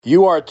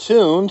You are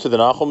tuned to the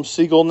Nachum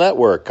Segal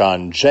Network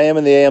on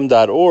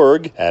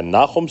jmintheam.org and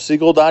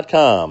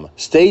nachumsegal.com.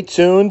 Stay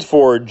tuned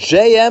for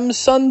JM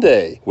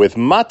Sunday with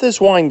Matis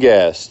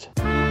Weingast.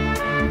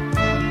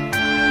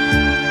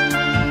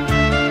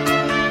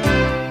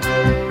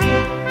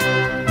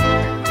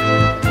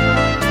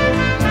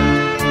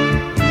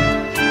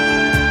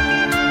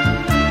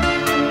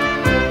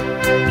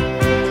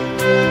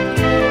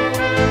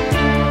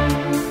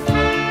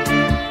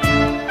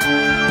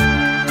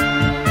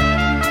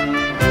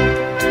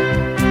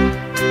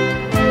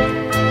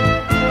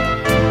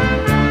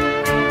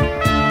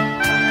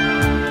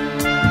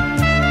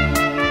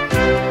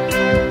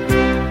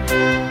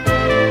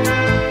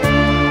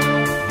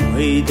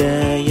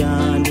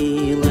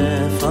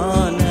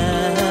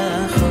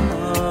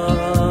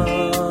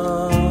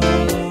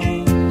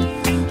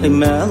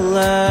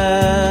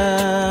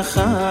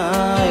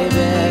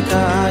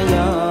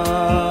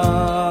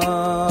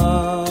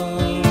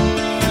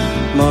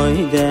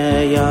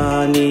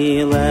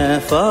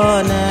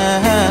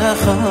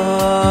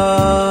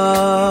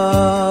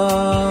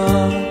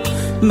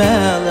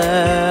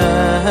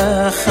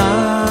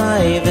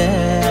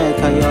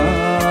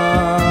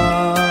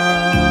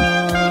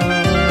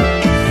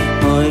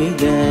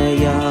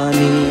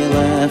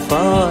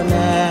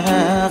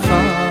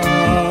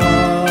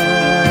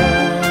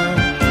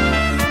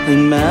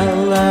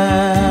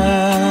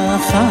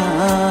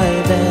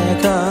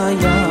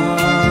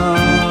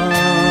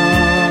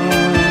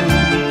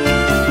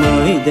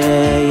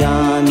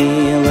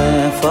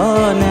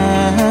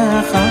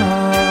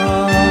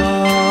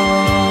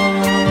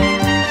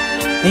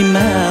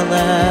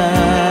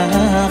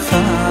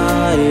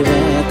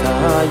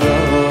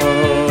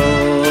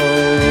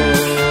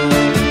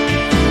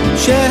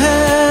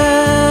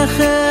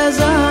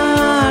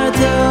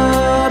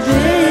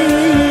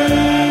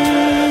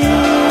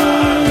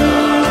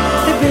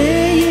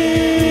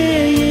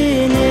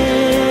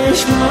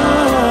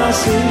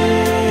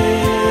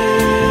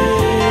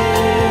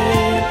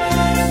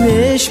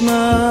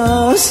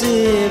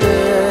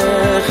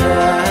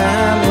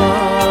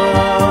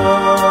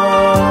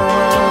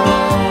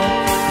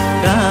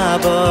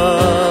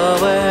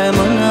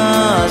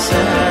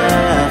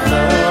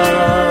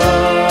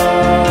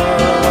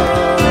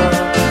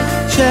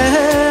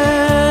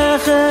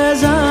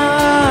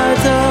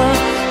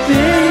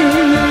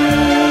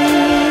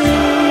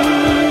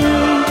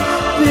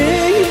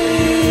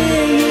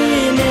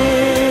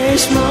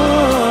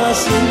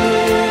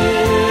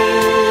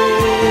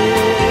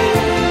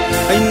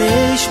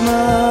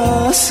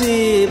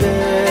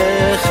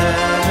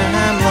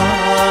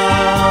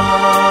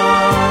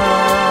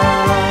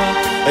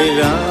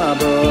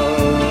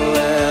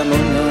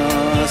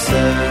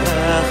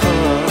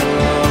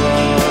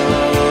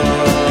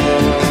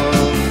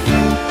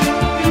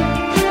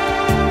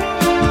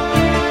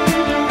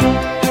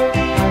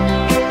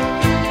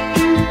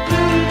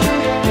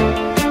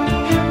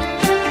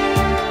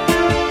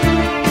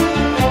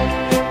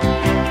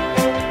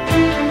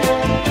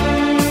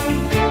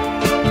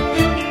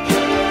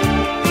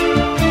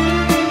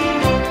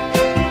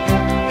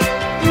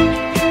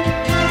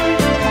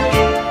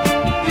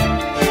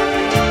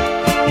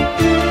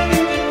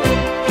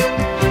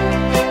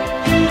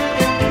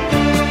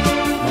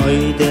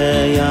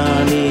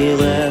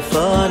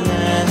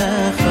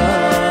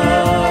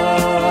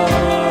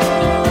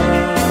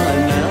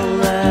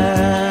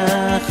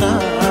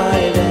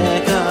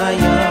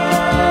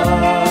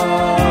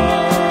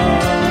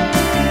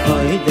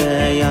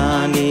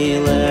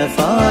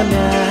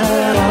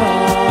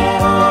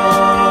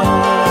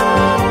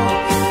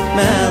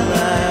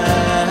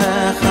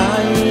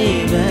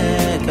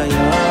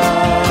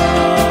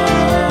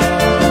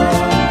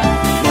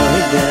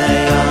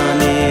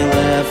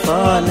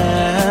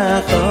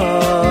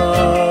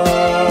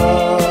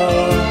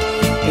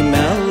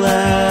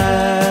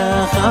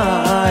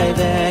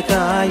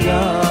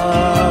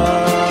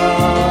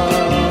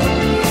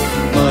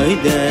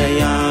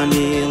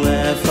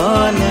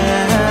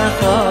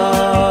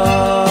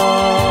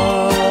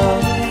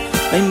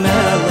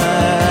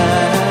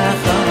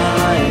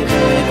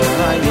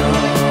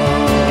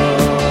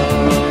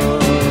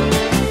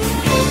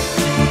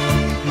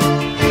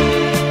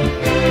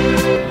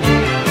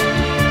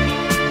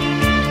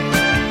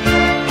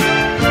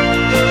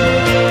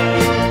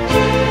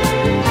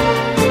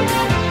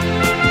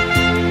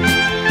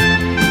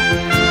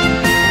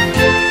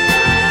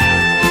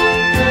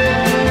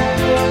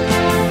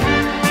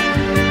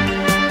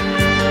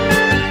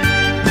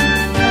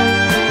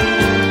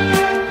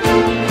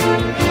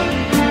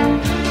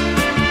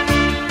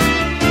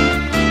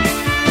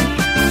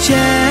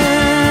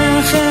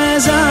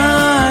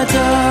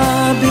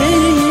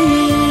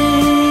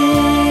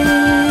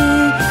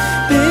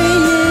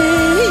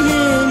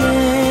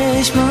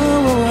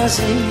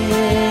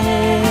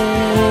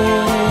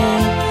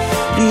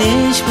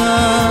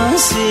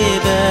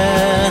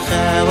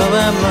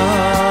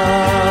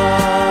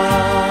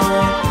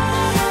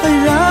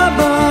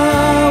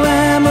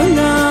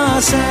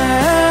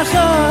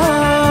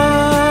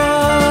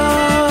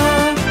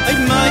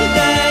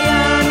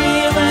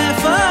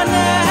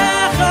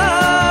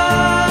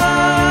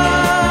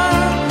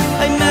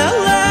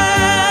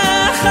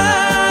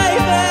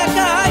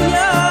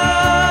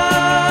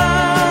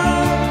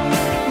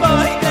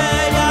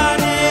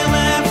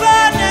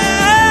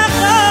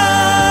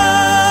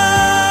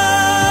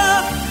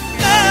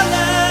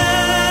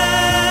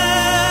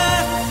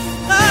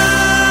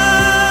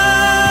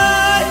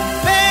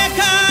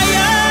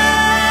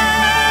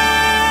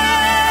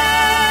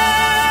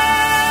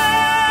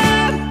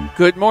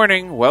 Good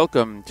morning.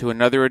 Welcome to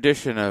another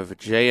edition of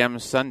JM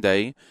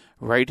Sunday,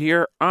 right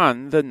here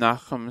on the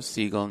Nachum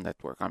Segal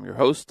Network. I'm your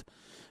host,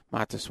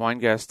 Matis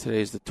Weingast.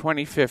 Today is the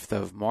 25th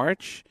of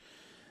March,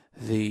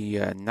 the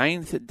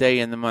 9th day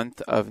in the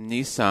month of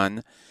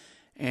Nisan,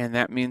 and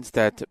that means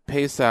that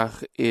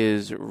Pesach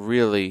is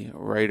really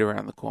right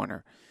around the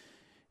corner.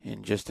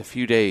 In just a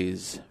few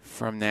days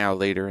from now,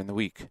 later in the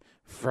week.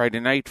 Friday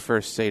night,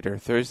 first Seder.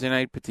 Thursday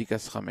night,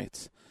 Petikas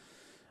Chametz.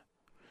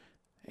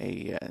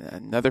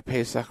 Another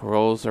Pesach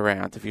rolls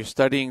around. If you're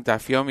studying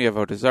Daf Yomi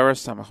Avodah Zarah,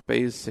 Samach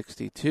Beis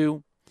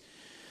 62.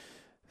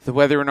 The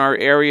weather in our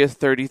area is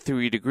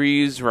 33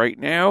 degrees right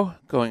now,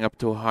 going up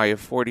to a high of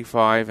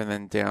 45 and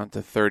then down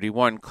to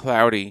 31.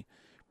 Cloudy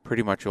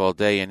pretty much all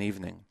day and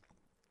evening.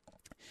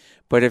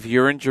 But if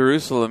you're in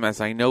Jerusalem,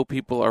 as I know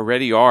people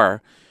already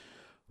are,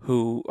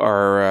 who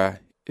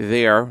are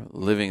there,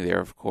 living there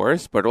of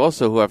course, but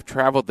also who have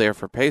traveled there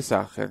for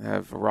Pesach and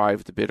have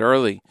arrived a bit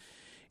early,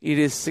 it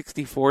is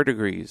 64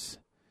 degrees,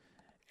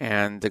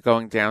 and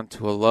going down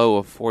to a low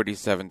of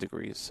 47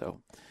 degrees. So,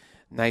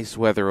 nice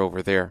weather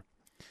over there.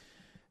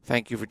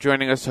 Thank you for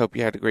joining us. Hope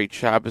you had a great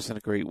Shabbos and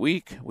a great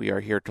week. We are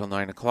here till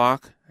 9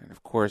 o'clock, and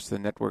of course the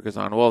network is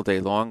on all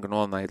day long and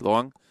all night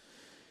long.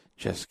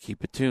 Just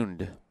keep it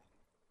tuned.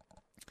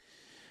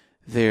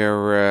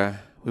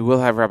 There, we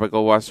will have Rabbi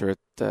Goldwasser at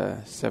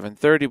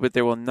 7:30, but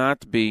there will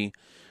not be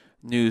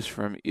news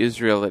from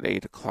Israel at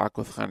 8 o'clock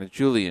with Chana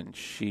Julian.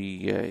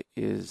 She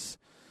is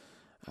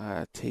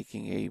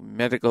taking a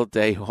medical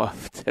day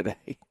off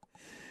today.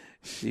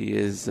 She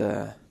is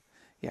going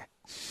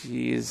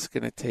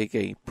to take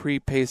a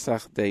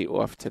pre-Pesach day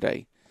off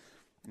today,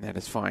 and that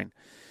is fine.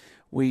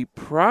 We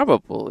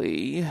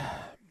probably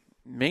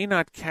may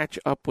not catch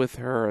up with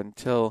her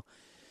until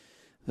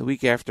the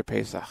week after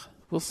Pesach.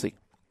 We'll see.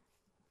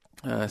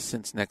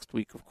 Since next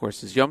week, of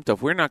course, is Yom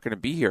Tov. We're not going to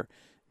be here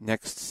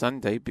next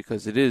Sunday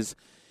because it is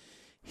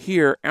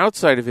here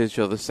outside of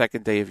Israel the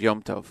second day of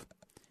Yom Tov.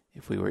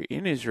 If we were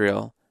in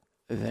Israel,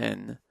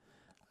 then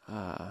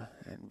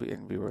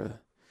and we were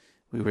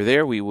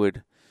there, we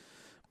would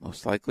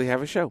most likely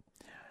have a show.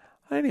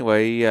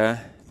 Anyway,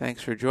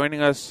 thanks for joining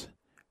us.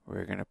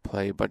 We're going to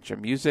play a bunch of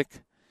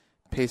music,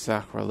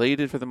 Pesach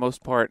related for the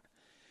most part,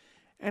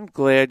 and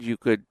glad you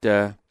could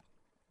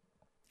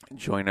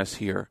join us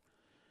here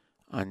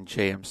on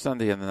JM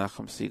Sunday on the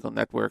Nachum Segal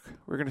Network.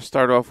 We're going to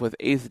start off with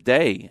Eighth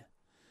Day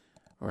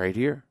right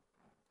here.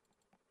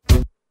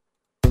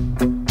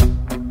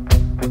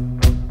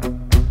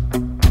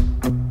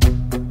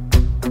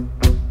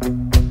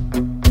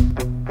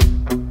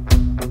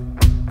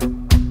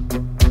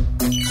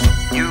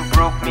 You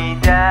broke me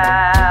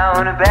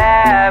down to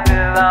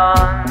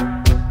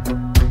Babylon.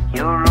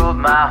 You ruled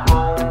my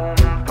home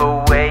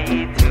for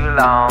way too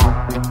long.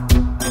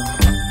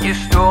 You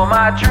stole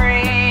my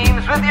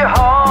dreams with your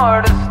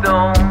heart of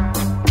stone.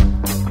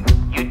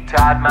 You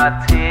tied my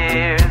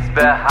tears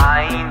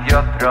behind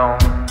your throne.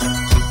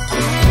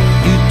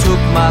 You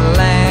took my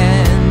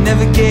land,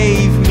 never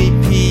gave me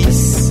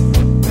peace.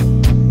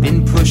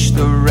 Been pushed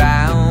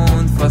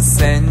around for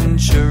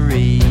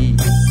centuries.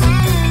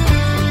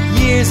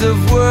 Years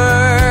of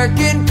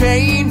working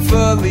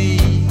painfully.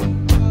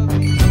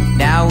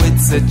 Now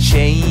it's a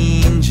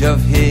change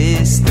of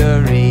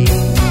history.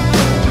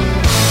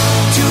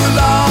 Too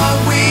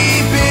long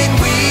we've been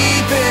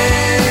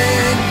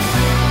weeping.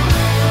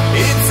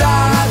 It's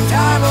our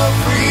time of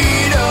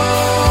freedom.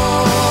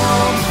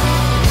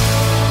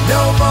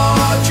 No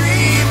more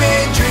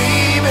dreaming.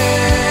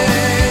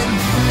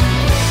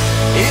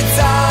 It's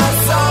our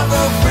song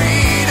of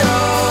freedom.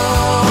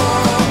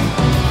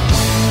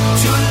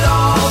 Too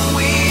long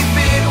we've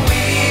been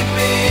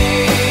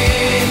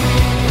weeping.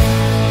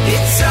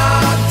 It's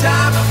our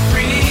time of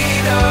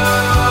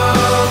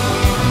freedom.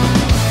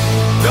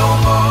 No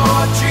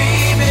more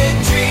dreaming.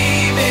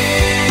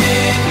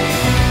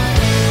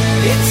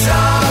 It's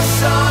our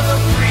song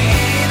of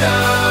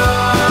freedom.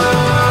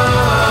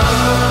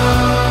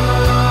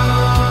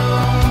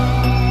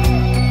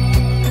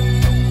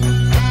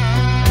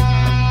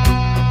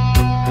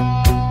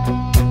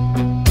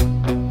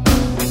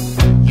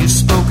 You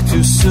spoke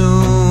too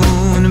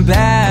soon,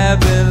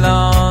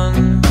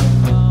 Babylon.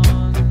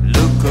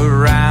 Look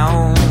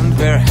around,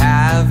 where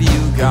have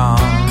you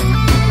gone?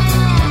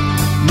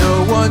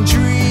 No one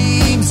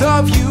dreams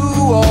of you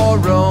or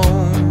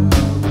Rome.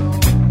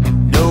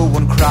 No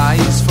one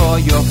cries for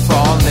your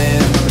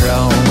fallen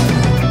throne.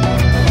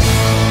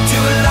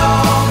 Too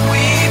long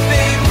we've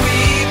been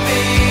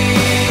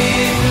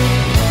weeping.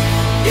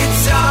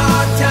 It's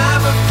our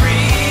time of freedom.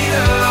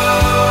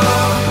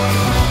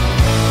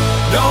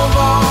 No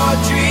more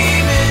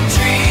dreaming.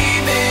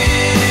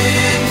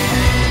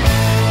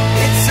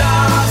 It's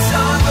our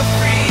song of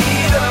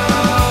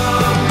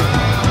freedom.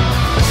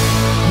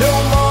 No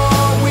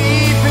more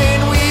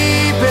weeping.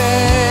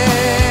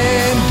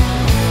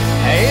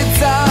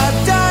 It's our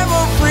time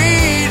of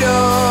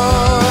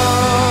freedom.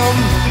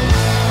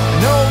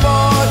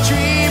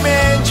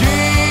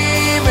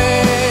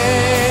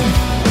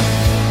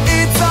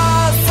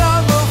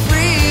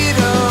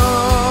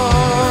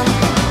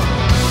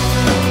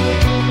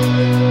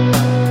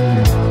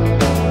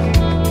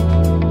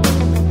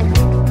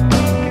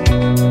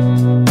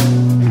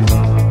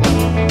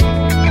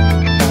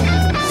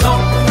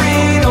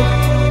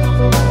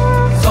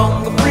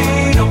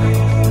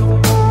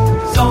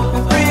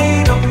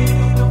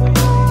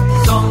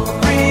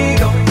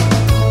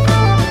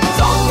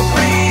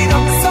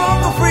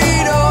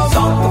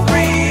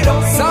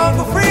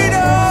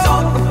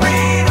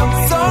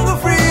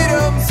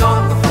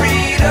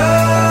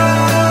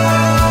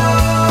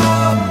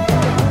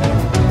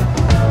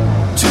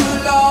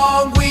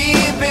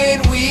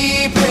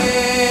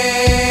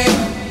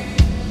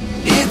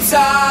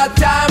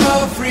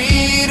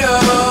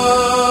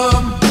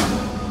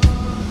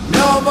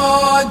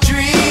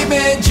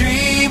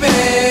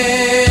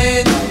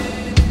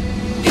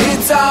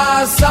 It's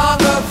our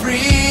song of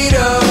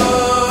freedom.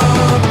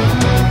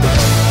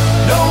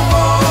 No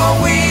more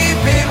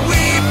weeping,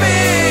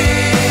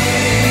 weeping.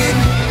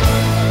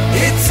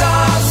 It's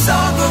our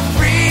song of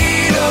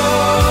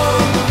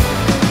freedom.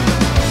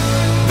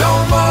 No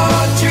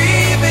more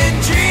dreaming,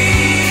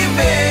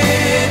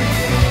 dreaming.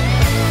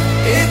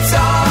 It's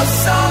our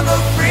song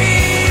of freedom.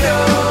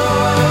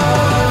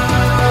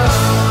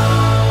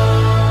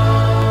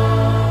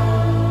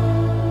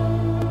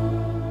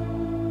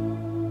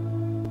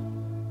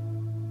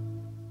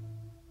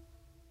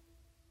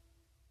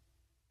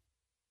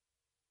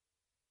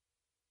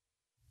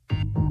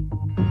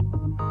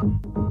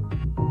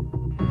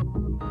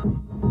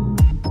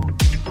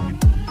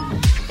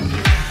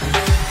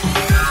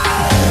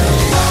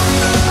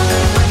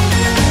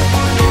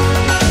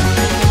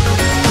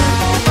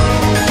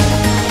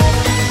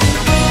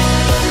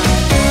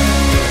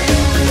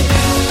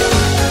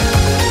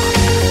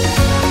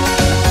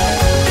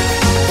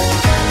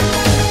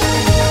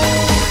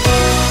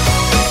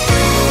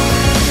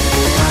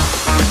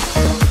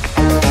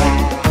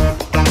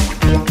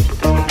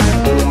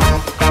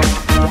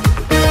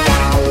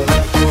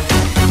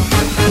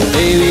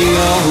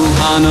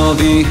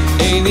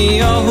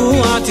 Eliyahu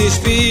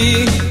atishbi,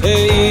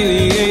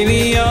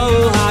 Eliyahu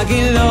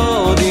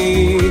hagilodi,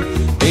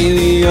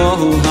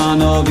 Eliyahu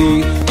hanavi,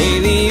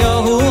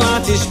 Eliyahu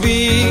atishbi,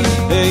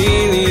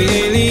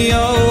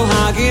 Eliyahu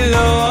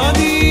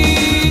hagilodi,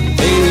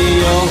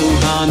 Eliyahu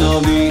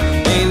hanavi,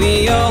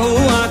 Eliyahu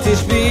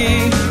atishbi,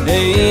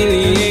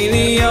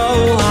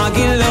 Eliyahu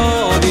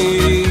hagilodi,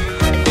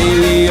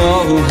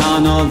 Eliyahu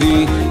hanavi,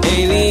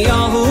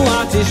 Eliyahu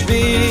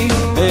atishbi,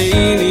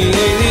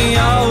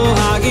 Eliyahu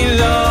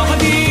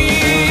hagilodi.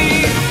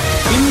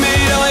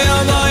 Bimero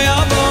yavo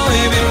yavo,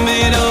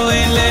 bimero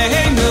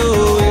eleinu,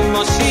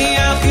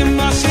 Moshiach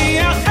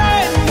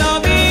ben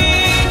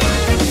David.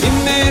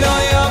 Bimero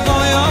yavo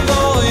yavo,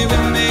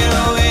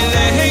 bimero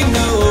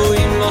eleinu,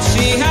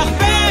 Moshiach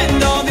ben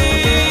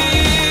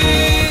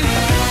David.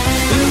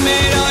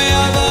 Bimero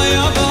yavo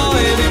yavo,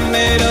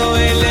 bimero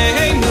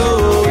eleinu,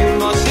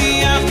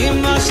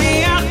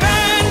 Moshiach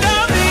ben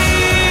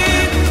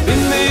David.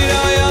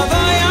 Bimero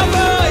yavo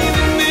yavo,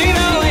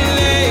 bimero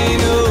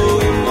eleinu,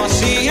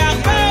 Moshiach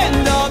ben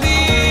David.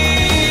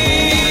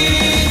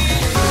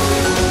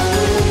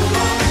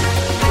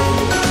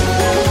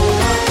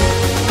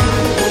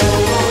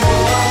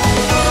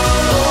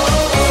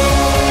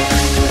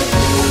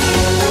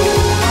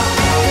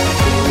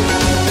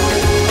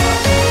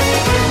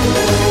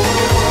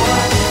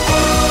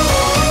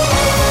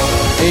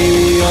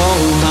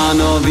 Eliyahu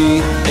hanavi,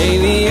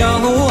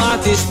 Eliyahu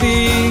atishbi,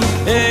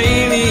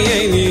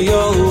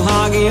 Eliyahu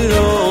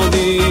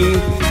hagilodi,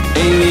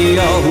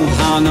 Eliyahu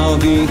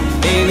hanavi,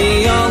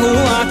 Eliyahu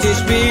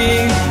atishbi,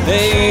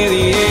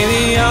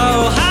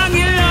 Eliyahu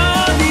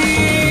hagilodi.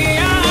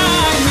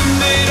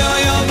 Bimero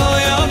yavo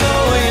yavo,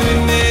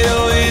 bimero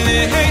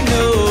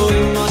eleinu,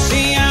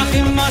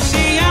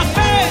 Moshiach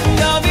ben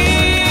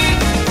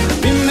David.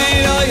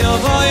 Bimero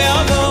yavo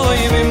yavo,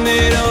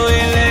 bimero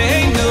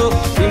eleinu,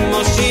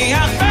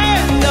 Moshiach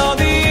ben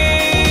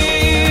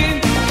David.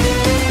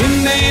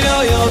 Bimero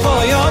yavo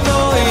yavo,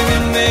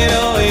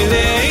 bimero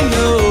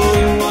eleinu,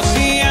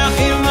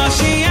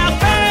 Moshiach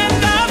ben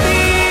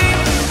David.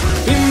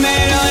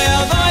 Bimero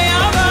yavo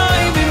yavo,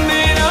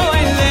 bimero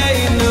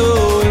eleinu,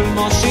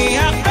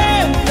 Moshiach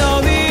ben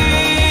David.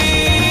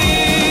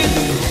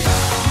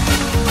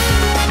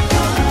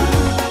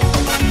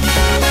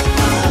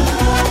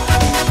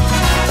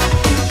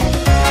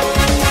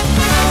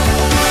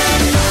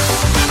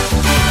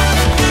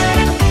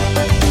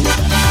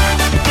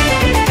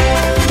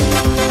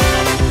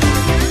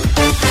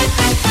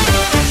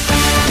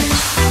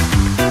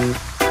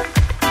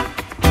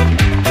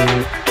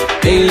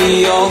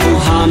 Eliyahu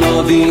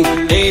hanavi,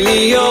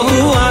 Eliyahu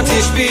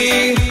atishbi,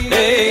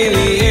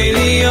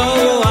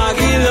 Eliyahu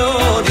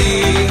hagilodi,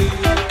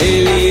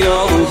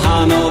 Eliyahu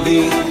hanavi,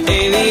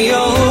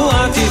 Eliyahu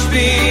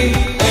atishbi,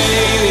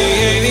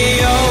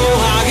 Eliyahu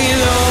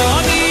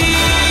hagilodi.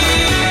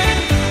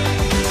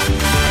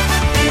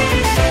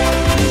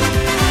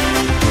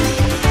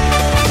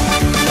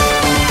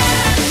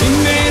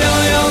 Bimero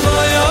yavo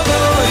yavo,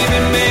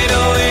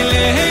 bimero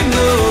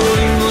eleinu,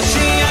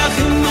 Moshiach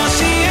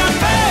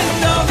ben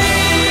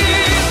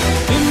David.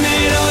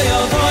 Bimero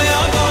yavo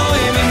yavo,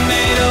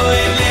 bimero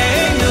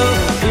eleinu,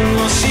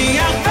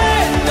 Moshiach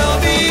ben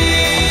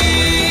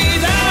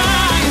David.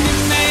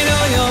 Bimero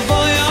yavo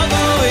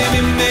yavo,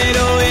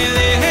 bimero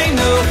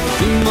eleinu,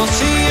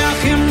 Moshiach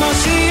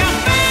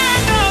ben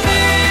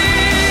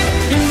David.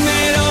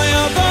 Bimero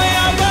yavo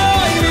yavo,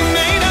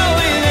 bimero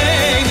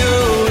eleinu,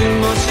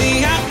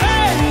 Moshiach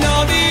ben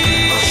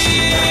David.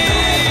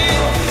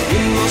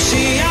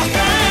 Moshiach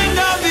ben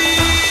David.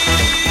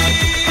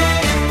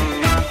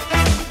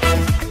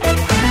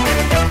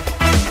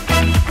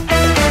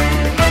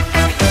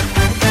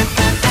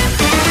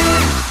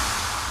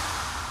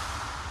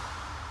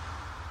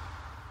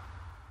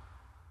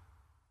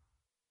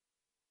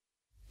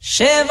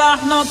 שבח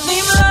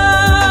נותנים לו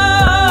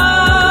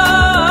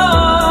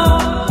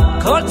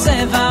כל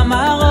צבע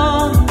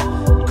מרום,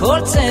 כל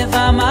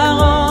צבע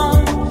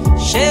מרום,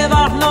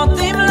 שבח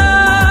נותנים לו.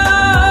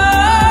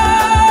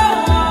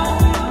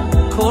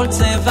 כל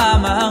צבע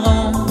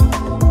מרום,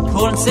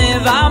 כל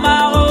צבע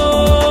מרום.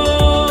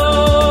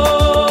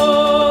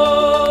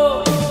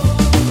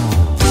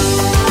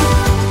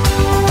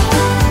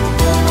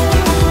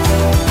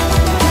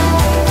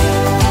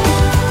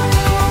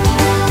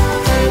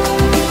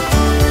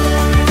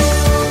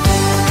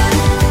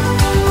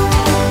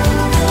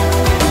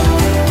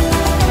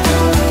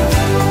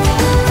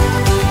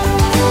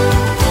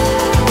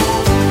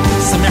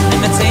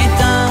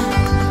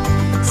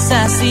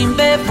 ששים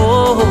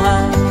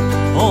בבוהם,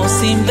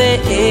 עושים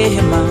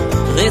באימה,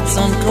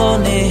 רצון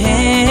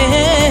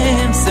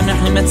קונהם.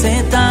 שמחים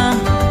בצאתם,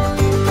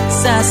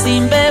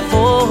 ששים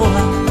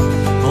בבוהם,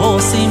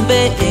 עושים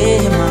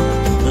באימה,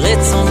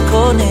 רצון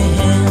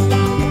קונהם.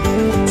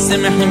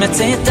 שמחים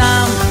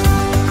בצאתם,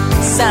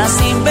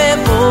 ששים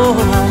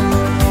בבוהם,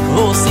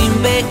 עושים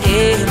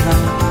באימה,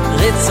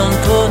 רצון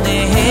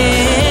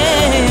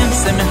קונהם.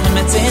 שמחים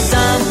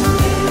בצאתם,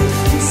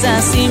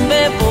 ששים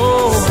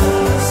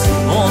בבוהם,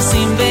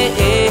 עושים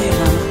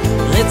באימה,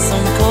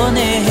 רצון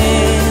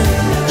קונהם.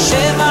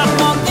 שבח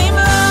נותנים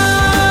לו,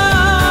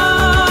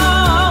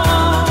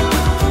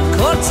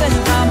 כל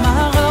צבע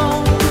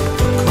מרום,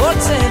 כל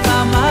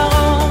צבע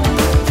מרום.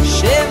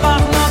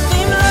 שבח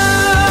נותנים לו,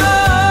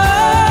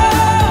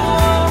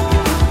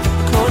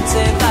 כל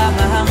צבע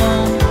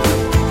מרום,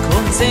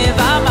 כל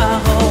צבע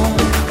מרום.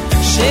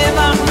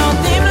 שבח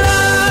נותנים לו,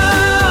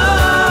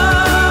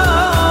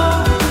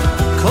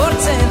 כל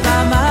צבע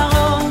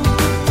מרום,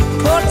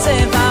 כל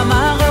צבע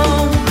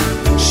מרום.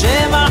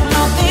 שבח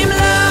נותנים לו,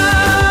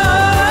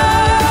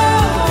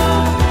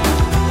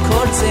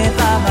 כל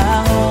צבע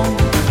מרום,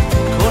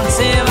 כל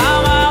צבע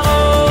מרום.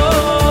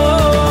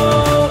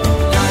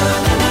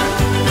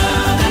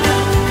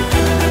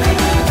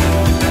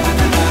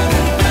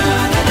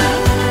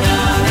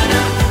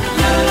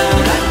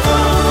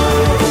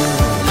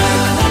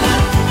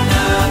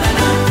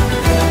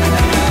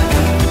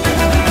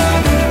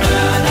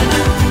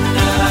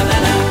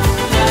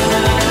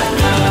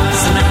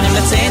 שמחים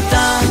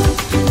לצאתם,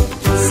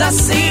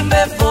 ששים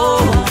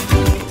בבוהם,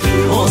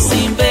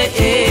 עושים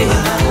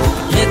באימה,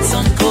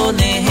 רצון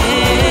קונהם.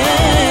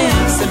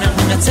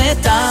 שמחים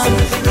לצאתם,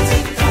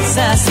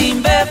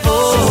 ששים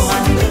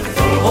בבוהם,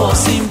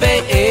 עושים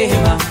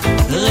באימה,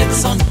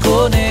 רצון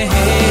קונהם.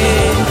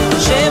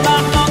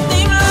 שבח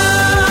נותנים לו,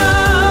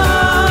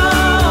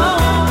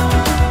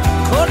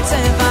 כל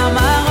צבע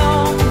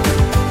מרום,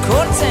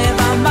 כל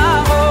צבע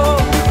מרום.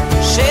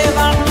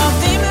 שבח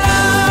נותנים לו,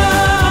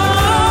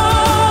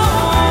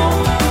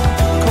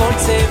 כל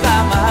צבע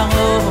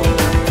מרום,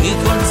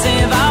 כל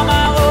צבע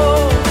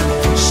מרום.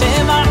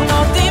 שבח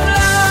נותנים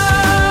לו,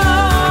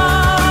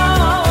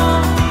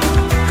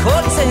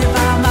 כל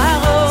צבע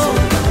מרום.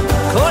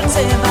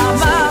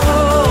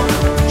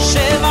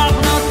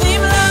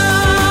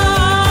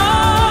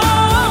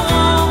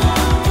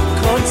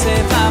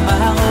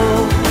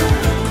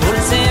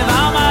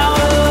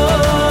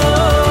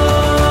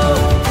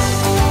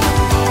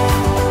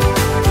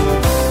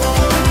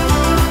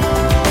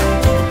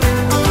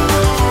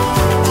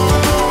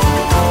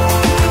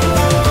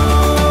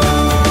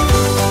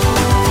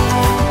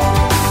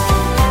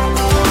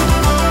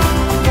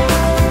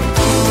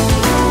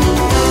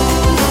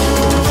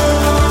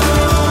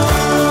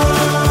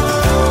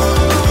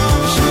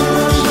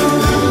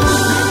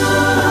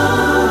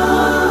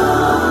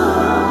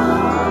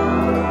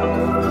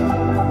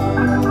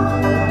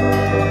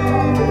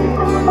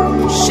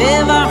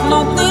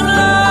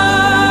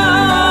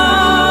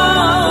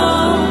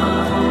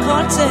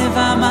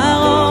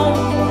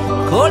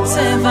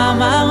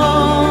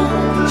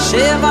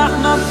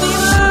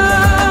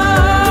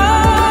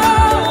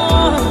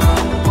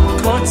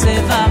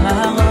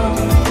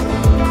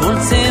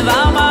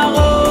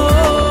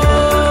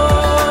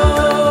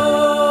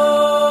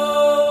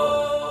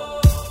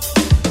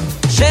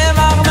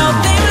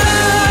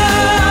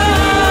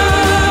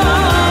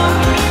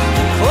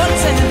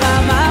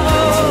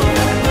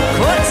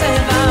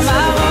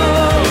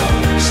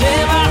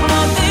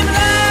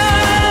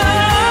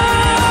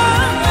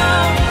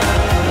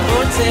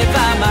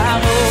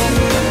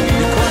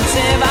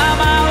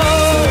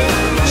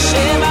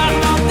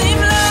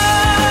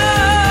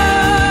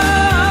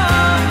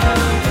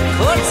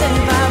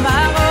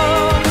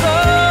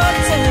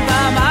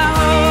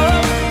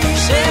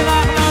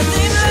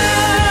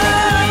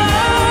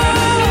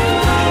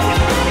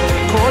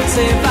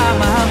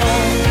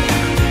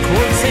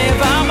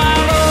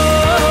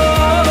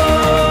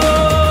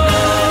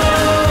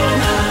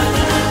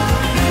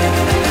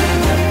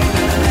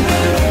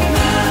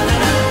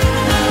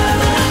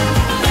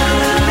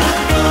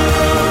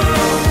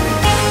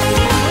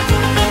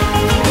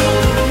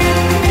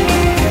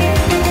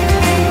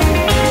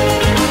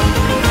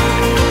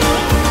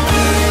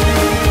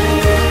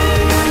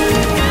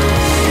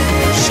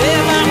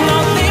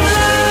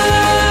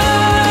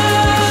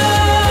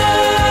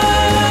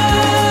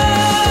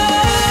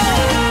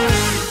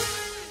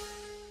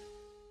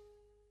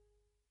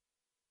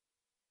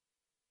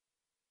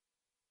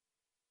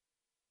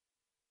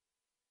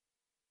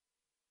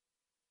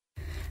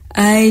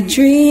 I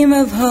dream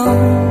of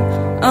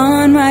home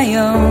on my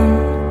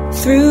own.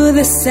 Through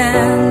the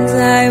sands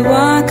I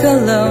walk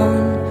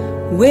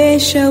alone.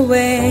 Wish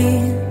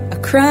away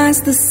across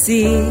the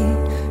sea.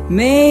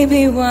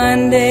 Maybe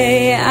one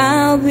day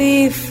I'll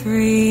be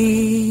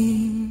free.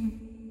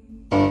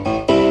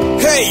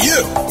 Hey,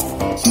 you!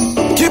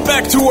 Get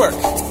back to work.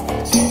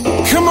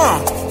 Come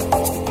on.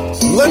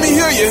 Let me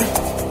hear you.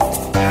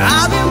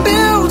 I've been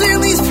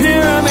building these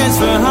pyramids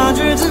for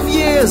hundreds of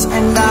years,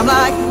 and I'm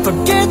like,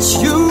 forget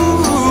you.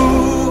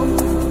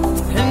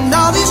 And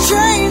all these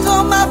chains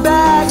on my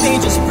back, they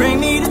just bring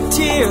me to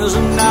tears,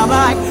 and I'm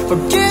like,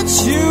 forget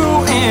you.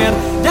 And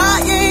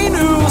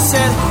Dayenu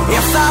said,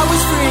 if I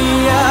was free,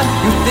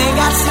 you think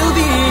I'd still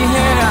be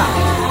here?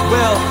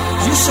 Well,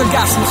 you sure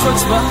got some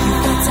chutzpah.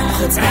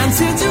 And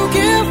since you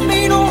give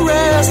me no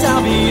rest,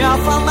 I'll be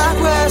off on my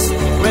quest.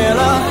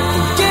 Well,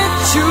 forget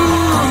you.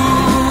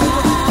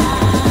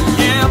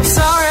 Yeah, I'm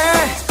sorry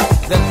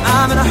that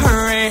I'm in a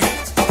hurry,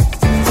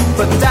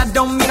 but that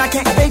don't mean I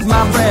can't bake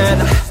my bread.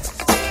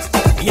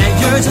 Yeah,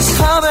 you're just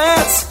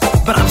hobbits,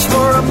 but I'm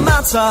sure a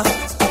matzah.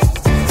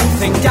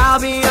 Think I'll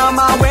be on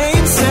my way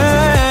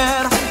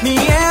instead. Me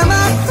and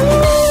my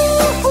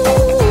crew,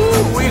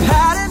 we've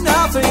had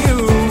enough of you.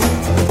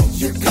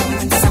 You're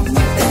going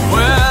somewhere better.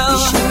 Well, be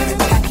sure to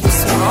pack your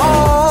swag.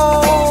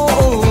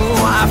 Oh,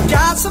 I've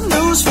got some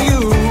news for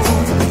you.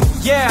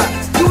 Yeah,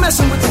 you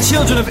messing with the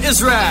children of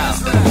Israel.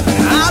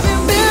 I've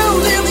been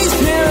building these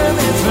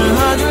pyramids for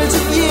hundreds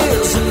of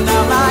years, and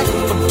I'm like,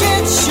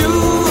 forget you.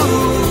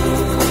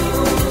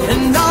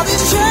 And all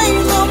these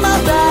chains on my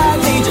back,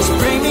 they just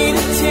bring me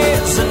to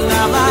tears, and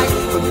I'm like,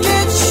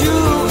 forget you.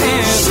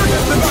 And Shake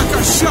it like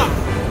a shot.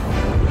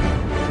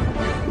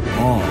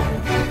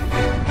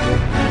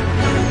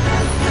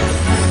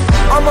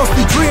 I must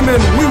be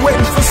dreaming, we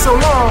waiting for so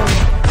long.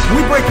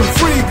 We breaking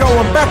free,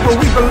 going back where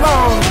we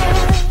belong.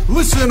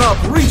 Listen up,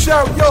 reach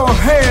out your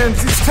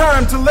hands. It's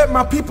time to let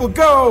my people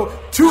go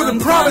to the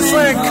promised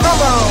land.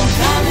 Come on.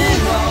 Coming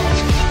home,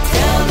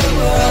 tell the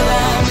world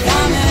I'm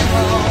coming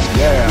home.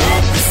 Yeah.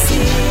 Let the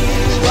sea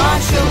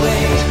wash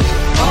away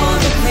all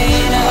the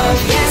pain of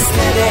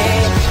yesterday.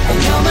 I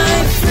know my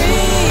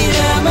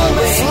freedom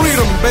awaits.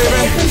 Freedom, baby.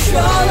 Take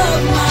control of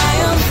my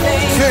own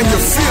fate. Can you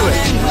feel it?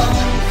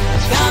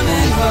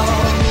 Coming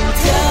home,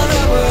 tell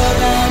the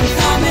world I'm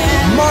coming.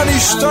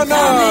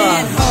 Manishtana.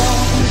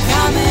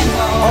 Coming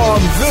home,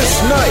 on this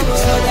night.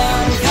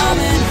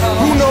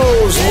 Who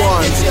knows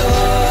one?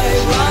 Joy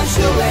wash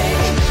away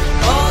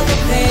all the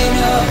pain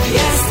of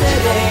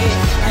yesterday.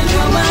 I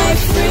know my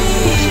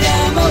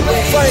freedom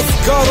awaits. Thank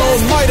God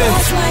Almighty,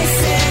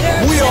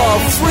 we are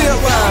free at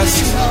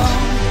last.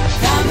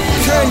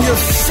 Can you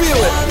feel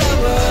it? Tell the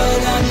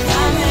world I'm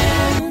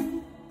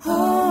coming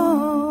home.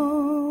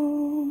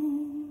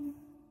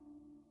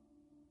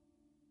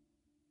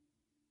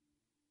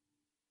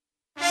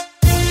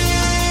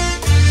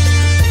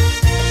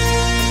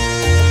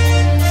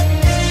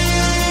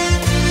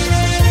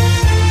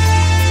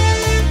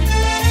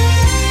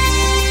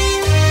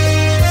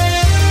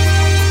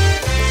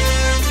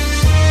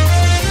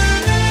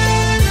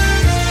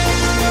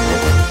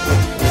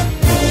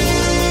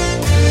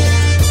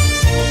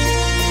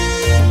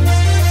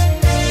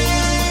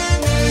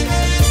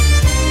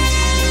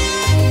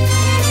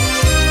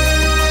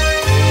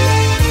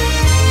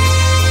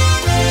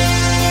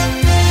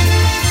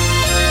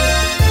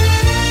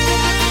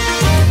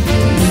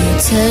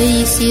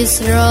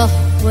 Yisra,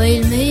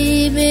 weil mi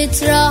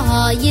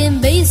mitrahayim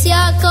beis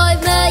Yaakov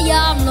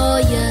meyam lo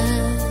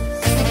yes.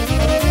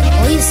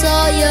 Oisa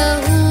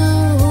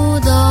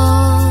Yehuda,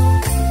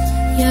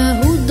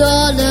 Yehuda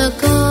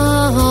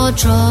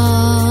lekachay.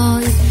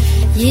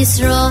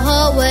 Yisra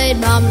weil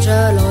mam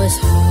shelo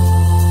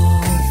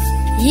ishav.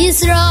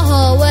 Yisra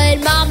weil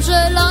mam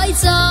shelo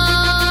ishav.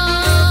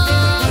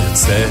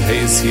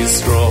 Seheis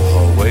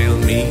Yisroel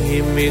mi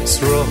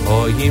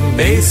mitzrohim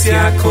beis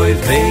Yaakov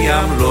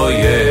veyam lo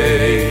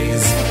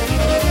yes.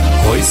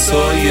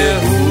 Hoyso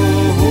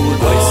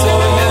Yehuda,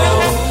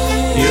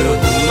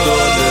 Yehuda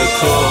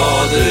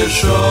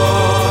lekadeshay.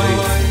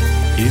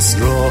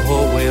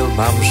 Yisroel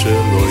mam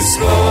shelo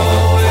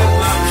yisrael,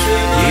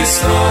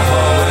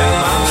 Yisroel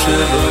mam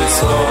shelo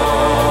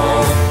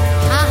yisrael.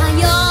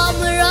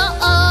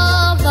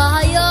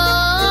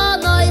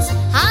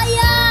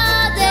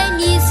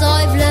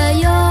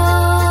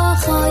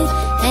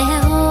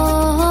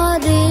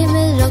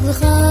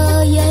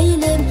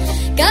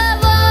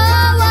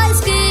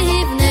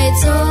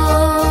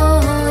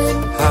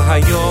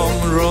 Hayom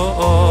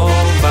ro'o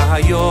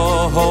v'hayo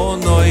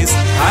nois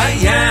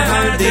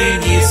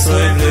hayardin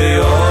Yisrael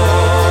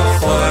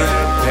le'ochor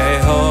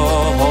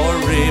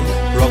ve'horim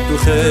rokdu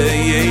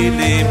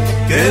chayelim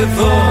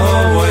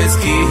gevois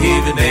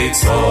kivnei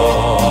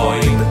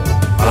tzoin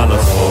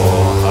alacho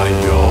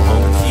hayom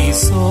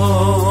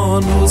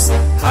kisonus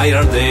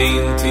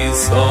hayardin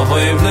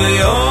tisoim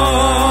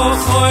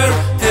le'ochor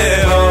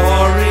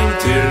ve'horim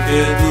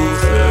tirgedu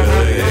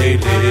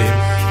chayelim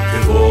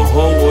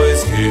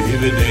Vohois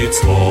given its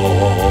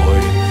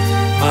boy,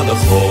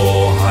 Malacho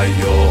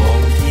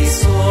hayom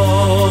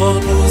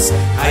Isonus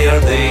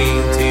Hayardein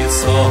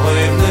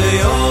Tisoim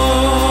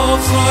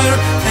Leochor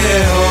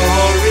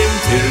Eorim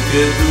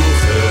Tirgedu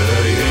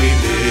Chayeli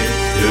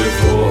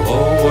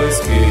Devois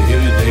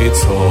Gilnei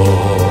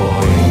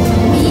Tzoi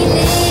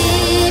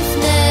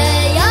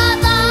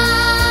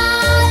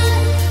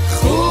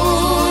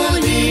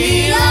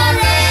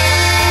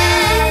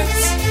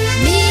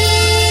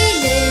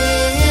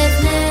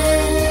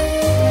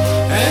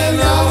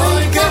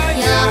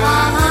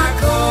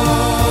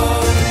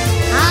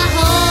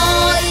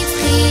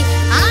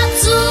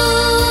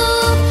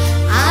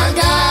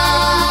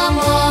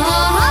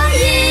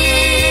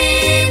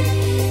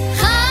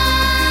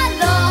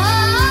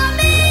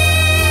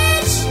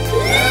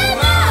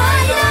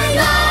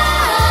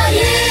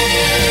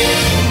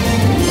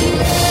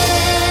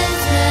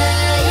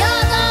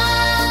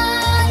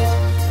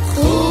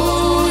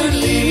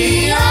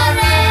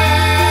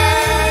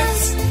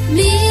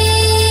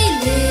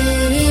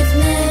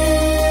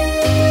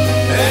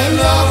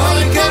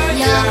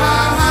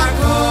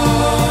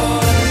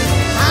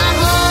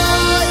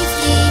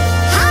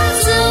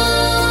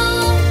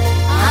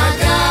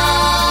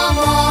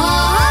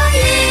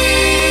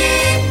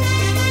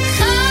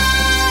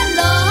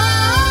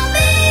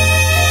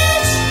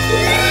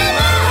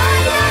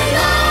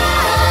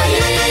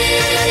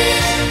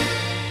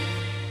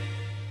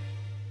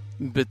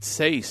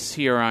B'tseis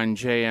here on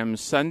JM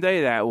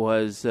Sunday. That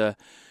was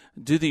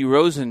Dudi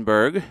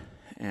Rosenberg,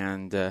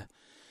 and it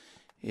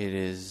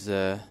is,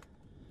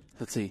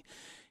 let's see,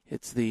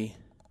 it's the,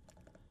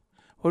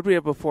 what did we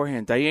have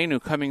beforehand?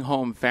 Dayenu Coming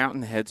Home,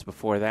 Fountainheads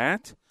before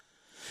that.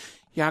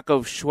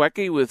 Yaakov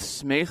Shweki with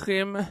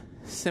Smechim,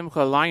 Simcha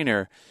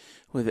Leiner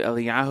with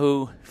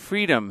Eliyahu,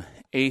 Freedom,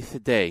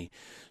 8th Day.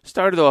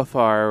 Started off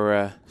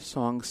our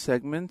song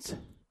segment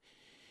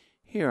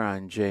here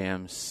on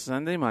JM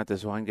Sunday.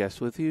 Matas Weingast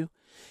with you.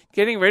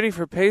 Getting ready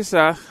for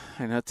Pesach.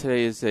 I know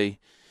today is a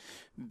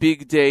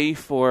big day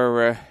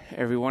for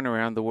everyone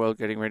around the world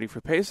getting ready for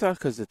Pesach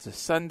because it's a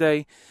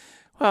Sunday.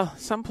 Well,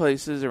 some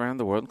places around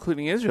the world,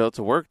 including Israel, it's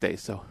a work day.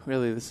 So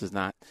really this is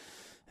not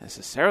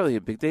necessarily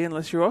a big day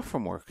unless you're off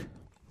from work.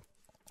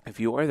 If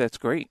you are, that's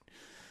great.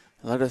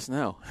 Let us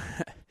know.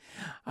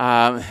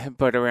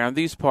 But around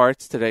these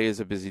parts, today is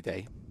a busy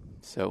day.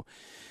 So,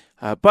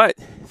 but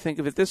think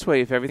of it this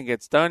way. If everything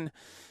gets done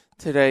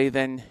today,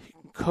 then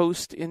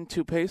coast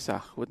into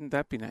Pesach. Wouldn't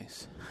that be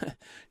nice?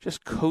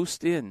 Just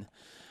coast in.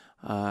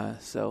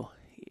 So,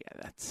 yeah,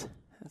 that's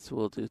what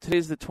we'll do.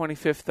 Today's the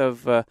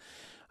 25th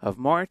of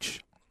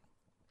March.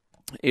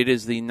 It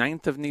is the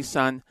 9th of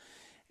Nisan,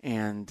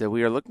 and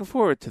we are looking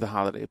forward to the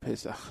holiday of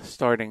Pesach,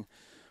 starting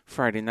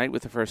Friday night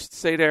with the first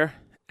Seder,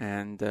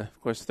 and,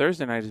 of course,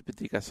 Thursday night is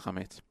B'dikas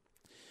Chametz.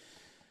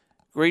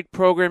 Great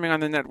programming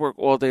on the network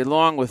all day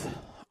long with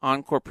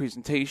encore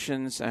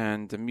presentations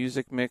and the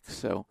music mix,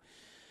 so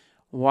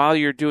while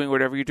you're doing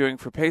whatever you're doing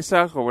for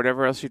Pesach or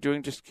whatever else you're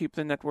doing, just keep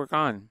the network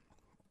on.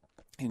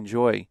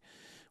 Enjoy.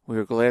 We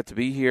are glad to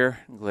be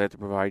here and glad to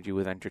provide you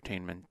with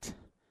entertainment.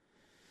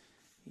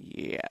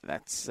 Yeah,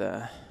 that's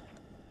that.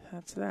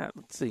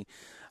 Let's see.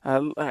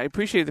 I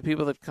appreciate the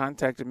people that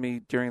contacted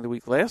me during the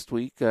week last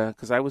week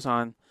because I was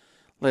on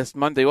last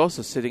Monday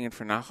also sitting in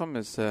for Nachum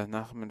as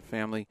Nachum and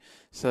family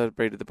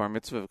celebrated the Bar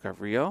Mitzvah of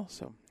Gavriel.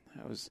 So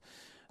it was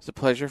a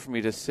pleasure for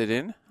me to sit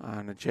in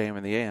on a JM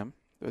and the AM.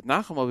 But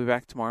Nachum will be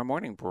back tomorrow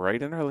morning,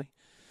 bright and early,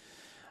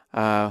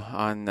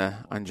 on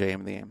JM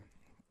and the AM.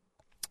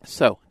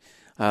 So,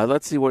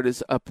 let's see what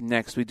is up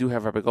next. We do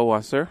have Rabbi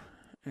Goldwasser,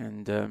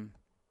 and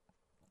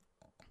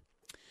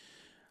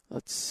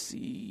let's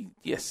see.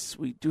 Yes,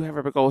 we do have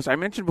Rabbi Goldwasser. I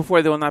mentioned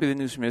before there will not be the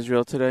news from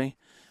Israel today.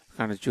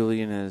 Hannah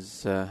Julian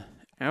is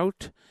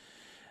out,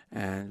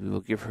 and we will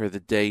give her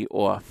the day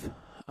off.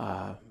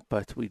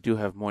 But we do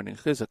have morning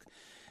chizuk.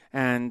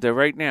 And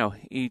right now,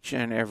 each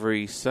and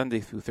every Sunday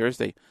through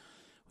Thursday,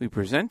 we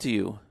present to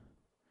you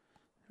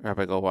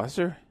Rabbi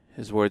Goldwasser,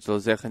 his words,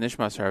 L'zecha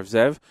Nishmas Harav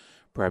Zev,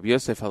 Rabbi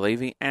Yosef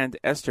Halevi, and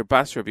Esther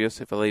Bas Rabbi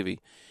Yosef Halevi.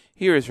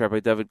 Here is Rabbi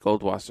David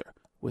Goldwasser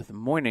with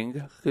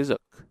Morning Chizuk.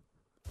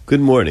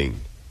 Good morning.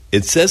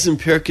 It says in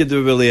Pirkei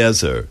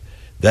Eliezer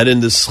that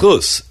in the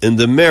schus, in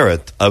the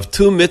merit of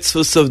 2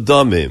 mitzvahs of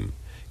Damim,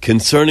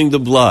 concerning the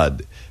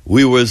blood,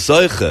 we were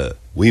zoiche,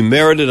 we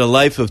merited a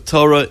life of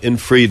Torah in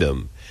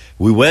freedom.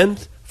 We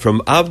went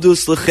from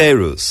Abdus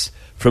Lecherus,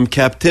 from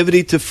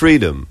captivity to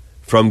freedom,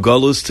 from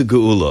Golus to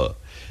Geula.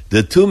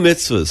 The 2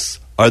 mitzvahs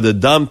are the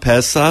Dam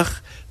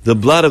Pesach, the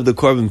blood of the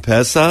Korban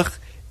Pesach,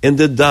 and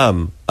the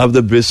Dam of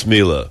the Bris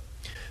Milah.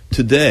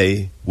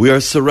 Today, we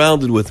are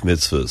surrounded with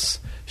mitzvahs,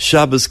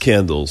 Shabbos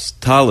candles,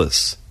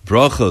 talis,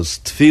 brachos,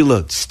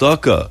 tefillah,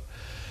 tzedakah.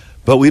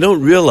 But we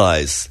don't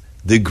realize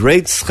the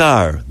great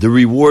schar, the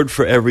reward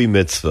for every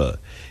mitzvah.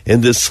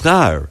 And the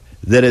schar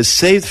that is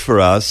saved for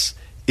us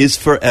is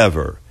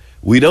forever.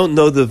 We don't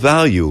know the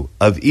value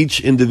of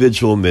each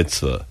individual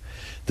mitzvah.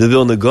 The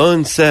Vilna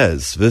Gaon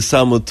says,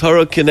 V'samut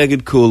Torah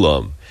keneged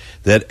kulam,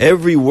 that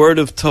every word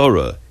of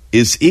Torah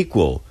is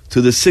equal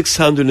to the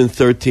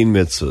 613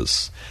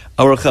 mitzvahs.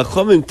 Our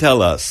Chachamim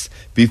tell us,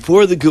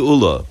 before the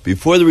Geula,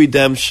 before the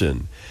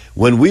redemption,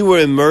 When we were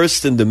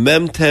immersed in the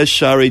Memtes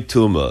Shari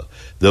Tuma,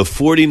 the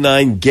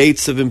 49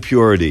 gates of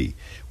impurity,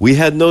 we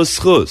had no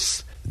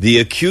schus. The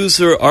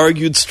accuser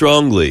argued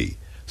strongly.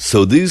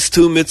 So these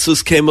two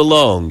mitzvahs came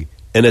along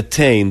and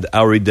attained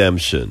our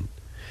redemption.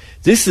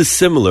 This is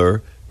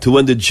similar to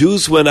when the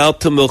Jews went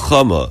out to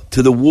Milchama,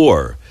 to the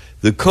war.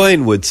 The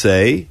Kohen would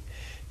say,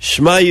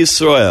 Shema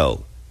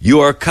Yisrael, you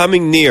are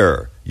coming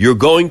near. You're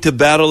going to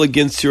battle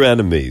against your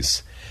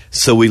enemies.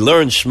 So we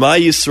learn Shema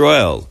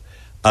Yisrael.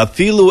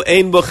 Afilu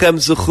ein bochem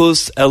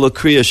zechus elo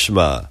kriya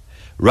Shema.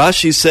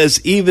 Rashi says,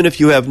 even if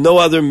you have no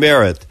other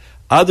merit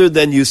other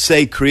than you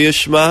say kriya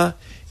Shema,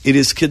 it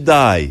is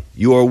kedai.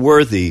 You are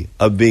worthy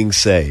of being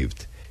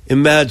saved.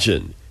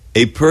 Imagine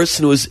a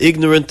person who is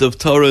ignorant of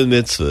Torah and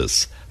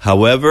mitzvahs.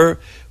 However,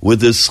 with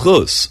the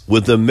schus,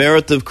 with the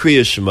merit of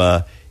kriya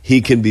Shema,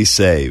 he can be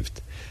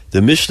saved.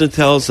 The Mishnah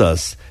tells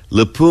us,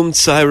 Lepum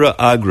tzaira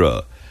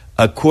agra,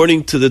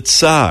 according to the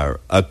tsar,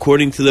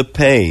 according to the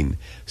pain,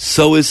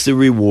 so is the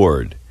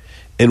reward.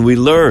 And we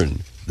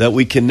learn that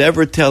we can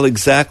never tell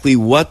exactly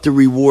what the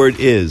reward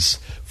is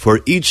for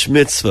each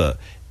mitzvah,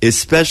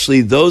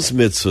 especially those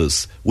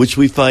mitzvahs which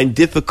we find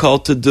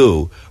difficult to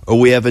do or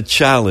we have a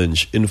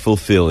challenge in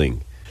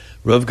fulfilling.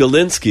 Rav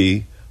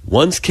Galinsky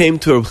once came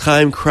to Reb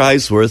Chaim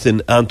Kreisworth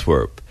in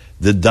Antwerp,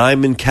 the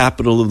diamond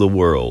capital of the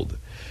world.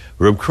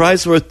 Reb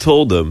Kreisworth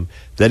told him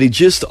that he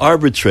just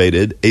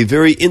arbitrated a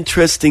very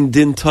interesting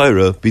din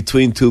Torah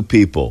between two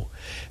people.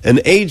 An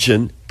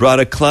agent brought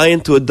a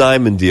client to a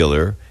diamond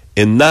dealer,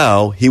 and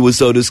now he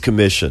was owed his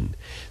commission.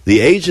 The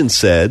agent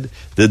said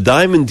the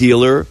diamond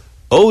dealer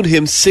owed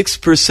him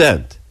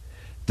 6%.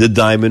 The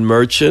diamond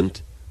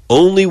merchant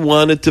only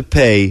wanted to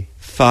pay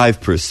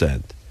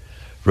 5%.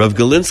 Rav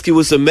Galinsky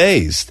was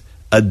amazed.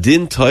 A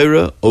din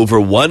Torah over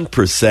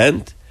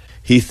 1%?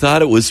 He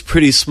thought it was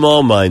pretty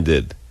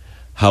small-minded.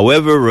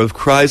 However, Rav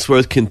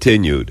Kreisworth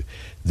continued,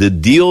 the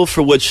deal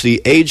for which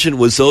the agent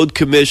was owed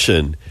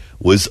commission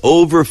was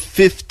over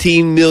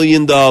 $15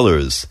 million.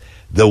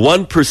 The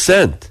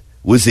 1%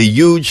 was a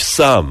huge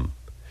sum.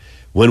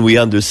 When we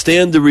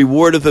understand the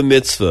reward of a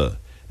mitzvah,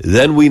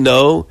 then we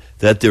know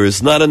that there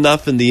is not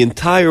enough in the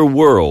entire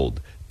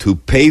world to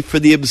pay for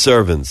the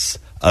observance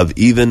of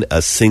even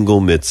a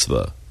single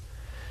mitzvah.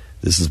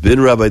 This has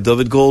been Rabbi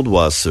David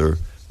Goldwasser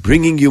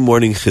bringing you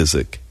Morning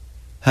Chizuk.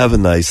 Have a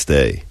nice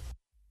day.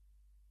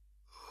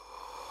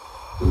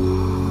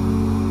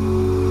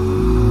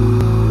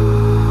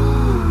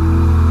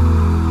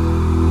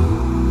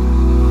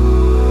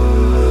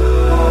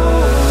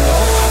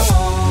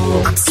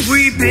 I'm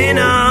sweeping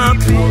up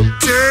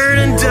dirt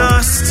and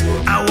dust.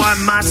 I wipe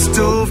my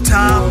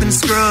stovetop and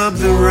scrub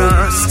the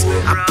rust.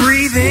 I'm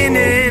breathing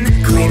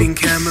in cleaning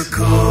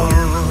chemicals.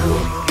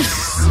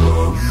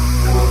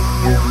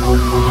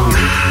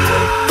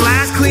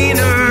 Glass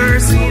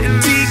cleaners,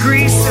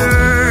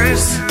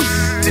 degreasers,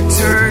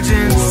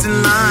 detergents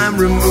and lime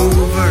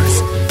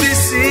removers.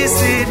 This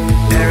is it,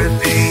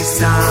 therapy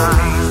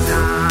side.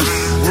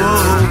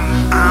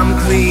 Whoa, I'm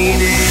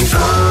cleaning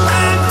up.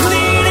 I'm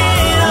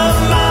cleaning up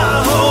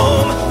my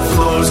home.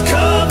 Floors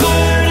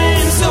covered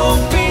in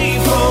soapy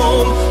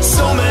foam.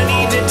 So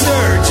many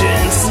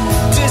detergents,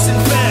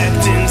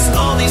 disinfectants,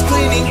 all these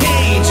cleaning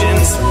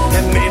agents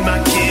have made my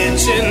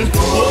kitchen.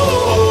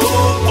 Whoa.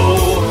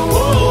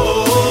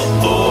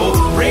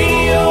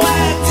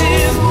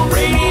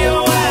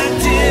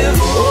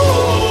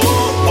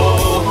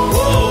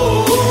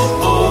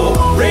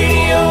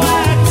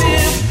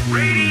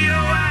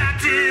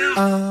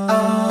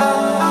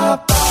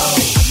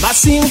 I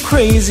seem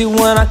crazy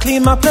when I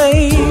clean my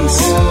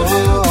place.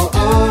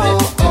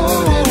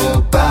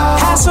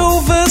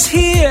 Passover's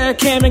here,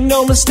 can't make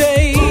no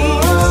mistake.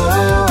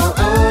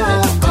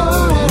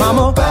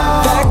 Mama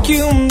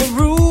vacuum the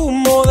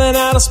room more than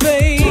out of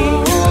space.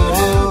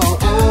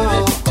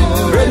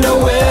 Bread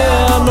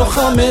nowhere, no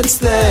chametz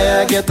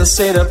there, get the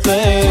Seder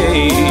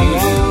play.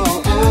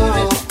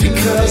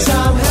 Because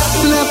I'm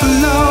happy. Clap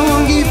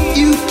along if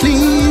you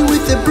clean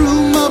with the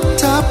broom up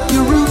top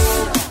your roof.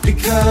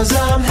 Because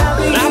I'm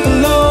happy. Clap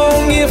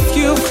along if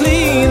you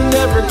cleaned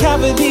every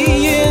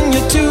cavity in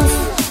your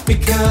tooth.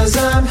 Because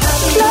I'm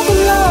happy. Clap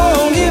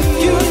along if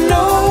you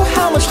know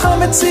how much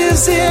chametz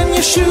is in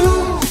your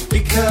shoe.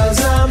 Because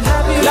I'm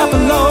happy. Clap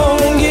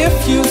along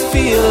if you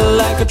feel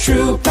like a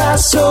true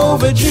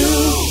Passover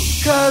Jew.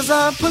 Cause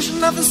I'm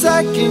pushing off the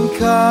second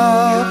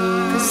cup.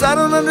 Cause I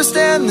don't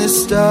understand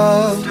this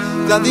stuff.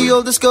 Glad the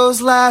oldest goes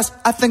last.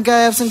 I think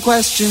I have some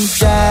questions,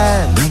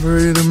 Dad. Never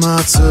eat a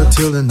matzah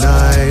till the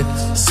night.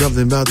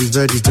 Something about these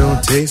veggies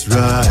don't taste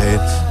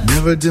right.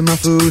 Never did my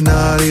food,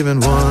 not even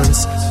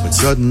once. But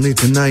suddenly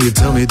tonight you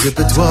tell me dip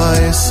it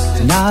twice.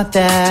 Not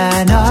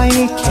that I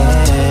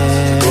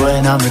care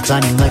when I'm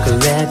reclining like a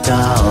red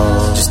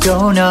doll. Just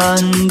don't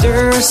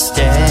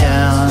understand.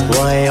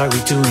 Why are we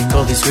doing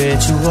all these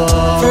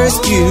rituals?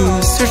 First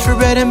you search for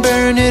bread and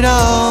burn it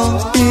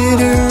all.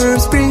 Bitter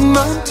herbs bring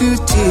mud to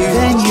tears.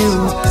 Then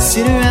you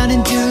sit around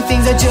and do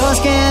things I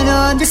just can't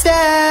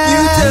understand.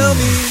 You tell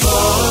me,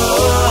 oh,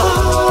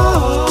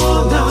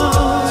 no,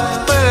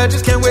 but I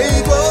just can't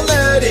wait, won't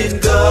let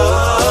it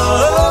go.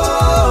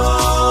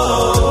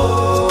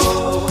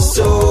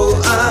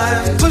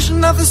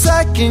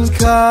 second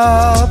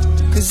cup,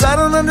 'cause I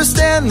don't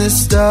understand this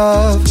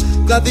stuff.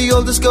 Glad the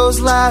oldest goes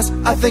last.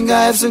 I think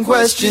I have some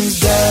questions,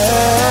 Dad.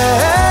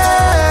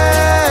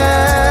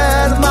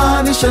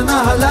 Ma nishana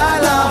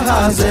halayla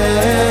hazeh.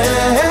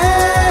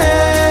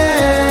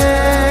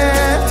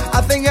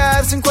 I think I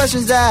have some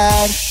questions,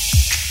 Dad.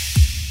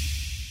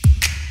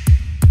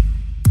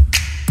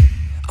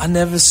 I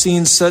never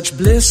seen such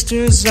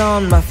blisters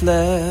on my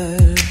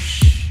flesh,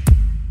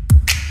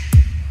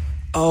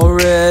 all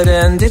red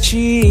and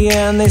itchy,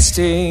 and they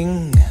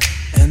sting,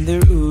 and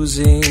they're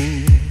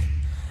oozing.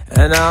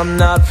 And I'm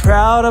not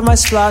proud of my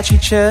splotchy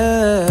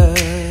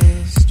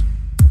chest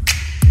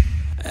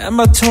and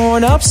my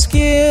torn up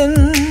skin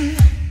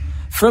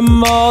from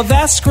all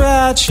that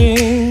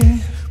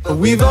scratching. But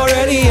we've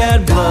already had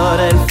blood,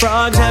 and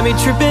frogs had me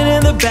tripping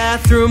in the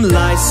bathroom.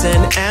 Lice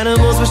and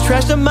animals was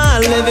trashed in my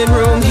living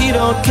room. He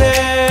don't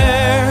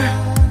care.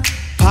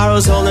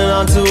 Paro's holding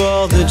on to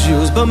all the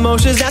Jews, but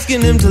Moshe's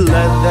asking him to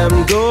let them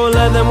go,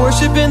 let them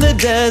worship in the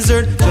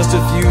desert. Just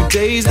a few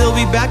days, they'll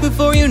be back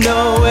before you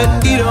know it.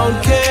 He don't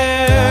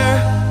care,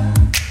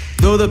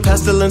 though the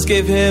pestilence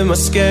gave him a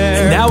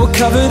scare. And now we're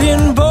covered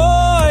in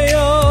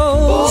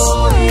boils.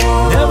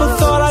 Never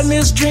thought I'd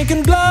miss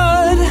drinking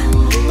blood,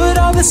 but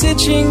all this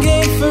itching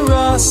ain't for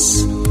us.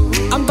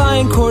 I'm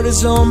buying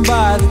cortisone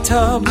by the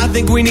tub. I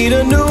think we need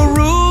a new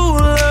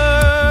ruler.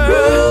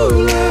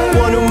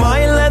 One who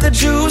might let the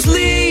Jews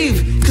leave,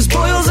 'cause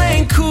boils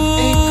ain't cool.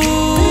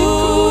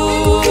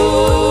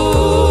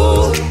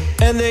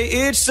 And they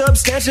itch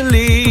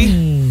substantially.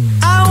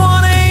 I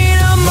wanna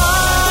eat a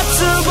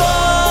matzo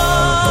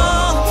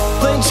ball.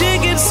 Plain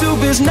chicken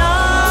soup is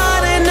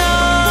not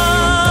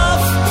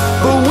enough,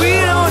 but we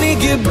don't eat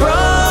good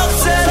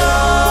broths at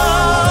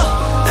all.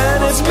 And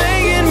it's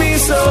making me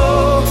so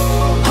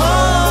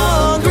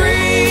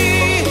hungry,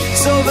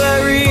 so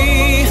very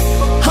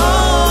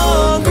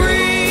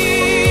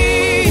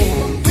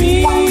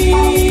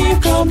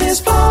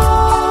this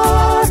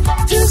far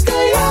to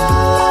stay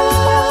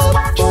up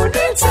for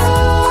Nita.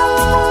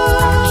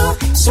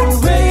 So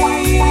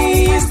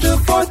raise the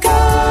fourth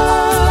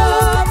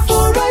cup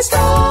for I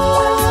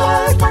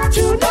start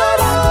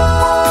tonight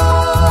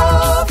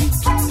up.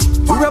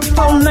 We're up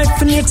all night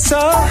for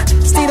Nita,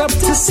 stayed up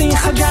to sing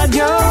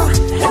Chagadia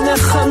and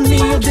Echani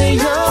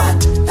Yodeya,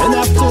 and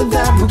after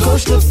that we'll go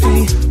Shlofi.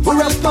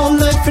 We're up all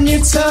night for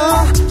Nita,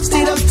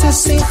 stayed up to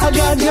sing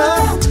Chagadia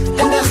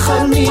and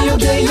Echani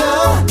Yodeya.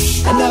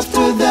 And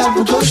after that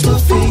we'll go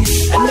Shlofi.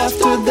 And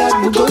after that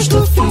we'll go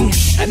Shlofi.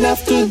 And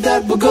after that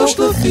we'll go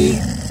Shlofi.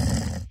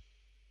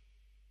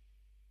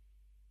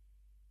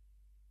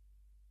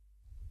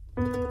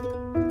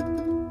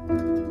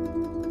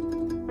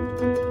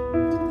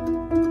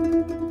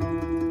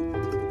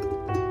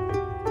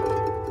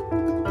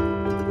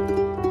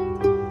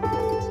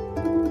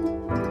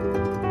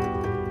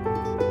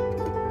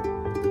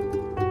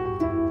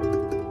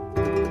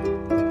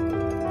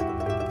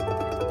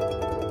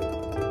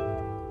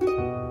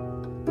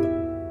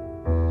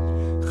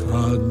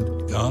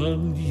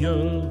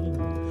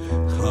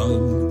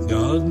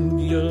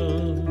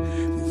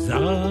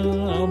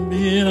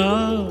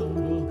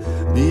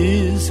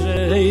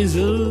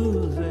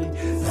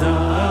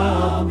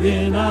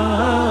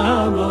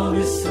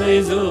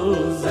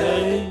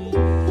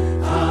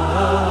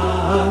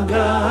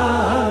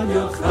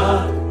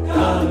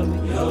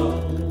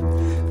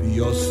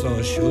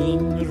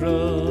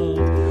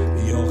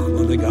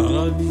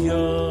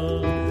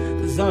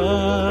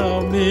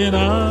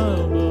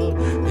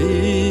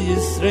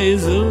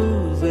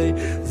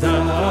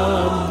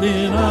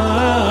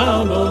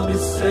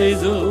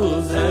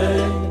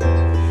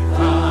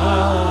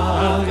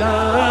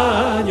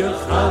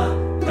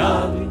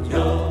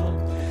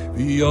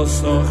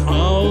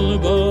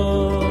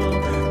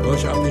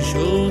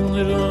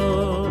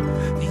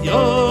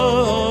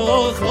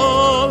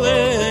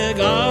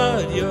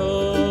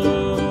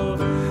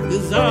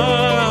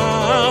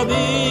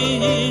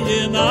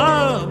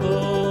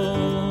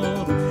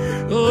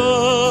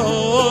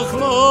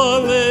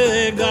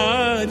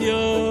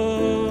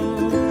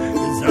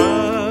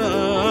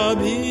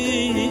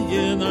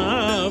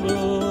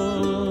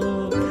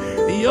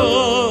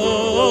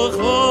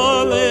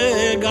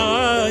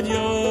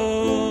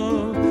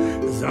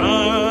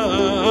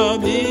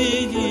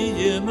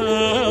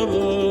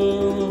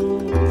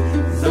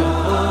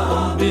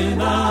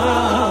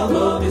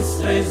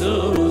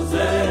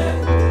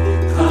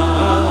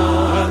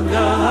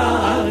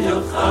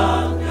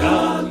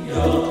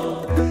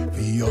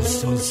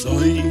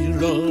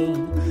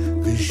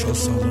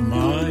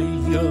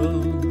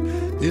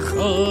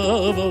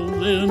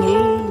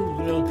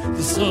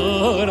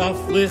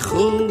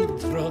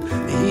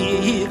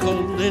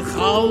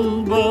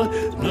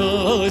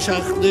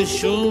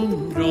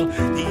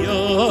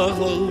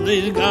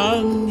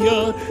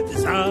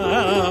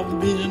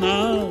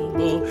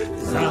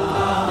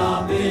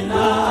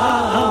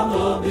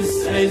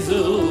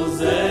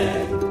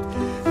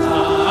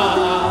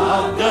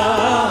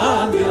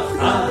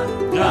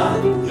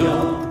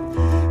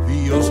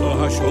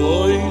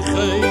 Shoy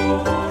khay,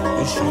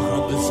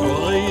 shokh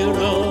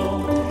besoyro,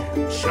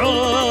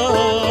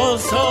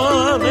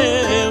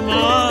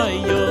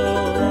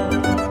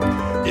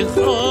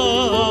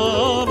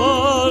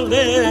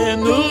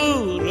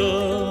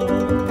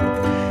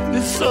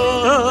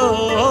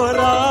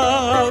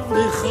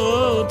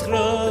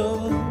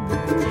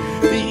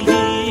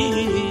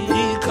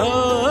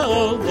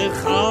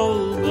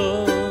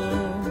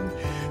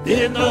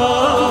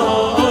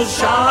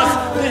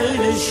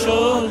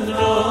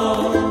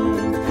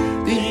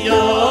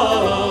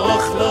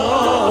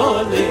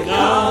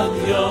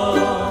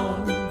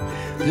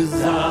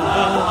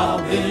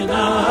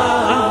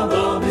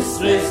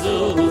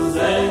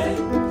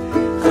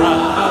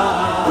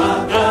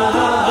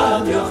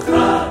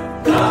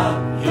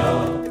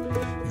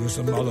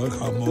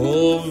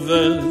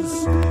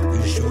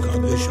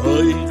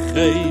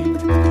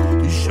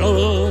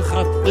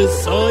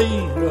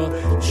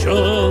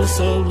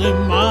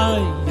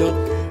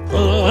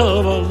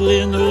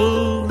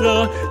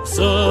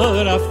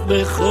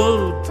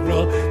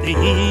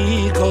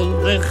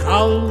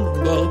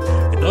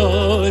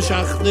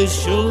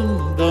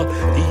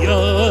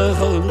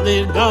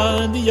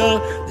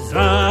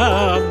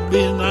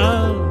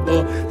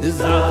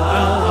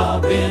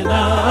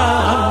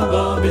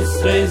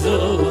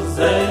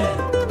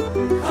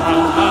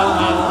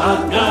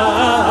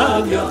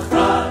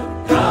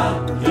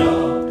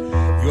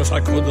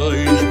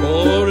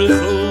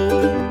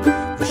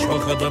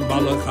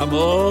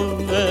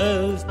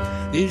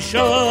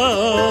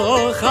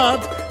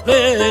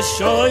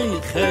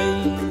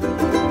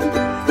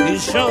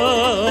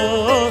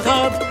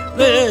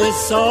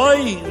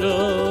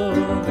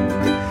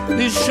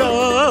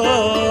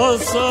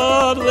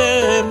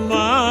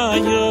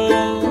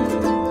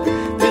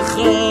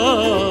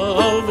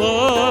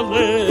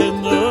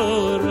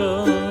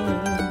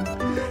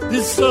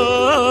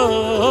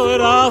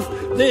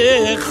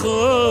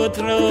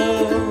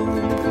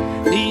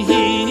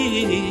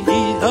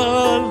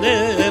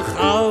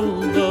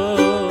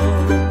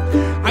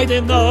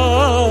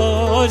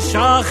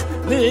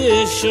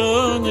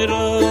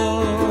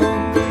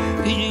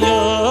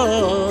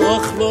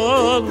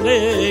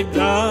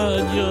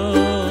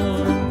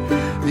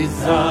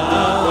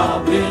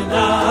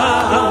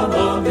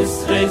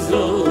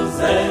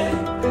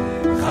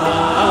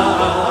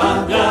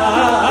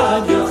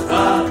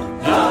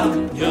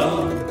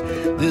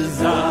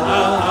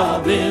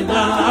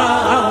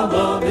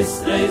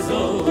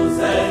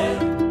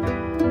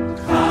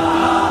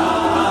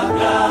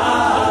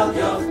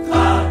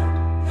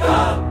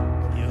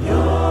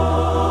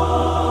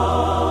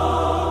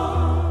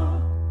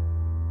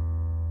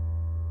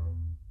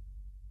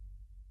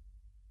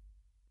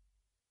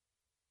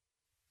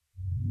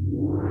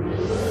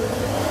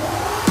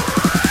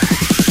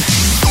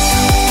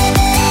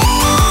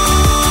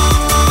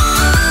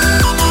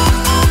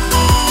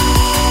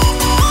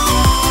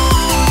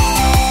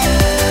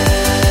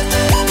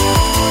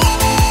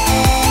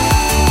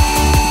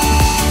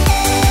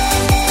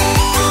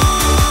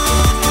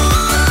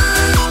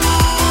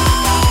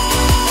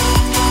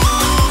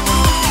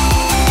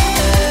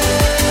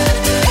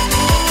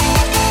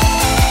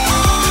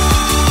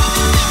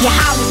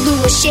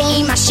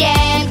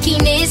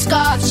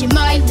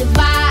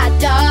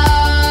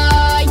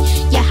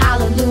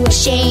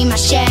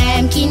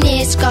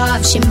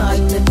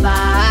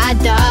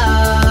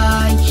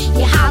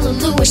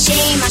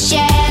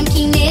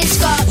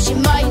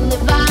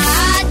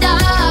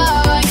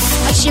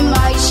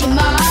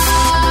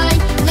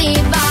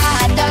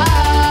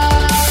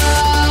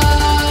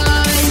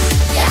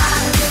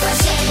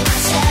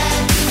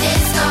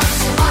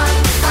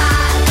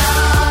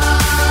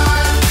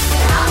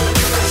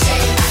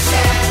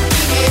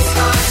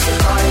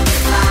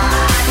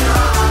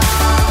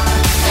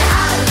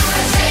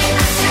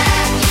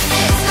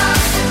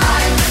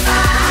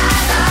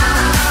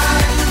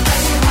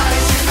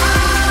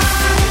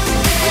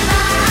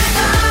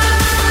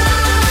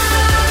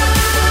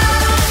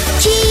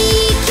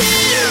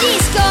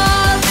 Disco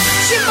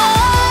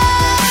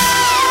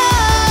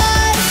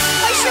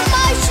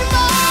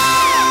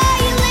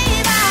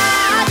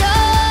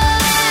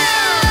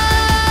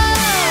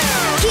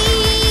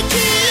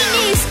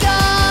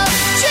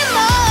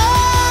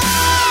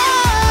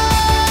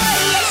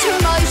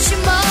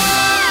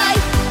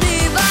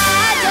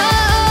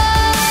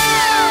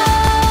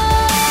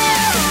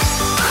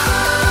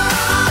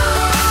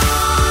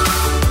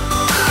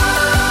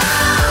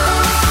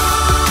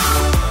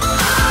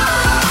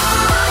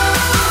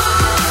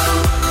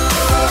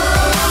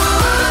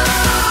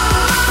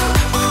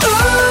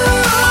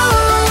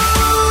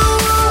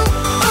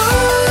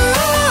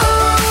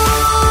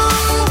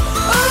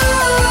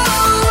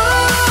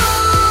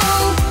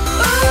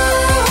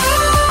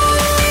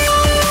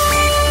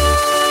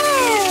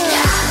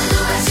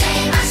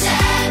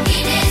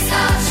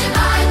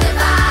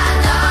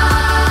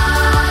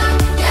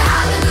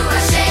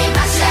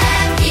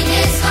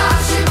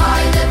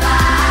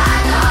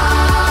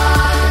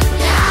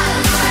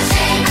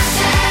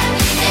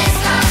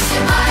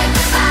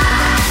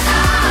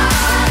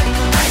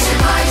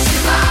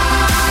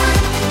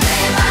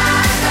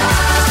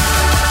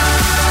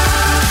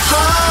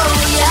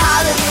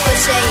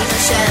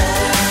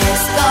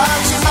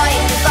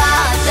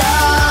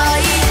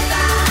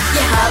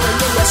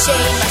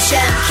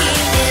Hashem ki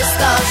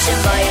nizkar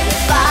shemay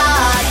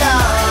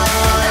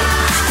lefadai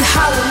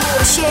Yehawamu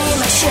Hashem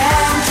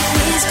Hashem ki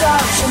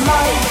nizkar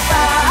shemay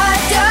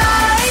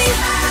lefadai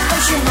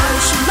Shemay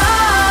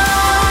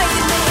shemay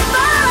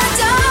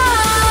lefadai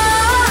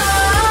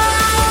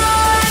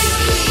Ki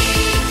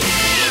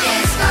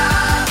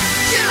nizkar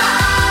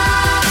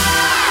shemay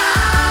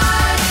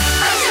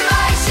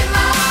Shemay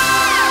shemay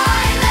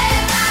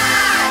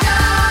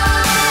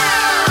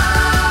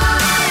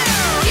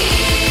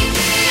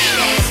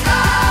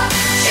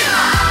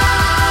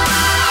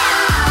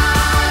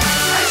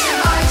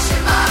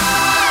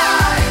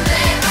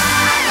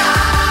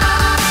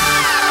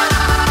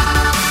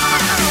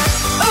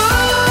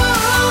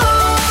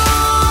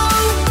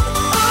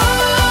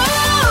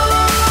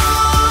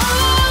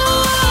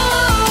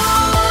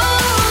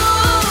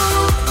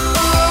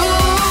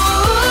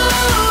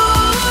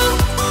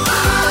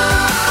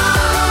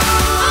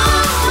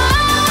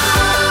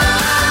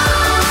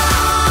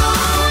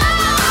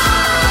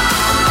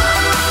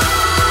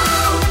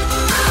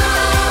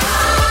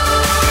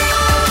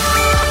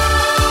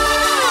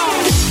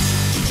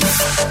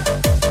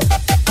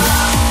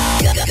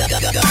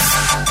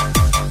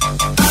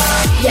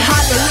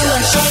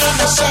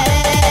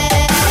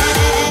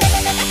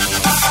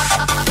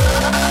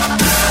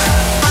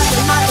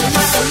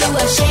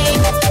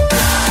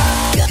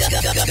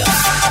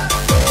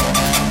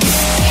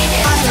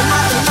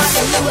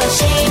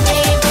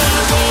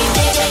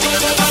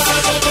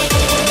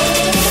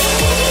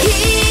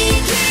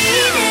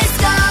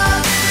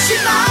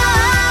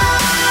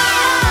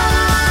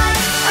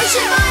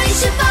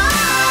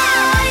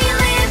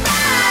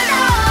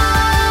lefadai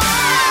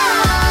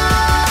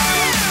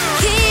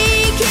Ki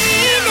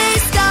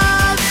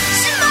nizkar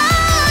shemay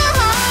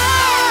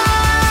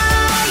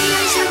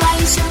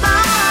Shemay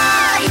shemay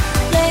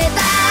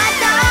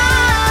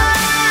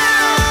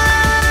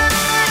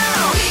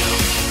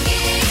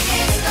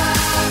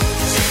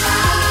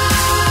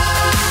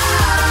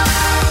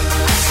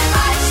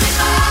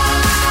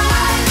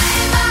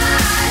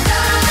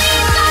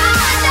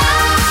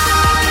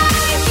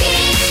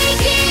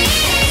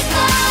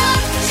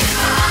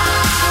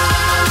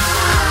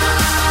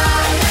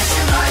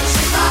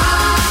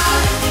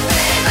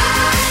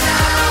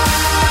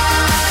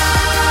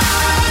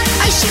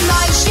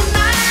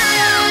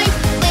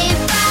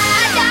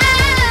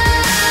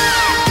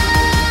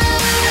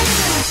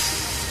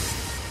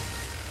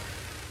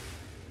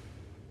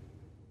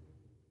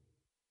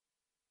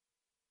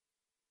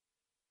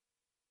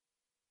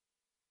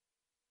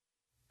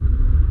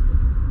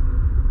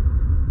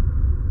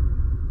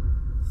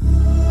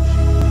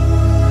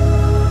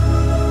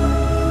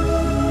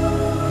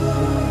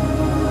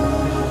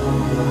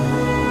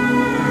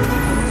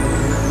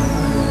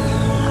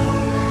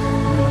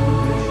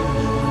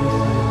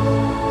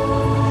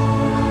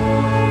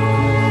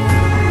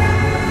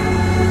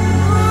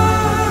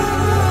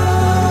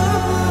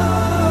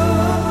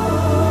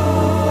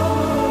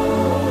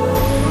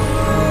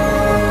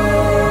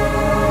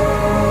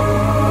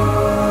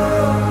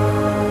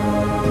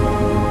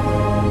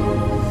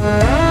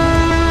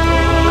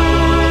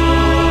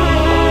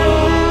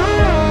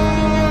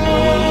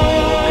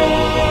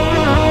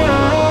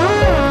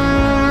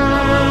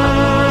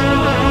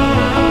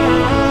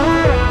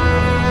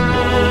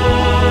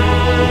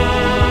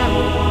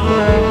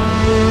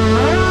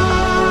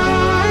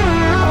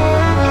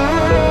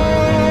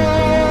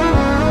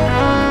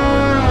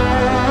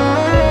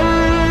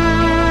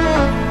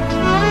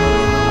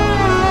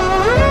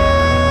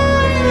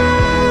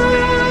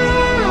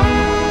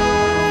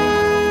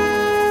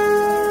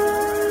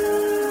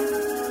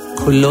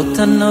קולות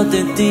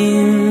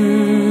הנודדים,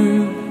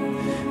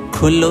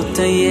 קולות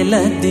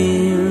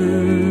הילדים,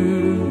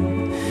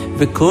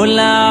 וכל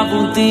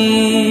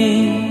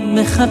העבודים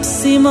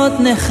מחפשים עוד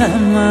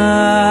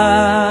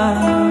נחמה.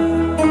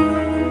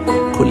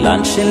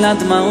 קולן של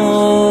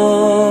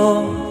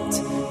הדמעות,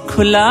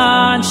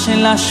 קולן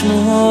של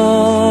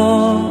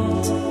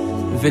השמועות,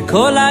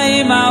 וכל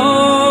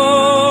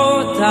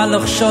האימהות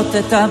הלוחשות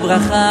את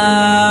הברכה.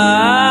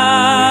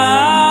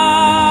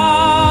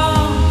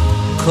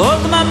 כל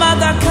דממה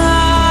דקה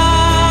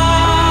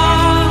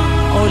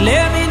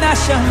עולה מן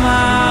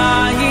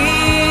השמיים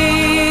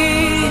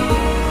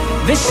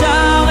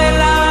ושר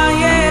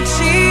אליי את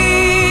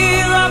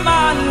שיר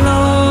המעלות.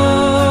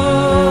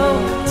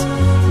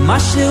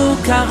 משהו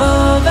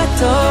קרוב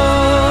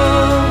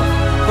וטוב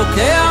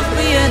פוקח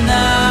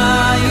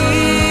בעיניי,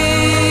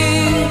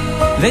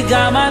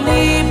 וגם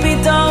אני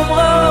פתאום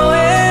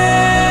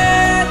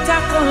רואה את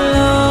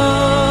הקולות.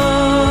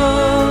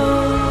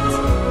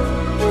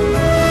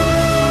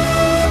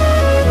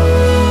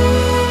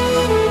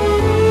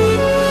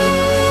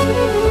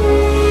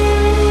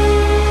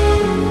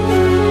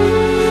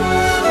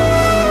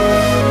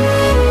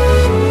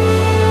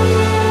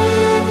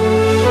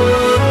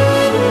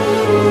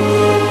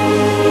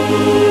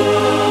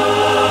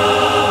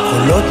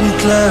 קולות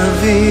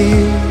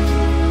מתלהבים,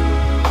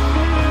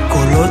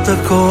 קולות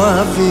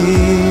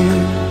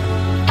הכואבים,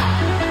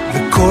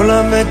 וכל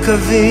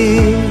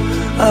המקווים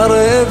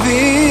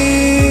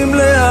הרעבים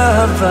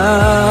לאהבה.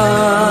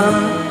 אהבה,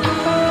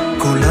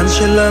 קולן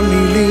של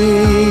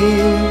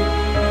המילים,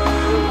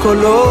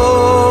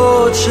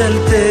 קולות של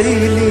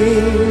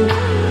תהילים,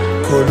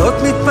 קולות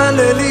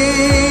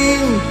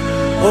מתפללים,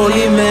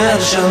 עולים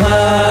מהשמיים.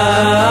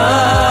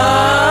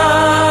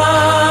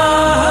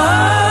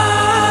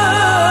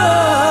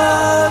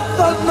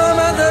 עוד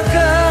דממה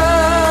דקה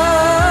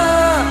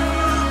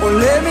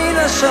עולה מן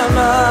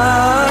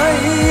השמיים,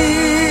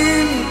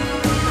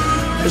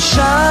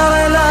 ושר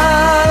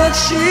אליי את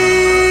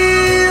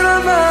שיר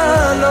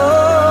המעלות.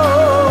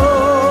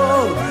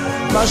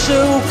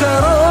 משהו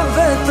קרוב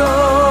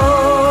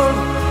וטוב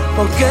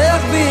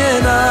פוקח בי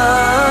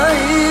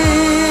עיניים,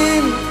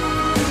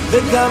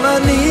 וגם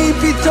אני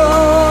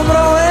פתאום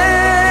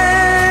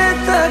רואה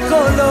את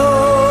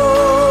הקולות.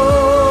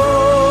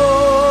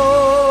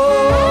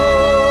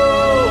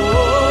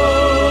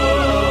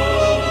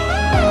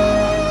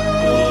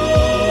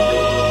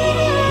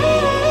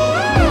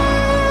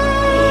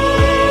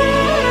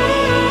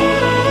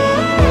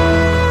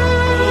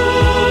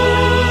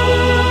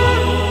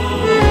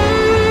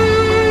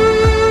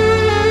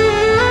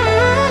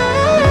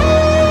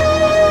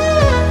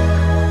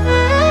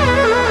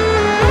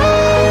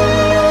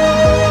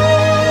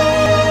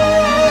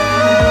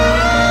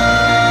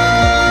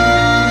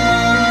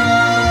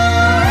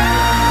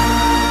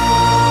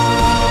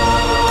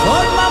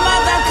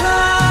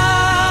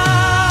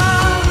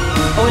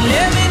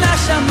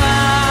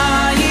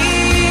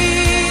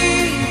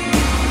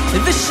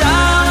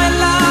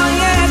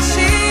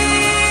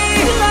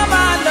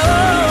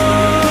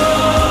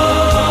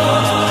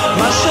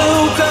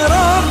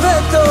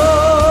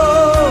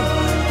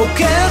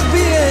 פוקח בי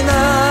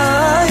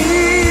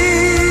עיניים,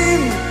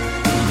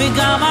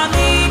 וגם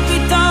אני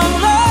פתאום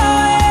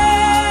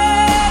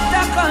רואה את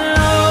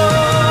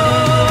הקולות.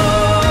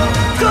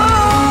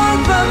 כל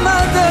במה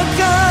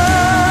דקה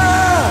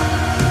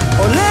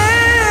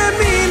עולה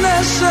מן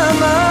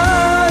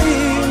השמיים,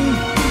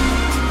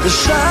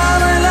 ושר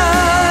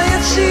אליי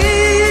את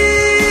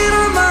שיר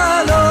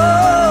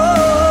המעלות.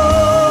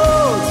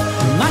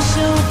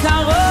 משהו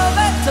קרוב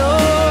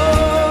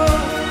וטוב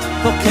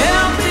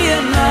פוקח בי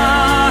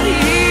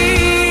עיניים,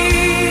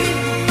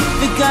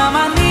 וגם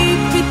אני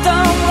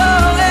פתאום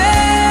רואה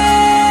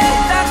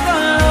את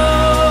הקולות.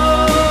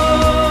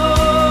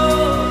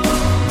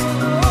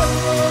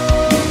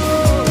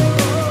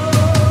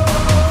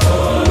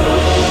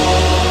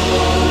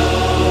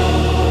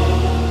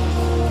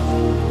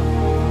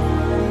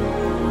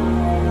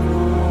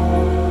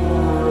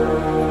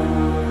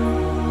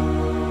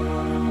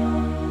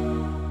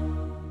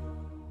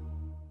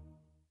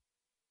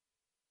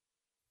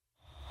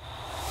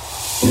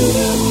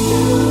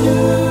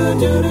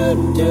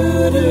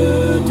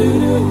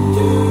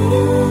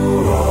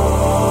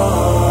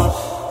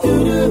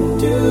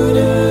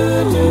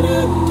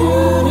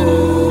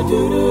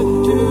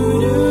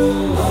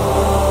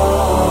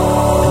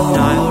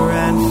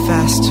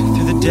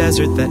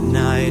 Desert that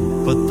night,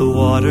 but the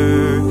water,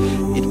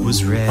 it was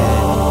red.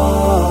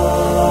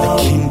 The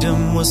kingdom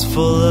was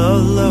full of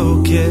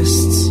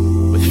locusts,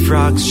 with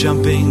frogs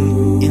jumping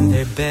in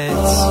their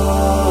beds.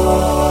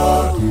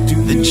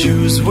 The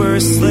Jews were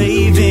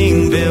slaving,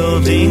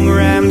 building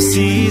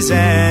Ramses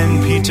and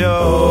Pithom.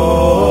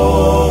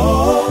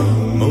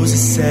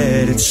 Moses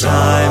said, it's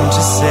time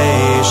to say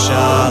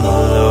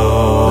shalom.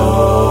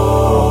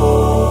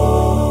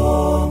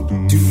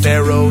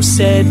 Pharaoh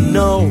said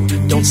no,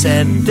 don't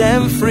set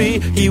them free.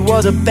 He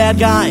was a bad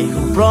guy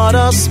who brought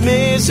us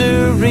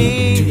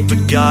misery.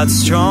 But God's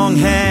strong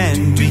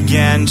hand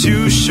began to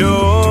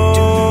show.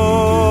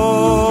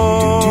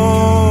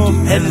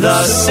 And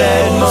thus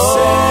said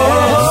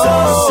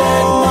Moses,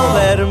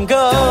 let him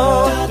go,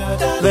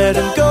 let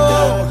him go,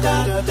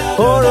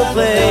 or a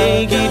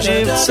plague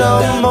Egypt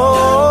some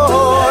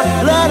more.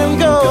 Let him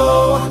go,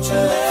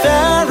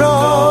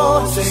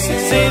 Pharaoh,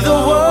 say the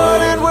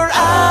word and we're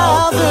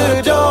out the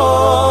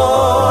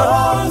door.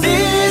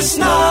 This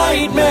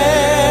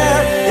nightmare,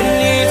 it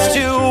needs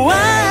to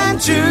end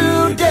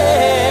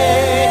today.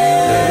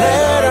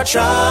 Let our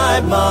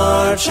tribe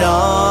march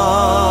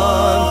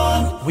on.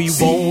 We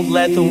won't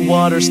let the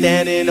water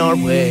stand in our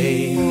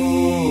way.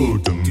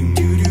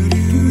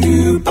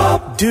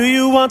 Do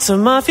you want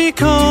some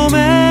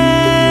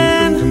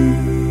afikomen?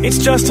 It's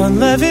just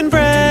unleavened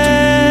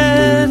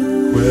bread.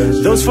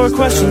 Those 4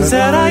 questions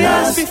that I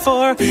asked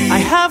before, I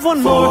have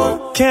one more.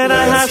 Can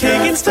I have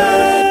cake instead?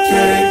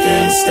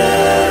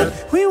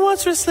 We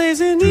once were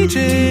slaves in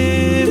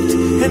Egypt,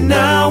 and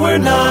now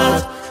we're not.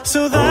 So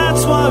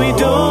that's why we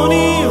don't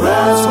eat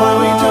right.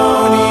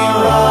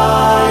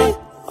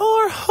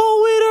 Or whole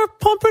wheat, or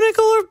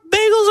pumpernickel, or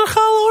bagels, or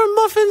challah, or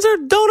muffins, or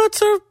donuts,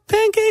 or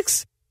pancakes.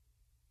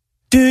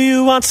 Do you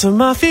want some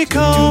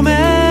afikomen?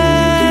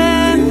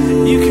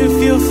 You can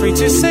feel free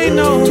to say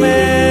no,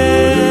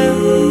 man.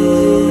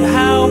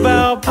 How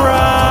about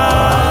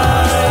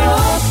pride?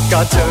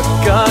 God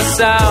took us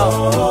out,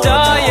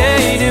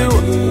 Dayenu.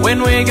 When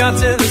we got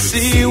to the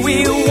sea, we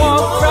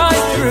walked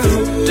right through.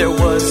 There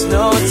was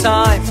no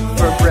time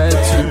for bread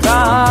to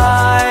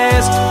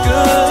rise.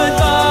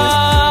 Goodbye.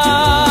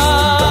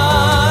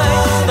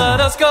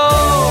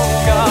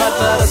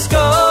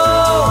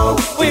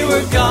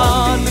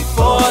 dawn,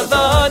 before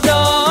the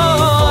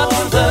dawn.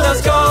 Let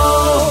us go.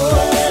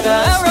 The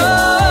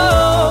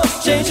arrow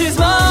changed his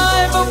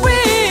mind, but we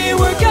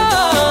were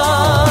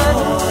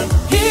gone.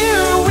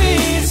 Here we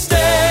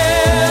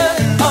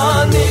stand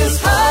on this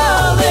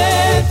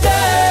holiday.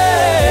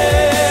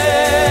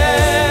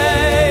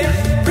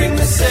 Bring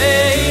the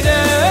Seder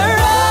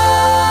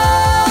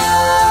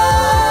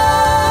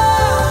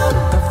out.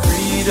 Our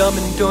freedom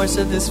endorsed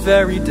at this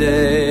very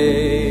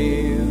day.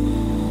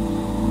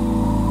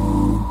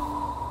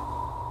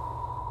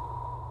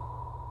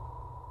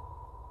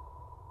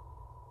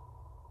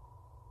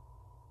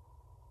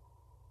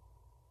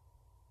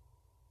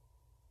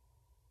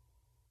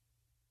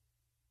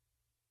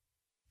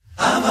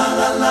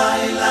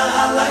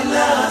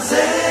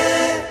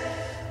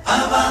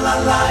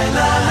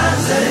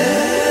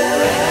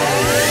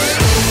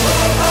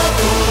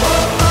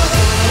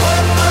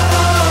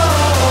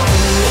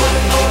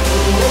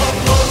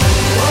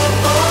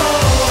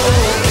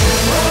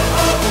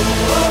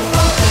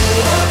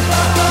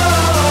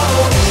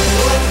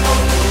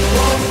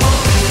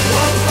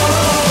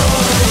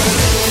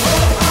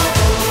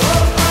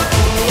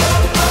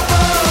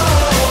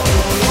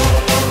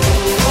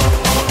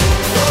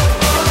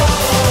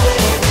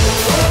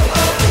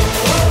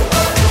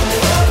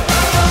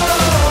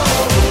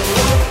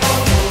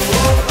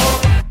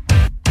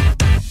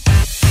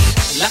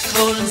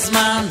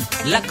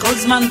 לכל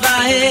זמן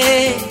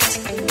בעת,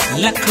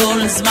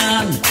 לכל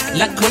זמן,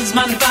 לכל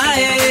זמן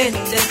בעת,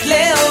 את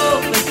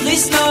לאהוב, את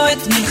לשנוא,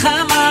 את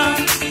מלחמה,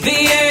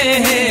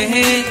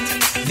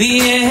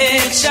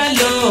 ויהיה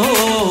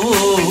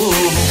שלום.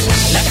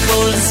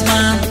 לכל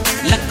זמן,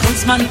 לכל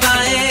זמן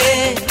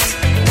בעת,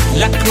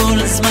 לכל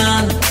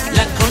זמן,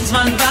 לכל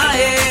זמן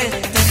בעת,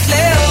 את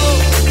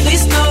לאהוב, את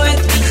לשנוא,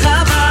 את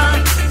מלחמה,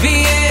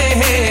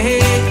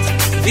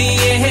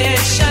 ויהיה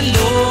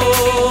שלום.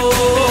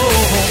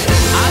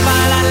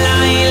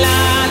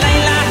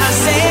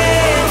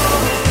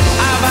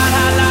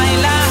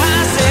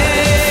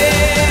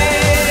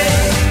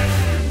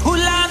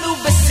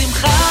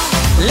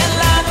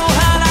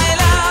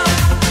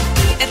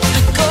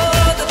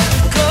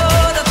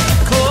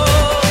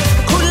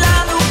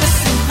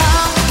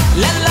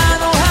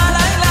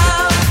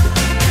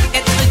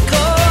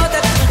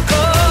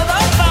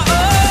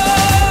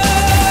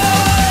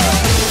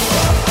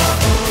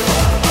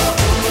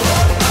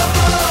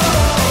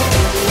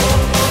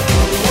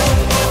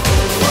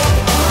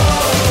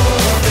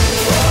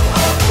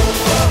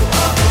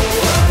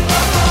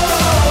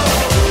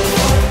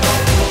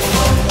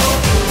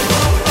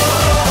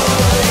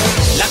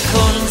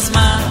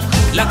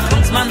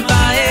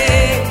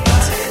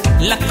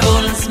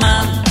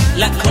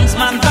 לכל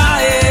זמן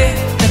בעת,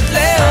 את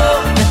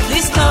לאהוב, את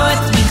לשנוא,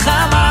 את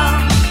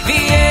מלחמה,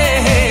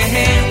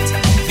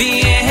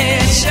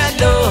 ויהיה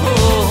שלום.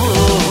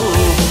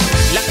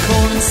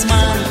 לכל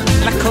זמן,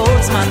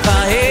 לכל זמן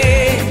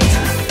בעת,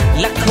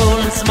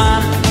 לכל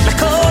זמן,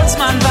 לכל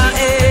זמן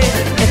בעת,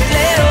 את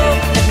לאהוב,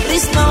 את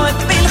לשנוא,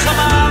 את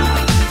מלחמה,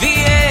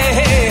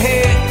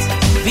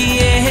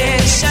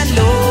 ויהיה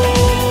שלום.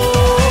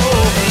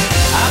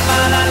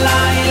 אבל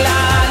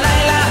הלילה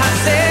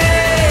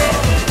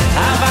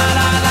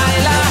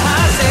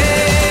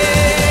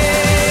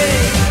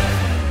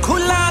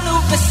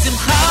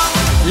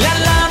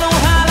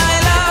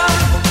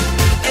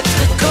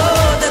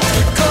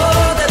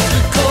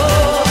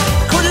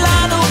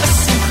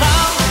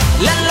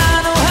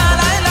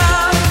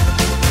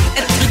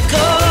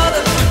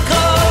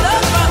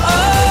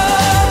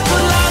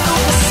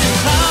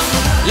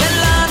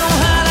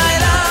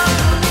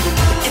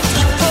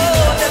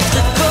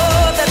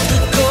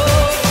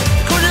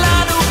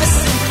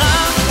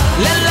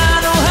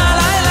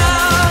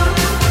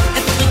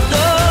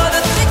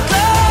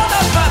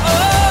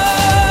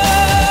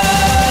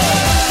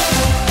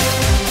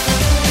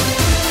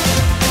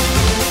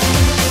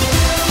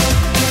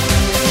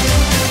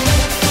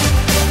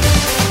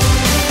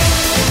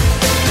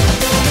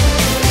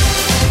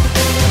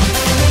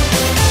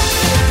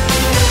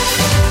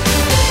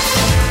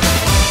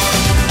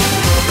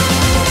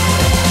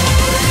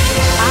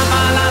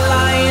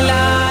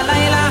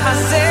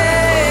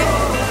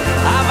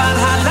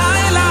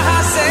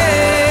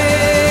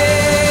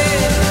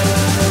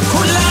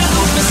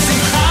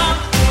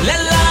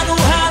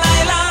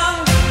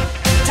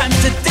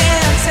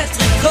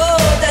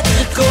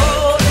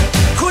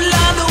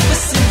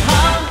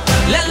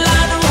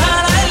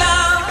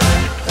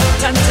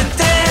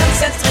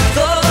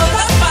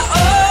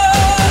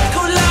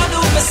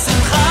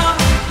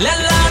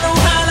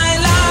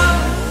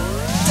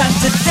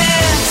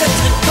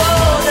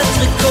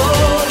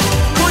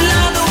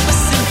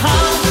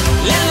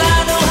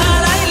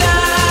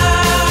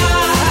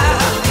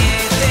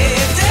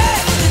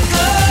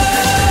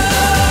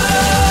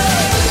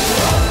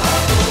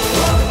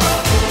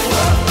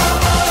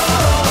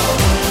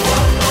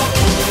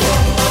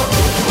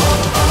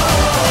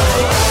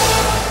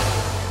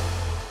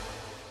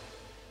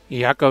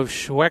Yaakov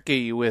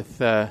Shweki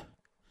with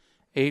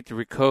 8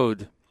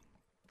 Recode.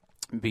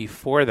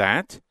 Before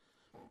that,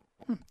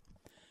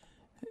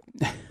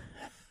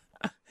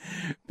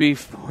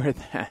 Before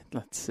that,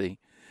 let's see.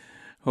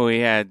 We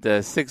had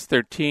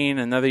 613,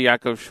 another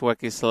Yaakov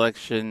Shweki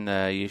selection,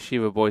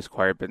 Yeshiva Boys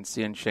Choir, Ben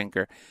Zion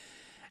Schenker,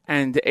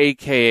 and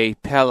a.k.a.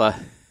 Pella.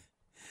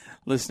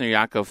 Listener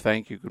Yaakov,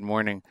 thank you. Good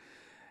morning.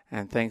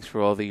 And thanks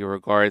for all the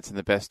regards and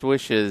the best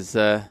wishes.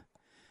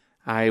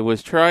 I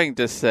was trying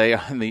to say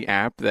on the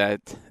app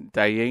that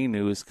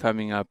Dayenu is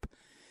coming up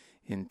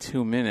in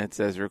 2 minutes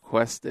as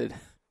requested,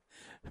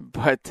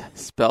 but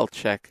spell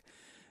check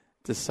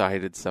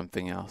decided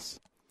something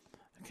else.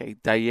 Okay,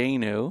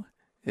 Dayenu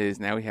is,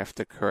 now we have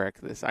to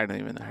correct this. I don't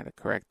even know how to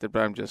correct it,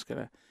 but I'm just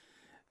going to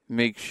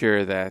make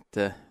sure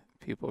that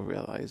people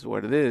realize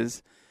what it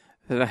is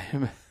that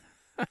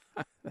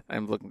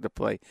I'm looking to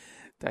play.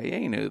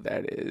 Dayenu,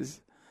 that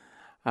is.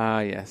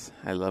 Yes,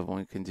 I love when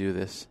we can do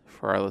this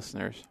for our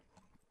listeners.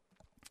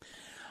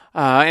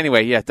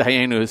 Anyway, yeah,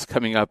 Dayenu is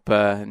coming up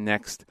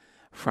next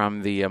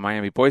from the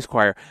Miami Boys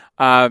Choir.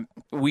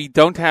 We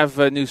don't have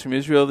news from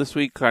Israel this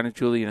week. Hannah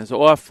Julian is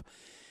off.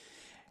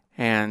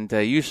 And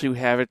usually we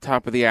have it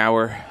top of the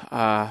hour.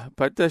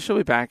 But she'll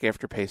be back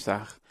after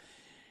Pesach.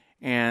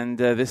 And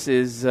this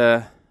is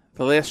the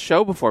last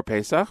show before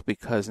Pesach,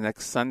 because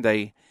next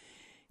Sunday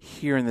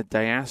here in the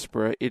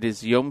diaspora, it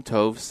is Yom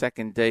Tov,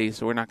 second day,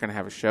 so we're not going to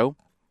have a show.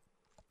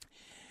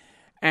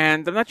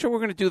 And I'm not sure we're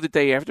going to do the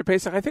day after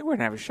Pesach. I think we're going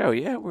to have a show.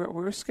 Yeah,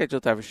 we're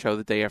scheduled to have a show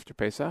the day after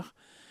Pesach,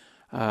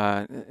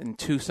 in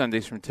 2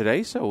 Sundays from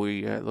today, so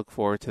we look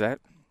forward to that.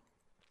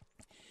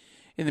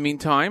 In the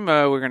meantime,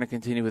 we're going to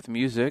continue with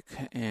music,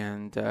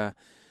 and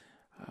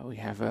we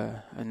have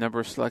a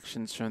number of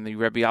selections from the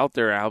Rebbe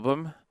Alter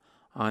album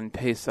on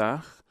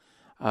Pesach.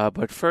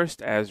 But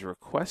first, as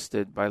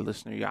requested by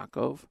listener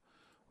Yaakov,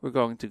 we're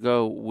going to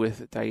go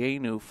with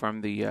Dayenu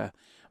from the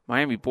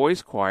Miami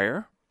Boys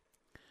Choir.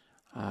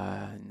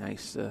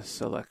 Nice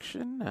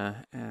selection,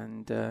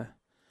 and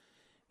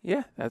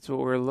yeah, that's what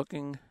we're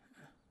looking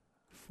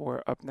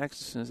for up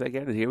next as soon as I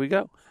get it. Here we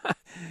go.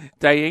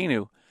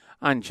 Dayenu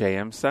on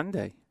JM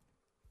Sunday.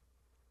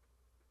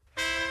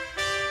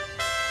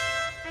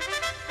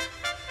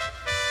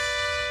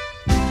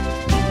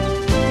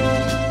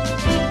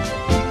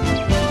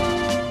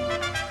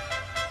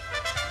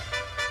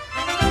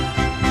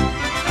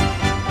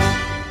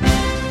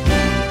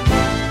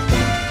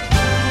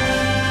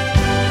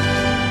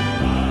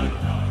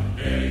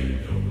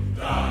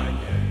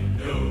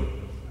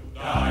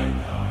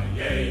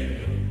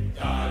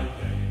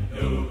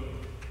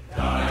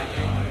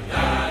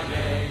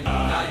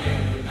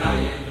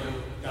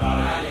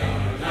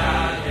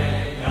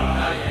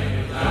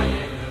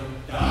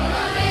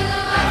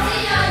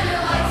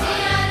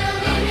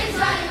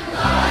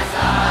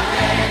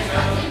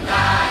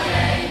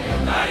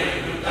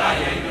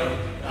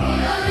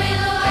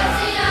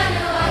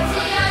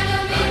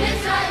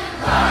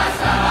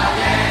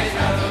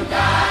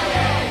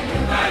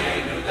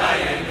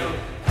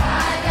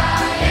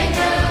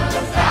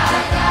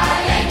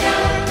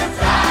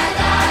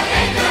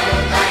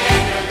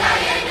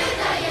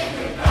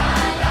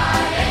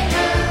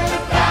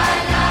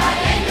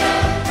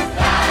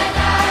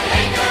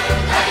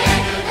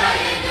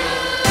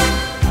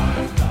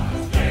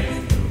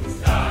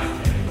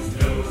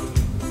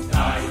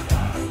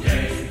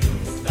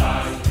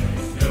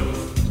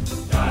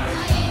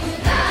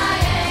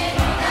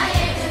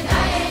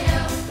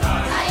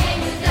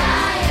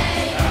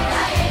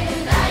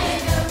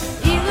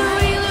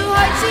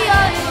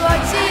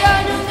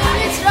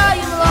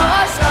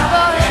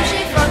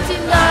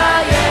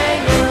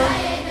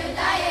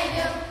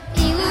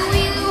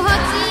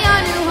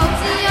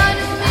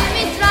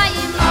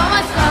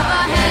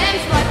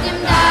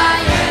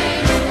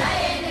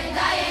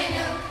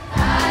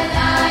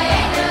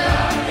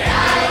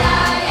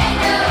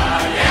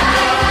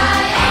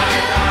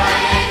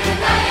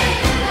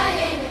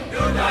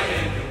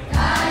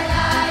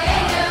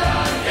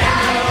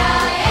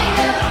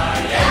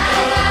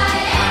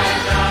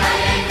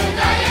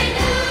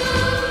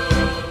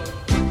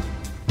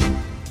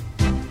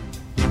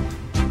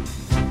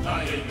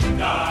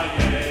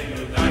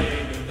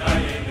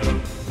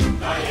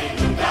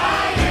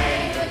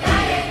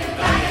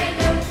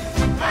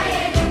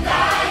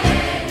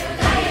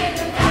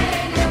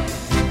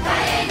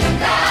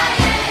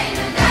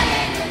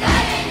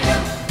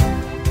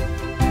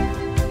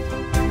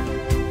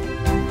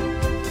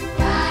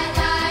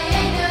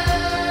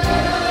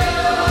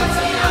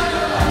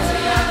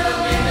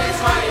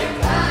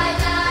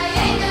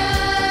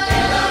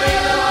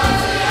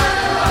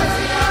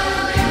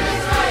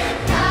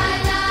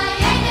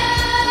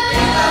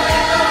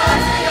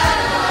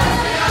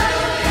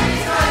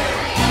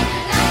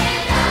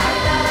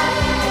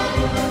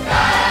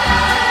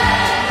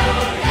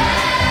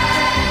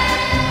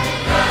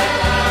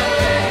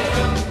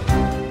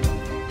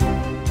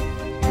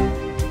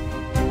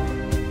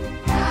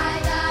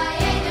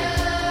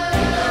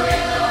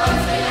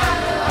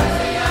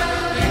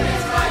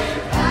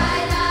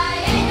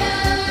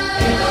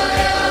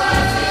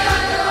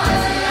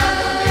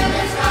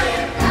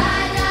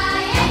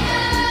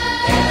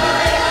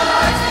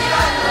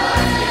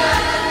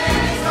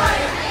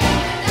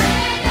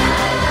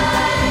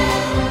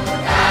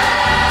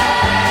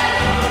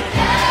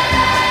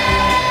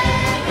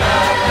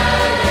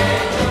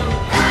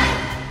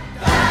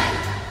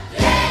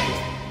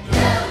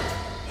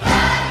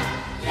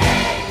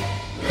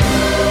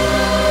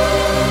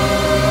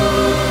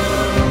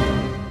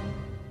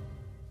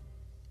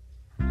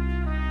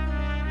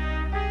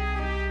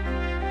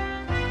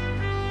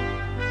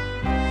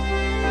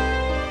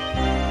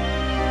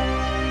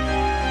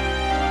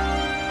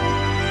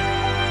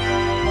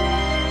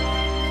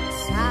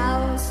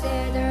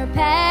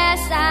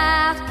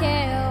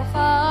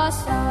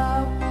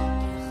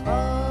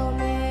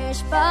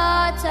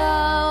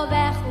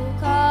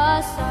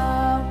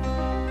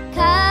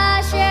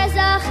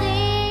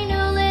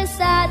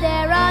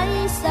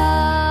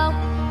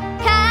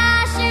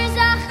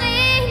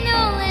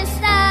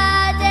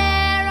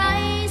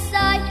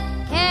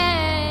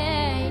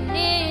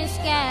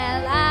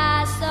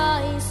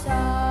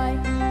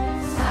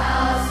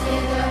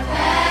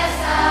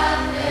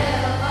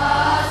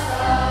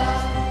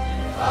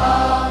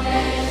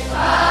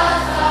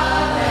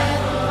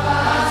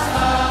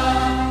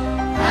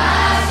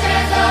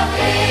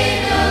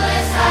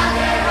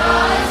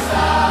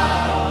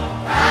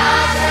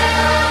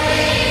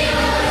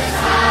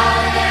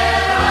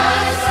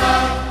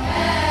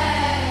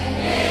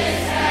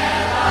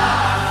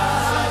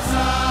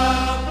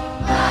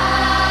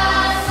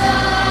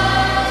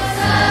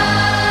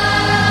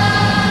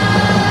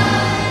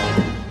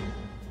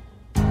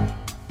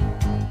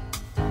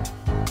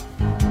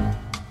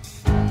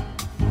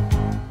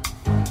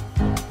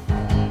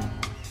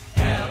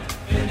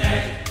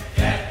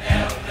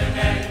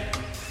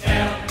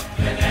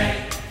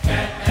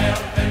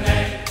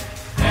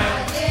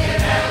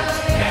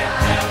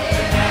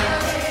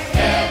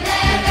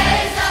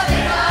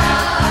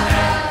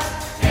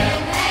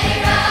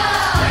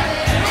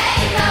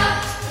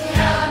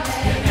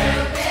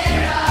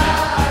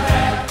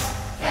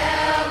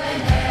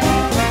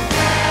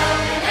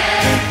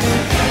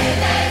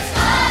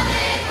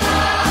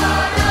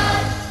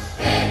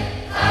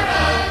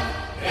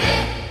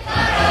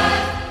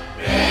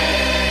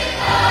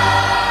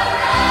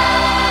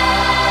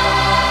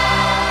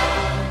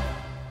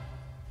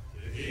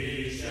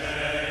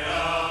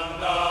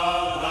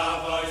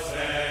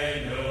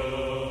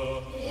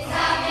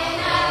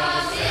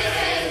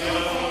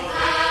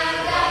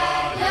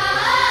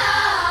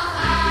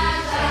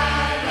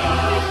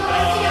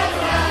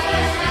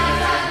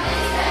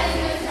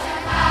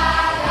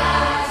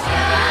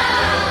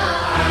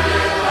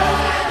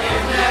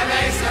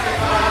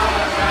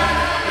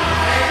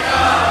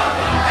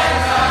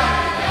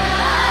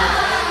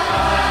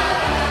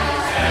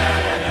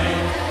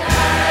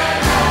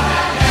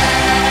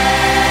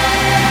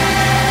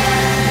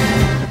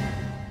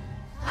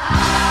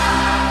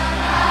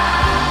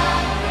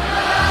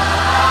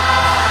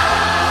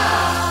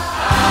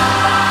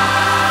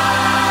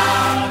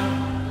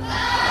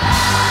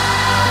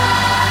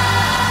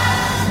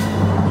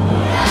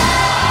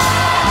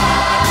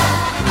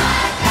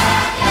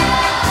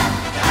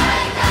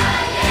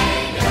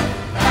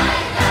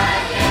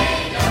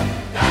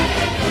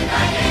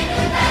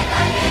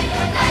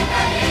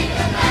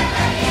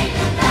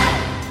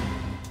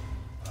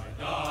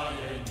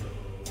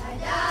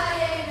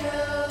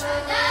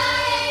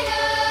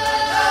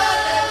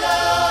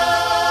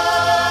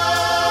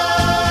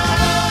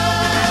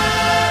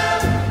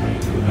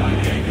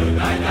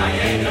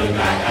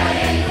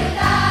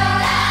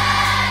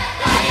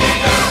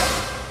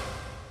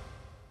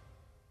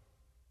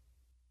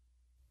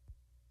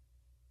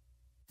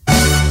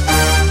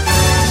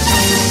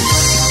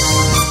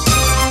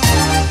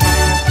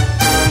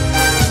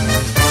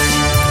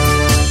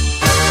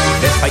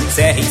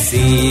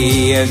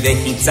 Seisi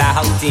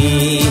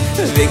vehitzalti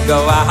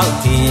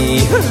vegoalti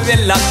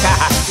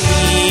velokati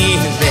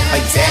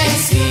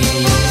vehitzalti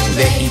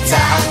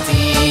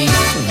vehitzalti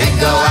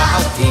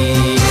vegoalti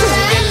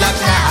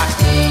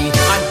velokati.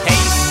 On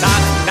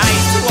Pesach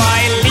night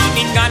while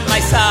leaning on my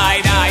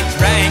side I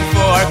drank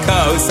 4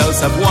 kossos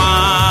of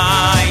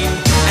wine,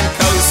 and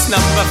kos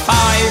number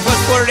 5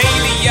 was for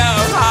Elio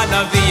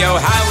Hanavio,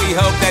 how we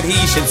hope that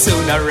he should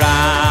soon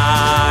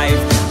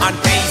arrive. On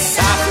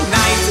Pesach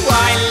night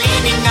while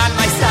leaning on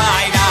my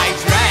side I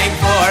drank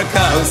 4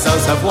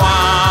 kossos of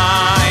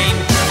wine,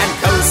 and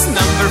kos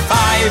number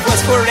 5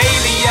 was for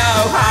Elio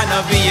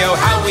Hanavio,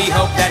 how we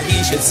hope that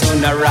he should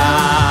soon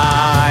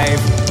arrive.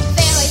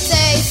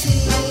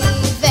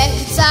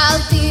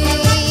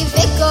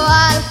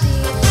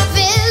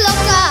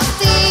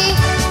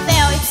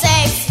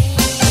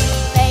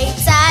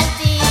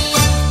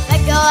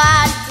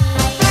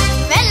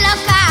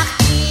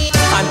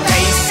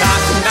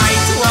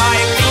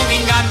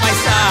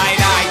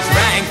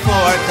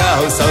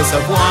 Kossos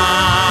of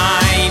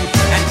wine,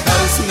 and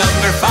kos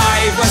number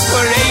 5 was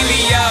for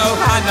Elio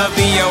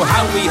Hanavio,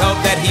 how we hope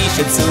that he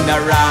should soon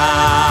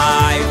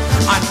arrive.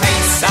 On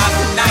Pesach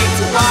night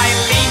while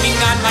leaning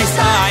on my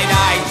side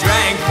I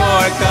drank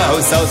 4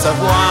 kossos of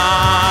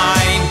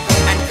wine,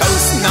 and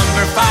kos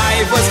number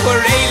 5 was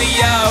for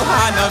Elio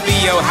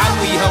Hanavio, how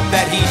we hope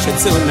that he should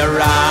soon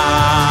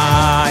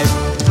arrive.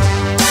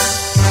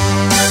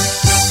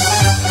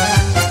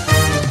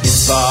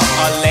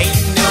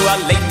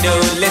 Aleinu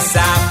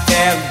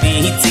l'safer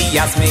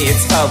b'tzias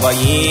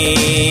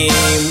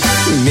mitzvayim.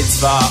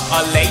 Mitzvah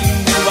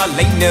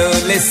Aleinu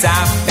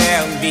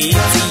l'safer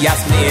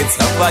b'tzias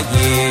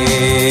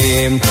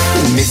mitzvayim.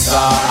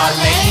 Mitzvah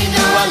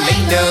Aleinu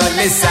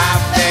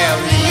l'safer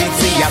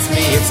b'tzias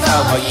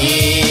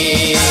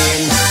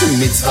mitzvayim.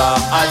 Mitzvah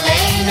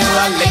Aleinu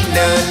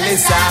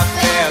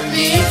l'safer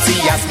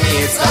b'tzias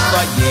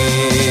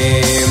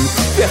mitzvayim.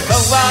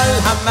 V'choval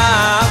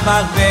hamar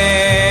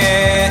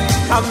marveh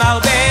Hamar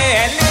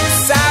be'elis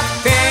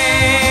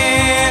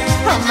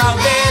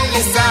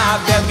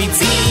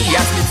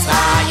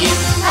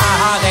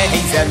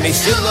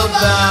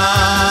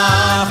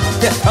Meshuvah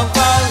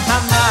Dechaval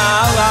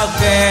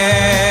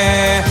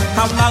Hamalveh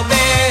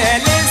Hamalveh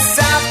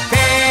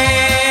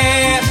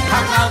Lisaper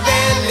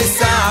Hamalveh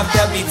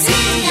Lisaper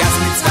B'tzias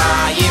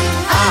Mitzrayim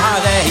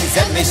Arei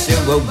Zeh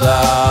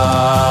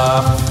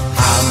Meshuvah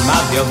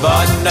Hamav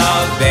Yovona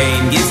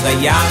Bein Yisra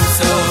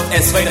Yamsuf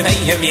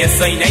Esroinehem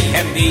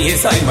Yesoinehem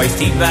V'Yisoy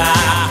Moishtiva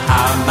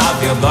Hamav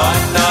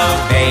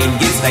Yovona Bein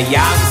Yisra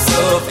Yamsuf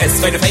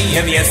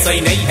Esroinehem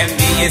Yesoinehem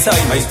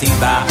V'Yisoy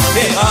Moishtiva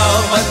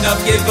V'Rovona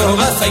V'Yivu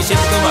V'Asay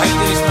Shivku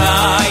V'Haydu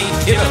Lishmai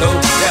Yivu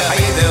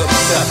V'Haydu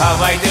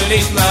V'Haydu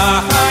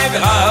Lishmai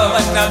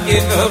V'Rovona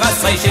V'Yivu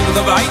V'Asay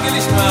Shivku V'Haydu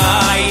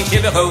Lishmai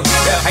Yivu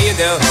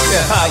V'Haydu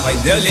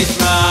V'Haydu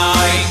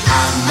Lishmai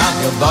Hamav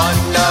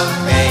Yovona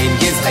Bein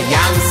Yisra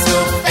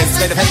Yamsuf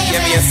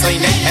Esroinehem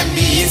Yesoinehem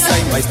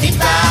V'Yisoy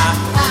Moishtiva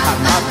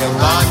Hamav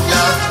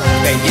Yovona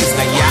Bein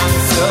Yisra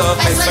Yamsuf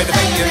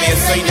Esroinehem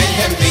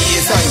Yesoinehem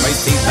V'Yisoy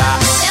Moishtiva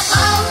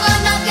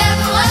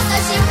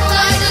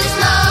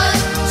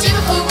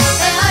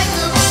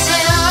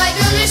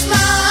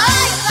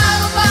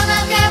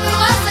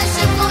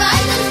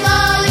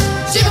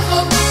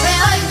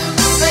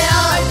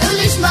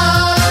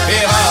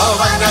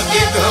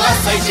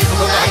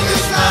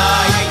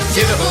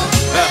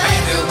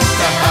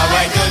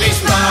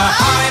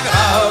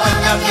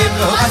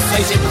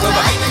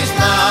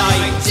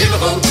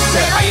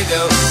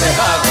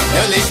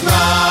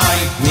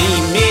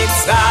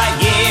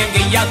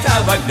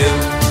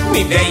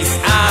Mi beis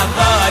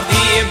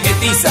avadim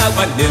mitis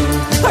avadim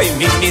Ay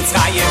mi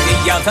mitzrayim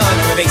v'yalton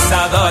Mi beis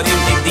avadim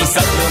mitis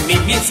avadim Mi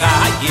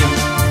mitzrayim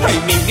Ay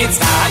mi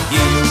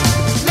mitzrayim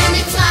Mi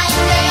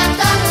mitzrayim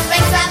v'yalton Mi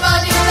beis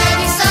avadim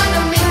mitis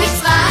avadim Mi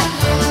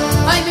mitzrayim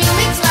Ay mi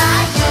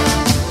mitzrayim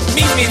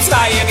Mi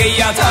mitzrayim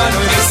v'yalton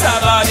Mi beis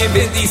avadim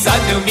mitis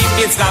avadim Mi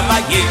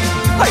mitzrayim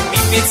Ay mi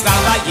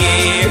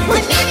mitzrayim Mi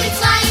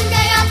mitzrayim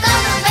v'yalton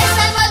Mi beis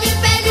avadim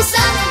mitis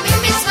avadim Mi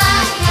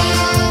mitzrayim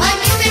Ay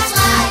mi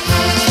mitzrayim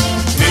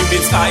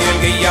Mitzrayim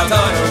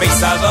geyalton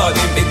beis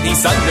avodim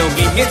b'nisanu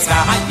mi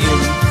Mitzrayim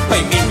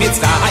Oy mi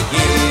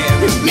Mitzrayim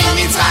Mi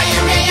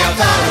Mitzrayim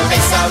geyalton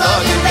beis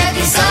avodim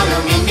b'nisanu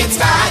mi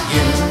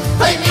Mitzrayim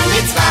Oy mi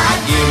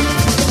Mitzrayim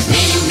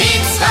Mi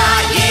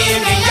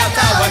Mitzrayim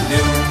geyalton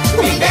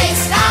mi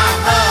beis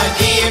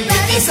avodim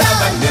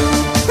b'nisanu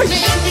Mi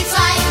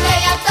Mitzrayim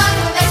geyalton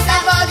beis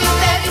avodim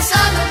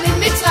b'nisanu mi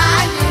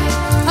Mitzrayim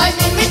Oy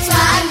mi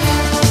Mitzrayim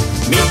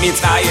Mi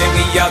Mitzrayim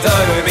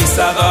geyalton beis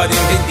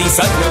avodim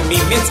b'nisanu mi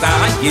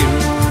Mitzrayim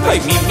Oy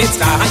mi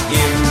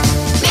Mitzrayim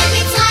Mi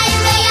Mitzrayim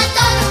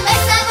geyalton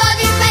beis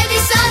avodim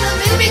b'nisanu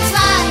mi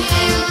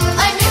Mitzrayim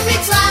Oy mi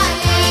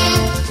Mitzrayim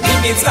Mi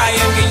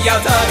Mitzrayim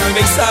geyalton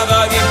beis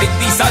avodim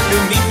b'nisanu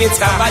mi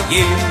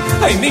Mitzrayim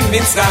Oy mi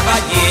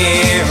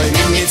Mitzrayim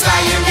Mi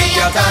Mitzrayim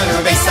geyalton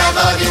beis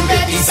avodim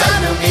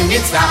b'nisanu mi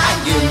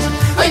Mitzrayim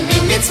Oy mi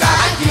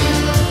Mitzrayim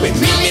Mi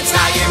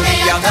Mitzrayim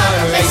geyalton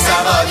beis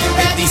avodim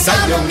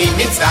b'nisanu mi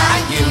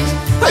Mitzrayim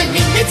Oy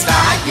mi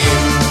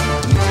Mitzrayim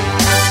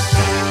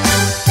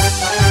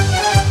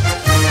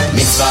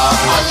Mitzvah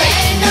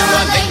aleinu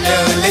aleinu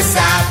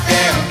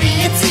l'saper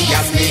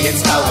b'yitzias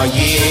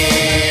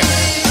mitzrayim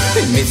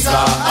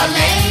Mitzvah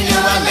aleinu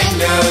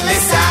aleinu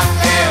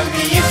l'saper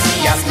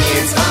b'yitzias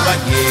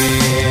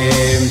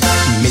mitzrayim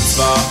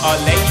Mitzvah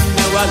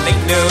aleinu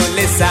aleinu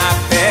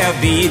l'saper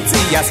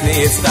b'yitzias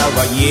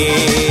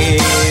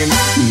mitzrayim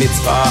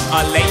Mitzvah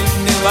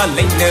aleinu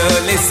aleinu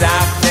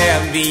l'saper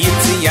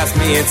b'yitzias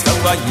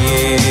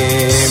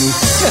mitzrayim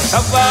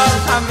Chaval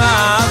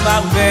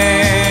ha'ma'aveh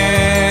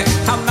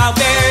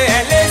Ha'ma'aveh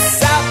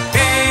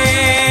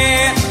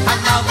l'saper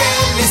Ha'ma'aveh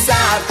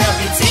l'saper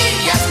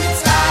b'yitzias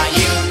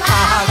mitzrayim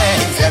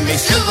Ha'arei zeh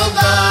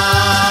meshuvah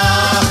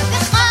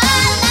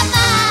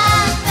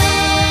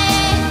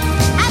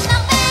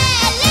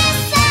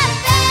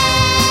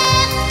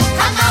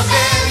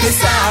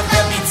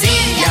L'saper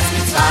b'yitzias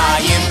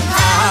mitzrayim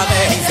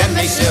Ha'arei zeh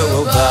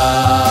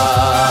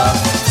meshuvah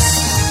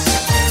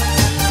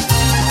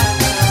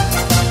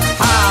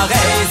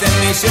Ha'arei zeh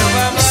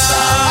meshuvah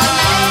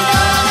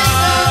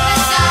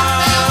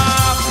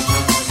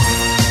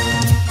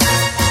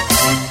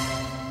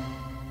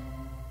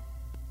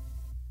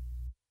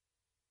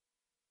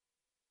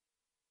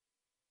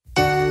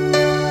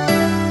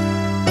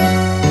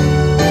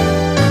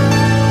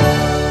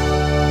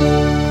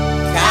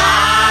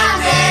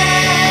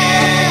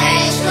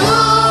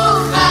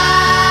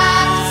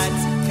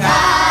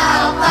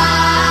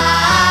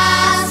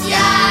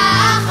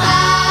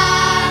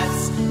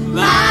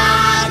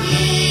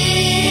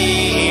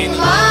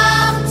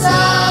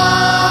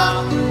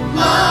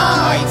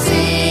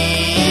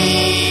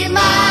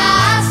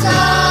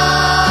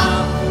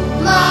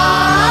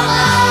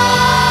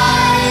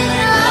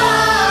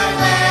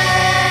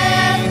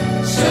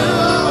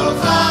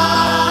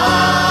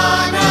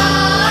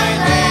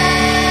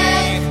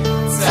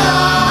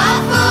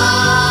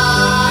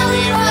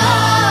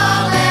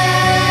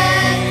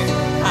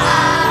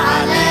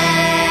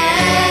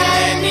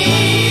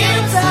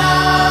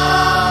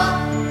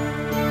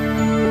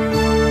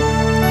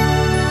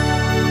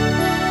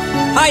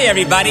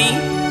everybody.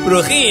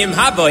 Bruchim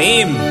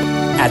haboim.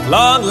 At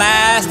long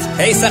last,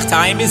 Pesach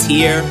time is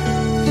here.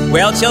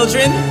 Well,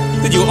 children,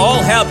 did you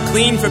all help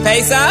clean for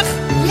Pesach?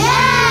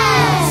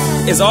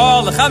 Yes! Is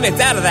all the chametz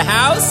out of the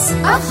house?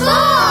 Of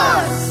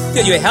course!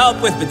 Did you help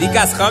with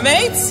bedikas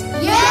chametz?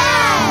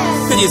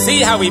 Yes! Did you see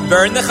how we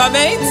burn the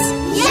chametz?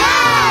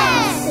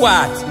 Yes!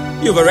 What?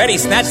 You've already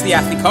snatched the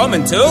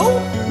afikomen too?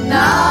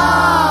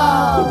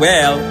 No!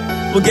 Well,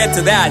 we'll get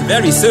to that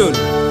very soon.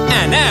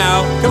 And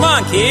now, come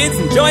on kids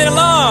and join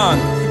along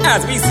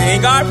as we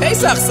sing our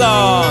Pesach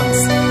songs.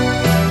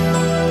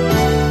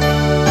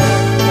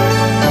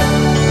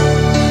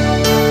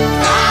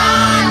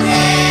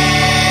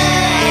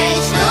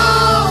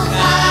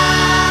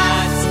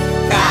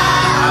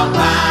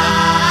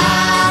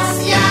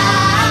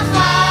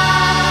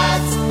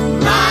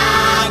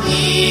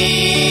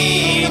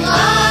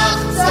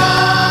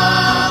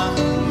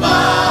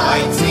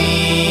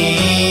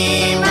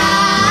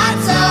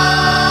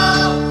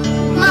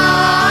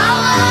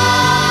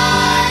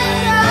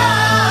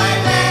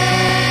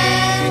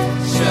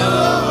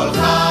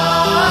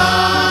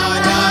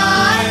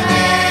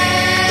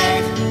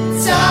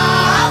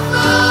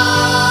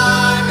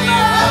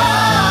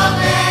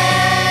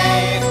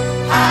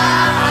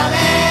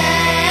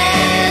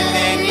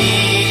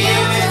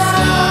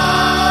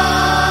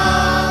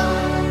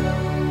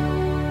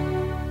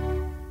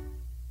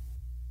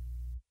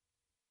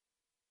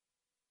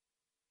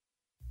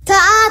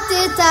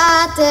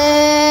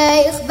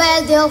 Ich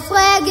will dir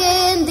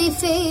fragen, die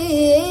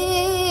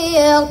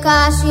vier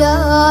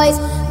Kasjois.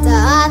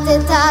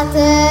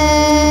 Tate.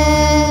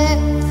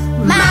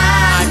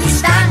 Man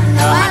stand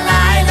nur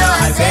allein,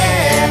 also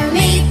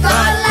mit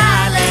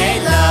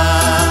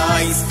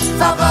Kolalelois.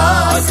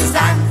 Verwas ist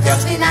dann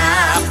durch die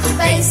Nacht und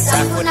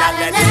Pesach und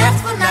alle Nacht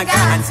von der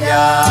ganzen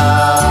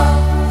Jahr.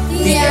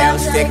 Die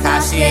erste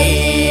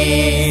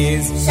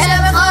Kasjois.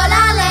 Schelle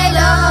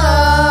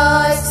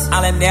Kolalelois.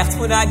 Alle Nacht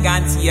von der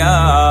ganzen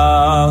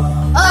Jahr.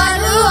 Und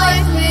du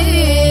euch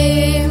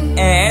lieb.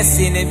 Es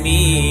in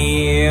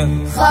mir.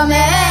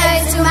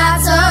 Chometz und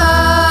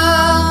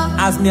Matzah.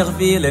 Als mir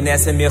willen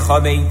essen mir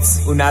Chometz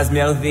und als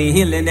mir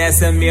willen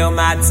essen mir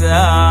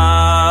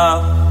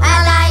Matzah.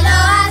 Allein lo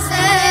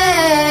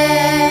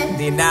azeh.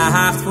 Die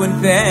Nacht von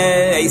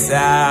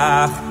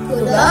Pesach.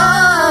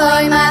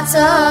 Kuloi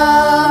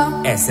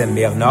Matzah. Essen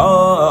wir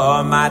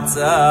nur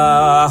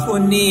Matzah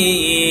und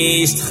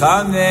nicht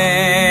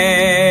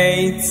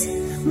Chometz.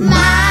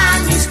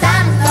 Man ist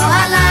dann noch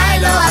allein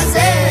lo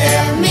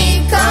azeh.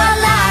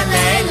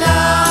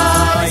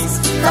 Mikolaleilois.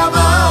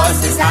 Kavos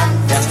ist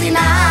anders die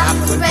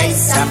Nacht und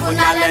Pesach und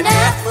alle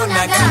Nacht von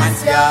der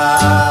ganzen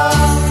Jahr.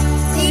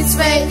 Die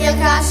zweite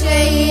Kasche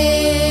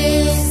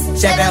ist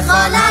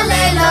Shebechol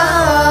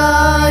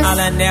Aleilois.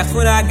 Alle Nacht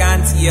von der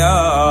ganzen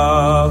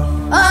Jahr.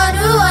 Und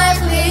du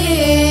euch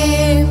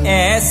lieb.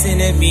 Es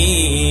in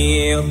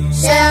mir.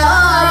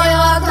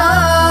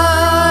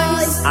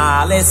 She'oirotois.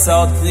 Alle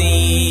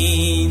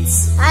Sotrins.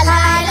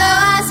 Allein lo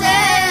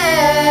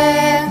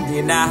azeh.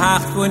 Die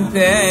Nacht von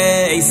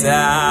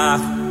Pesach.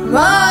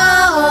 Moi.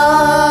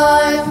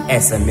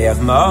 Essen wir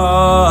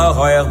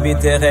euer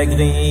bittere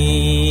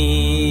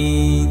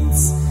Grins.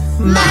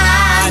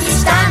 Man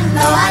ist dann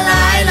noch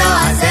allein lo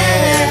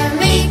azeh.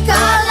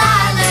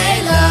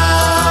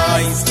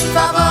 Mikolaleilois.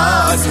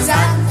 Verwas ist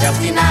anders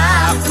die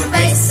Nacht und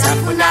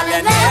Pesach und alle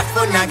Nacht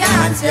von der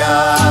ganzen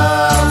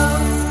Jahr.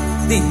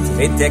 Die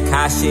dritte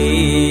Kasche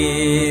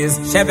ist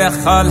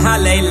Shebechol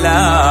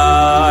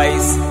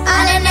Haleilois.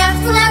 Alle Nacht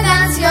von der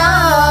ganzen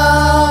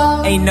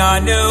Jahr.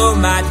 Einanu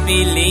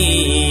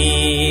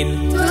matbilin.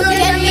 Du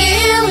gib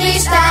mir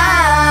nicht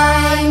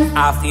ein.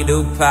 Afilu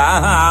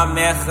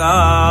pamechos.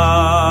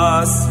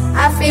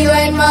 Afilu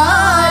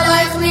einmal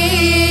euch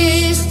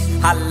nicht.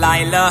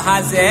 Halayla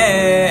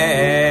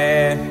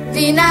hazeh.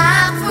 Die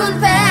Nacht von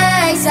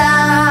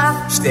Pesach.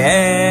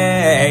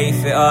 Steh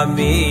für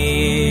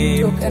mich.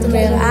 Du kannst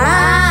mir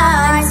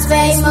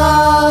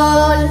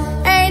zweimal.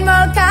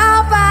 Einmal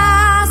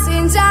Karpas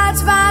in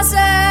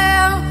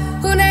Salzwasser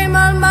und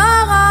einmal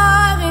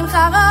Maror in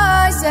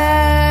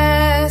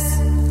Charoises.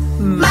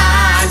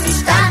 Man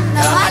ist dann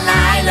noch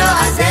allein lo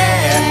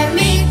azeh.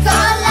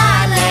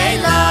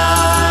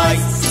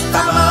 Mikolaleilois.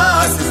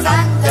 Verwas ist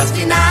anders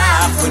die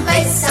Nacht von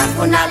Pesach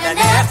und alle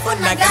Nacht von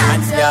der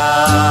ganzen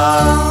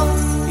Jahr.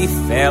 Die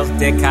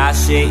vierte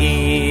Kasche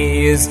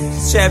ist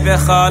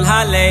Shebechol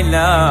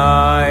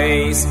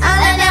Haleilois.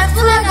 Alle Nacht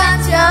von der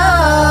ganzen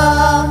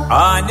Jahr.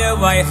 Ane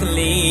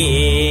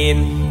Weichlin.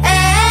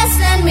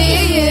 Essen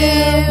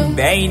mir.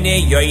 Beine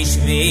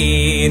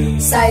Yoishvin.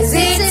 Sei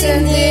sitzen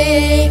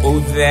nicht.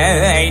 Und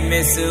wein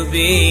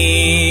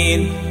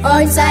Mesubin.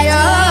 Und sei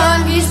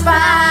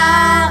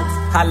ungespart.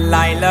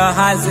 Halayla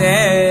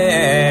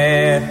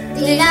hazeh.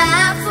 Die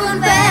Nacht von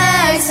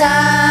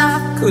Pesach.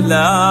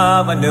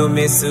 Kulav anu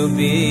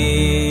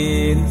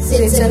Mesubin.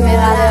 Sitzen wir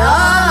alle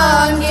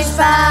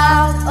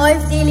ungespart.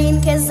 Auf die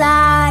linke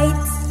Seite.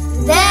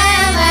 Der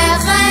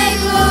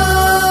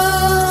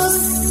Rechaikus.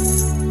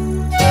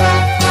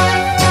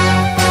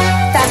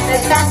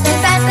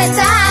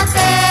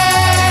 Tate.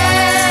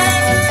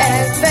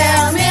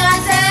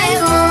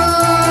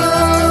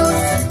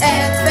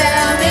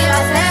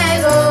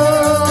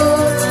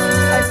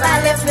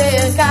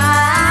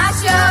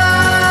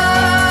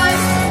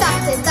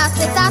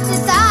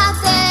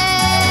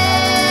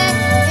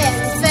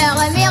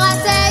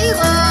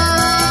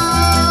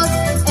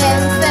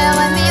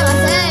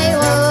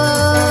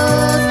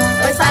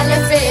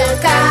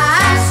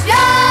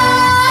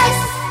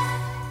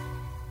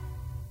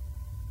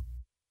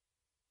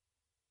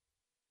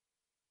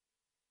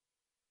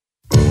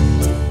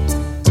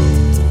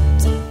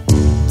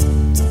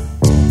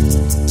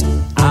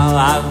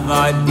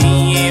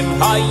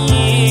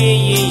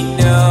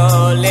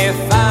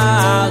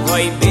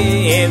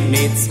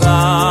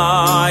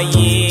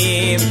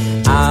 b'Mitzrayim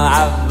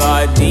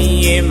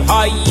Avadim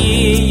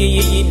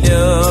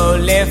hayinu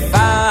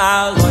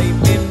lefaroi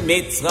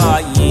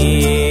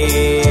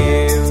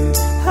b'Mitzrayim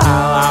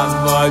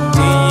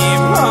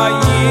Avadim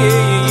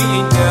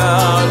hayinu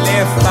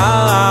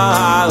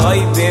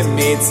lefaroi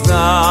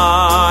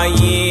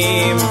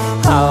b'Mitzrayim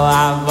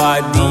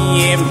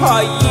Avadim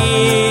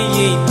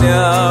hayinu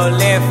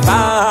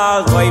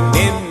lefaroi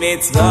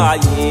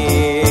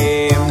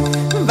b'Mitzrayim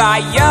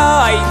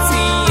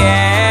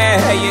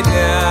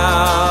Vayaytiyenu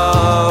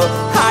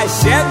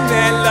Hashem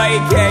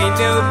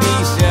Elokeinu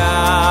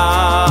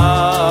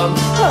Misham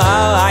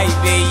Ay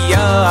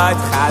b'yad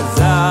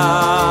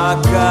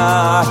chazaka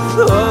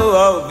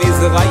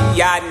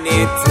V'zraya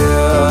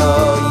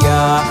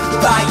netuya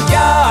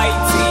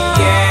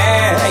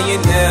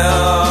Vayaytiyenu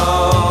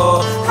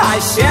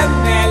Hashem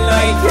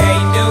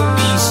Elokeinu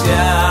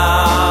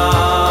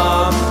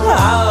Misham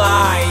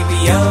Ay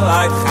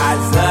b'yad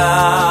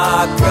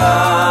chazaka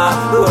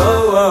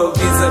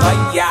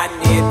V'zraya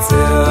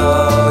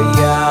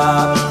netuya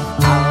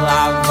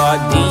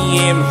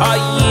Avadim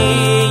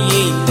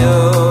hayinu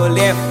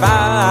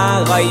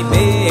lefaroi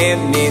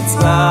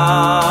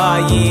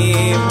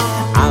b'Mitzrayim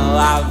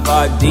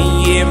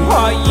Avadim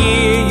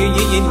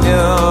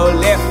hayinu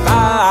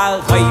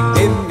lefaroi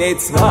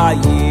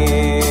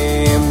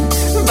b'Mitzrayim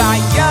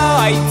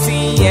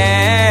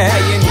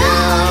Vayaytiyenu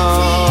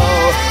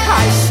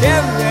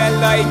Hashem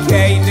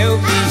Elokeinu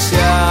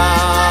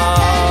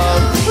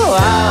Misham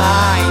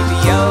Ay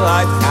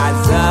b'yad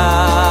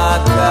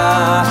chazaka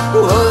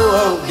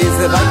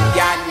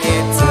V'zraya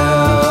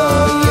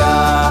netuya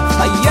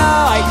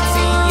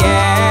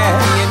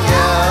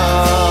Vayaytiyenu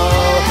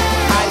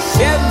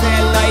Hashem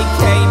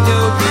Elokeinu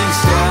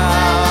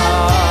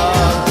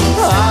Misham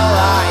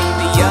Ay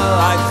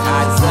b'yad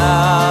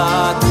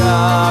chazaka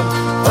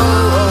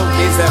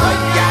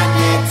V'zraya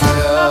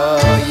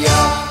netuya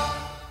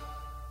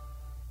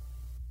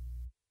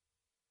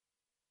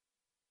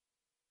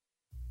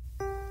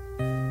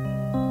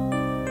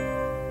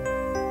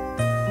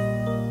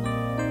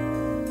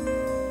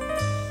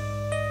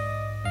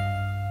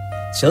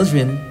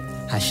Children,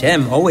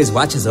 Hashem always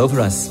watches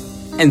over us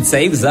and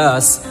saves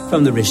us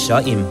from the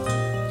Rishaim.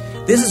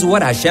 This is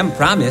what Hashem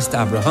promised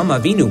Abraham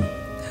Avinu,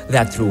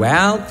 that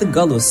throughout the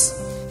Galus,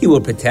 He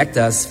will protect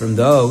us from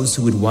those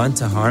who would want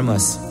to harm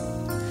us.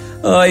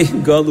 Oy,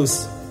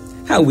 Galus,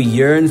 how we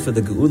yearn for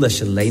the Geula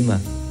Shalema.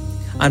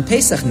 On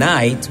Pesach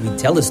night, we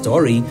tell the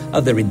story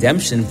of the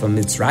redemption from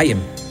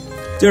Mitzrayim.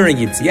 During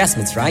Yetzias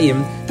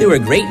Mitzrayim, there were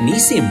great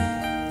nisim.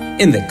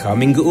 In the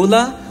coming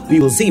Geula, we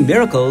will see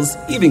miracles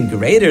even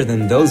greater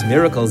than those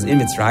miracles in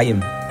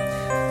Mitzrayim.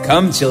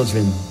 Come,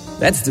 children,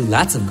 let's do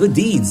lots of good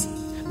deeds,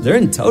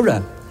 learn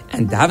Torah,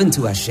 and daven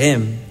to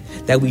Hashem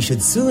that we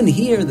should soon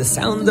hear the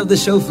sound of the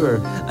shofar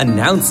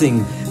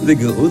announcing the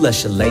Geula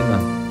Shalema.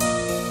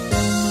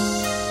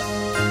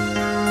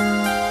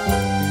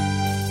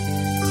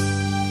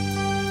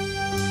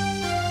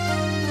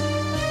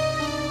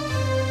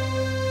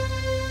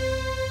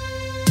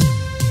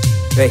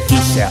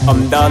 Vehisha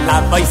amda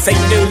la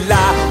vayseinu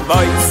la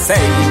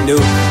vayseinu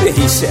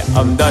Vehisha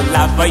amda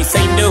la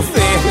vayseinu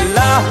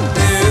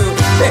v'lanu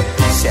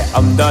Vehisha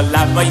amda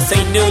la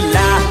vayseinu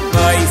la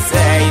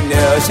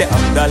vayseinu She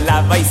amda la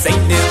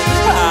vayseinu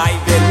ay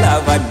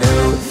v'lavanu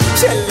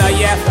Shela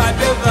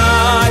yechadava,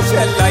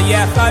 shela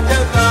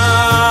yechadava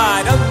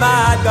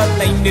Amad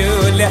aleinu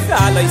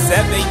lechaloi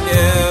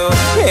seveinu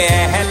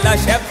Ehela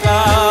shevcha,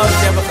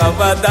 shevcha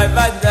vaday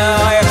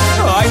vaday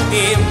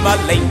Oinim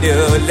aleinu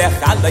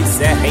lechaloi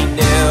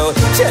seveinu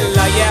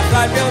Shela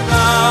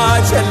yechadava,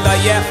 shela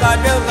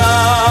yechadava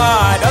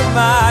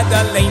Amad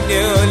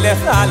aleinu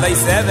lechaloi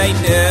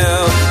seveinu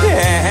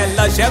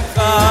Ehela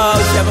shevcha,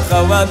 shevcha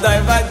vaday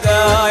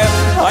vaday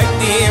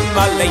Oinim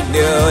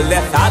aleinu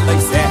lechaloi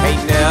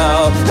seveinu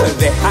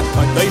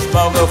V'hakadosh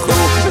Baruch Hu,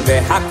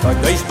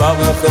 v'hakadosh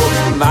Baruch Hu,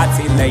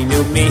 Matzileinu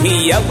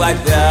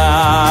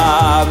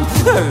mi'yavadam.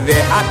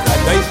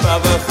 V'hakadosh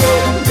Baruch Hu,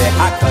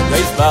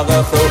 v'hakadosh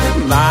Baruch Hu,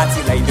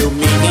 Matzileinu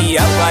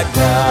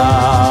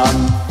mi'yavadam.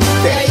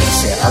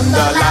 Ve'ishe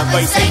amdo la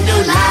v'oiseinu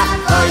la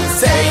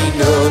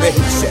v'oiseinu,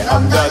 ve'ishe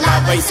amdo la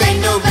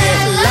v'oiseinu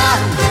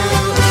v'lanu.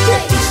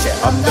 Ve'ishe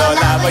amdo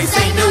la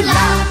v'oiseinu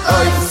la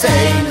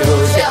v'oiseinu,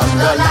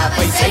 she'amdo la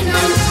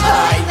v'oiseinu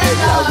ay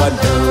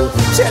v'lavanu.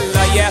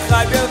 Shelo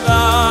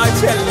yechadavad,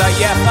 shelo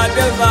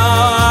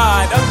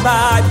yechadavad,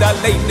 amad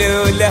aleinu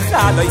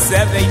lechaloi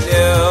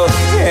seveinu.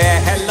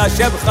 Ehela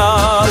shevcha,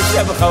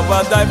 shevcha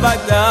vaday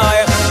vaday,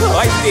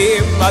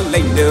 oidim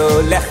aleinu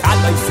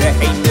lechaloi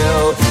seveinu.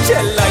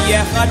 Shelo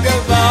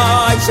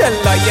yechadavad,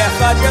 shelo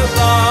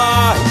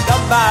yechadavad,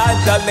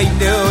 amad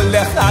aleinu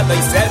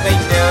lechaloi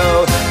seveinu.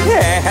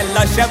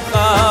 Ehela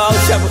shevcha,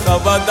 shevcha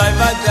vaday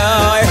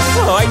vaday,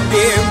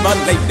 oidim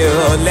aleinu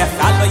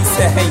lechaloi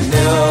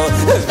seveinu.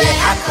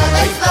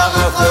 Ve'akadosh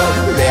Baruch Hu,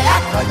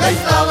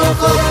 ve'akadosh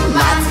Baruch Hu,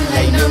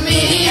 Matzileinu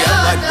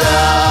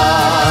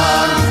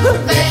mi'yavadam.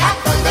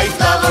 Ve'akadosh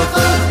Baruch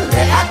Hu,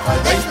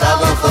 ve'akadosh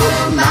Baruch Hu,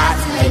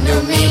 Matzileinu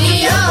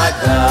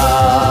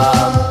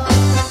mi'yavadam.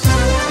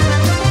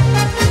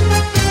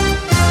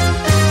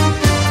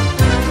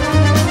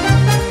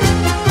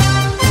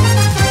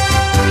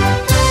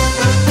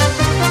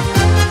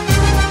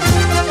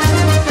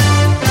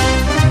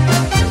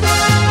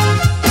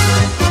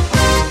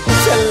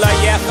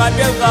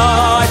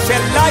 yechadava,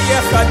 shela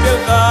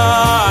yechadava,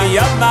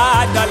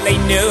 yamad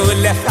aleinu,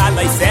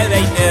 lechalai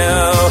sereinu,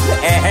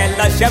 ehel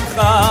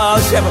Shemcha,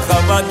 Shemcha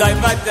vaday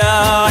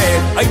vaday,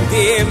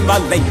 oidim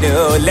aleinu,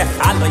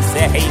 lechalai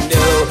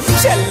sereinu,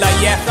 shela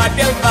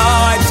yechadava,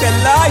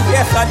 shela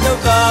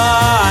yechadava,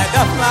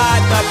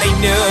 yamad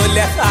aleinu,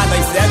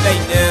 lechalai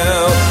sereinu,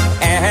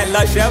 ehel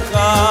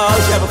Shemcha,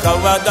 Shemcha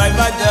vaday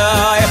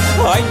vaday,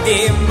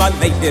 oidim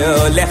aleinu,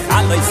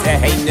 lechalai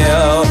sereinu,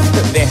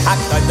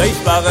 v'hakadosh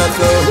baruch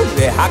hu,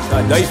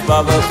 v'hakadosh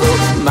baruch hu,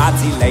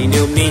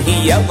 matzileinu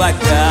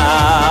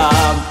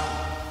miyavadam.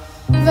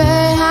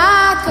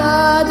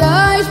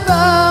 v'hakadosh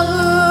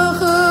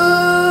baruch hu,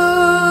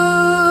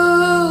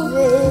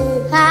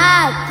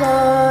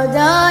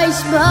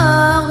 v'hakadosh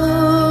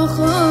baruch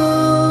hu,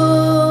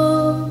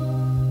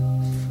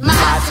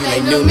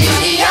 matzileinu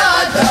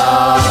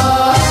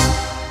miyavadam.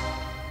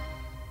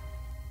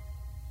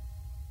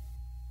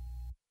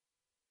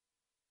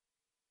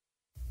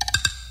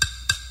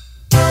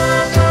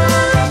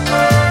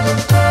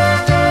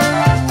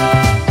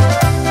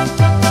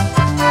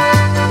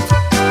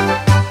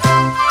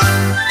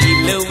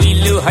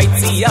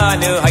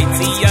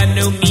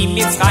 Haytiyanu mi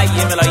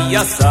mitzrayim lo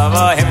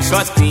yasava hem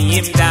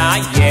shvatiyim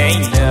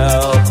dayenu.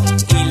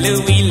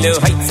 Ilu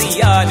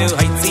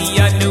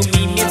haytiyanu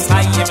mi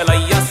mitzrayim lo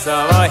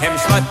yasava hem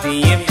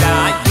shvatiyim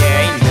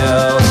dayenu.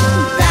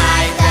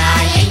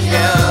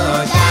 Dayenu,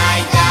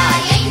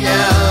 dayenu,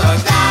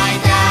 dayenu,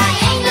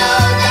 dayenu,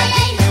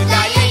 dayenu,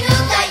 dayenu,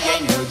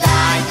 dayenu,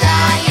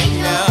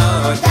 dayenu,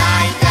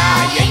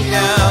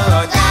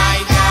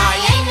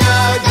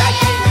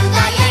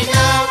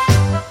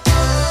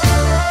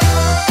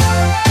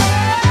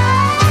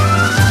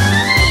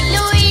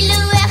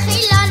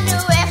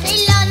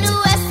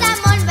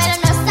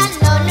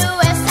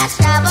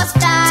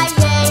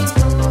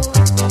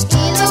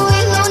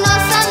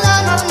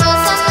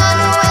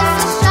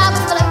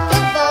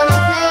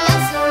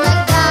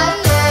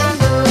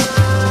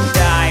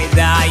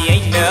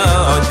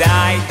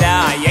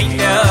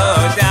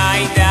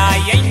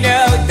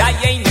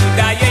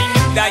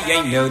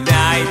 no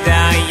die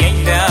die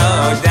no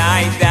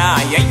die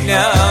die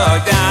no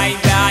die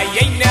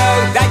die no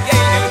die no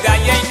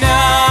die no die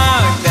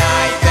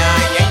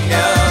die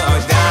no die die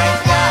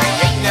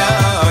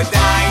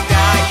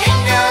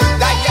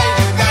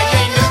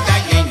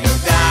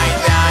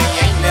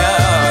no die die no die no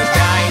die no die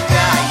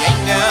die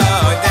no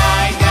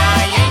die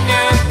die no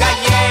die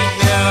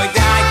die no die no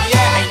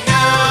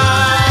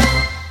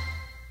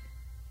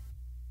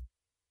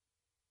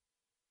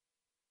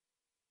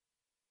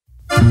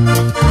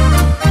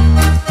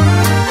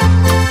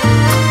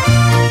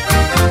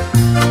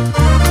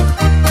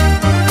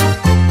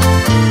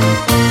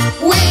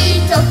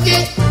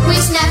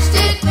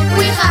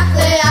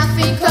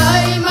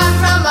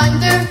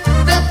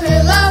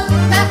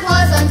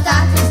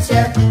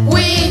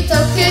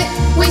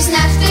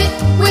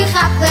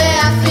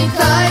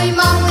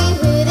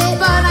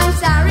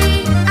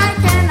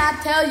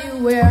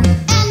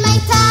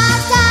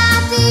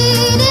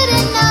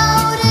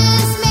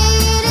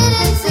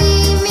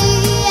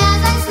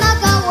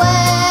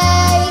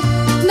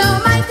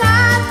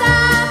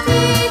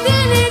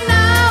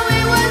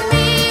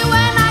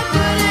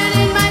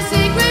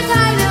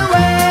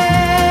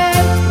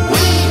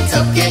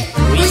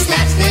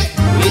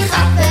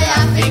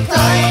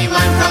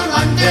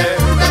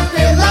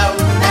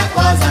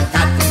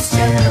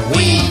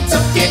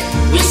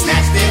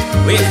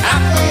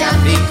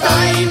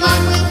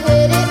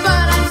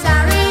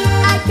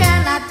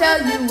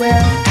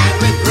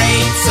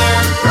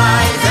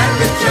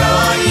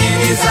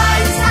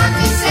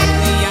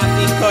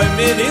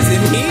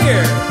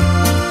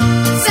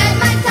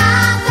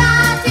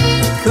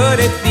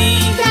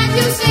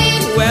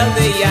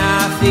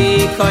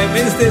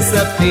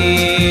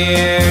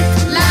disappeared.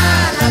 La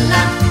la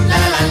la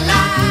la la la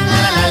la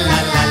la la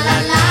la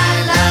la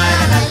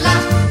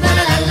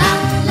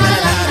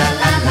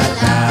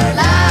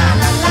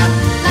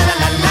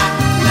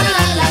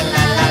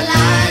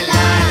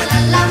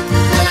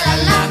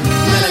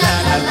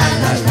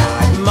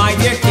my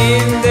dear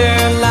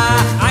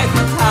Kinderlach, I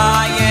feel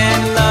high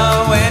and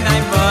low, and I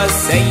must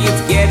say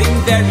it's getting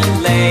very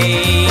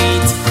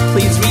late.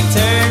 Please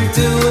return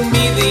to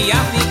me the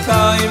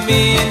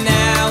Afikoimin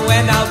now,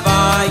 and I'll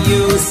buy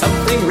you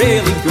something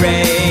really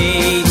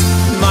great.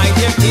 My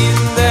dear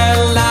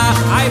Kinderlach,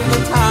 I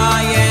feel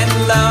high and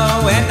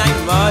low, and I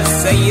must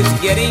say it's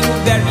getting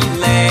very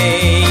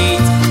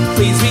late.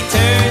 Please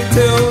return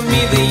to me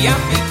the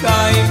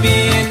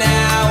Afikoimin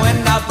now, and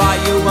I'll buy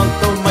you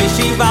Uncle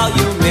Moshe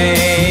Volume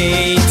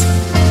 8.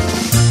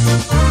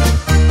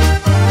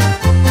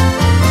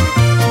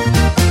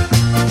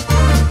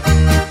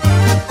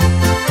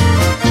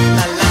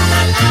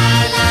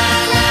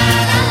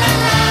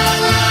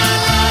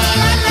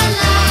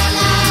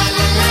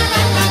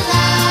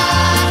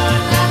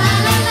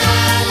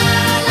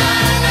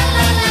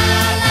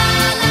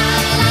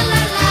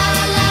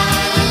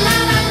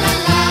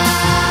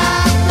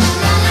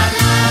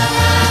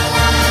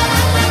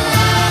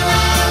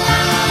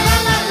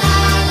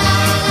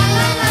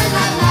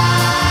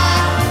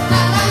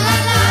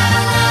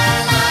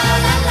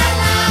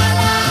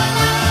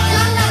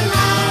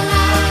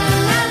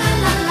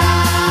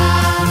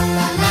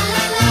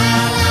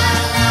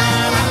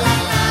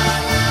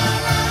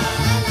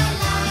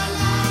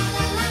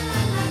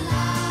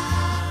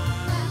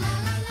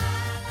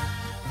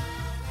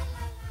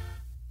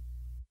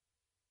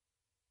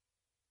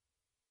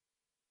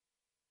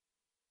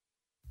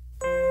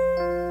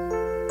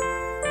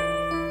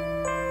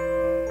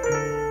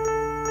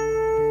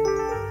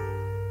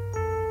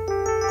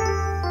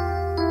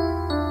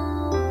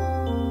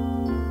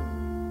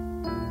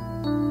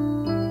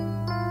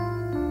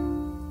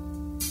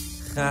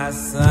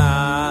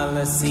 Hasal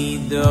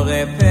Sidor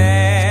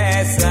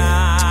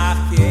Pesach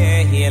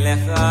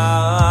Kehilech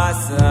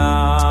Asai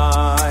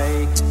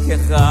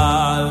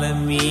Kechal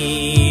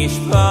Mishpatai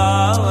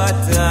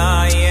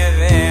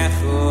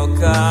Yevechu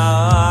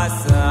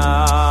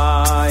Kasai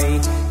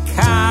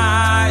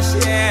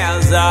Kasher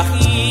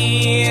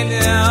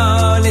Zachinu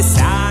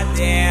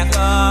L'Sadech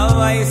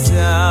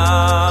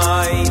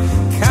Oisai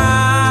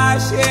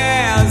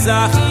Kasher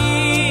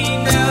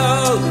Zachinu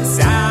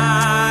L'Sadech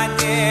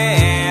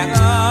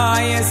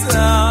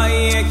Oisai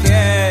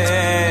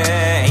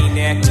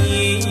Keinek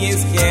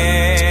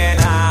Yizken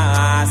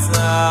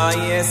Asai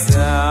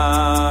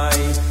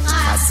Yisai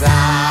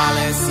Hasal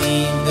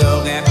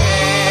Sidor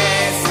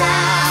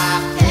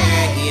Pesach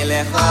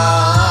Kehilech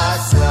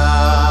Asai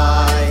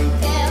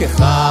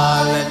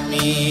Kechal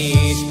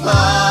Mishpatai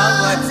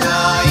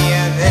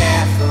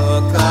Yevechu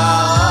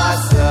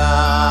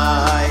Kasai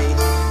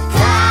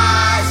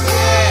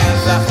Kasher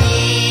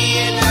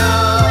Zachinu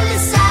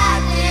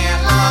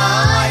L'Sadech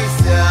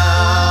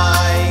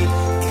Oisai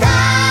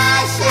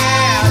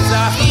Kasher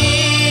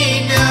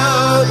Zachinu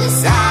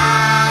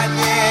L'Sadech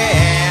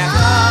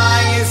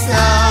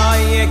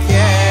Oisai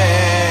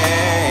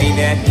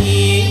Keinek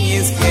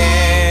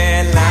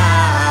Yizken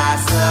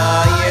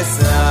Asai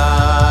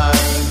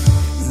Yisai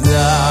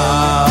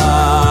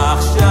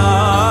Zach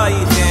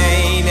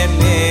Shaytein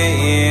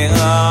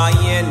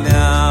Me'ayenam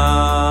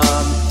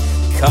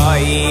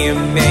Kayim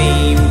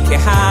Meim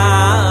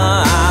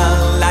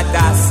Kehal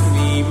Adas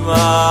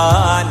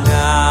Mimanam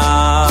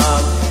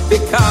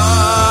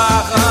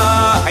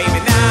B'kachai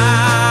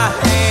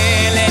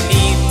Menahel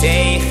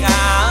Nitechanam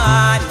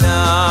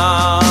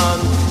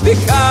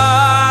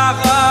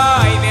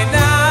B'kachai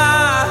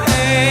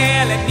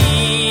Menahel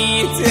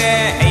Nitechanam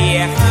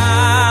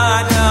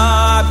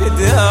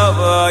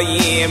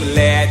B'davoyim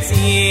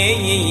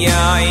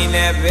Letziyayin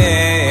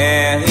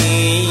Be'riyanam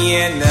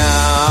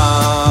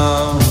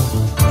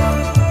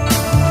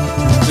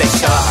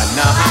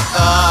L'shana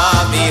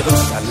ha'am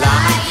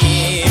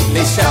Yerushalayim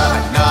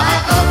L'shana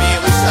ha'am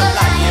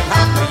Yerushalayim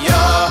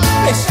Ha'ya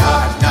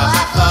L'shana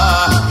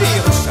ha'am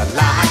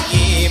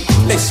Yerushalayim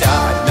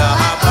L'shana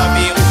ha'am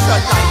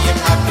Yerushalayim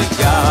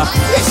Ha'ya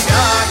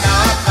L'shana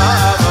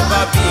ha'am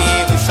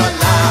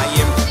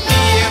Yerushalayim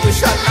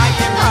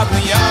Yerushalayim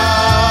Ha'ya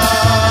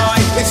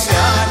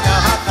L'shana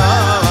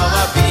ha'am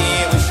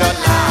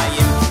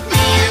Yerushalayim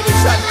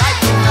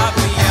Yerushalayim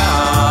Ha'ya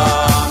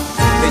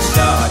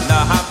L'shana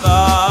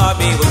ha'am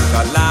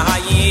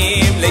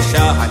Yerushalayim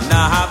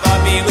L'shana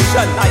ha'am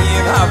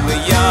Yerushalayim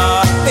Ha'ya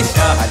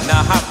L'shana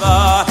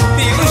ha'am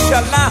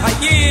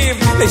Yerushalayim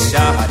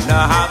L'shana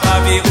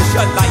ha'am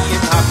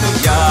Yerushalayim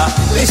Ha'ya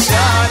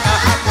L'shana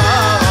ha'am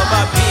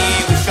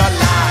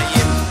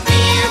Yerushalayim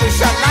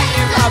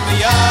Yerushalayim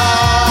Ha'ya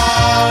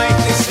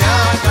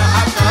L'shana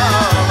ha'am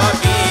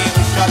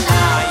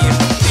Yerushalayim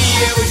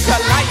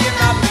Yerushalayim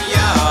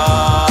Ha'ya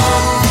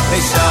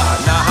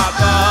L'shana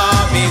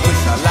ha'am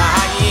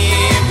Yerushalayim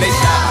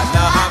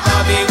L'shana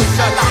ha'am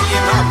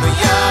Yerushalayim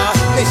Ha'ya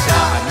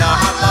L'shana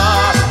ha'am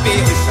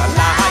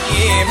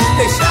Yerushalayim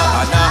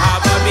L'shana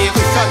ha'am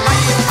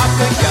Yerushalayim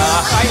Ha'ya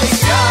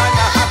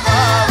L'shana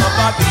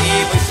ha'am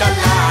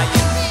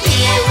Yerushalayim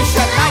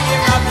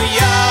Yerushalayim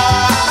Ha'ya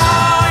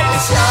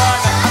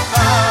L'shana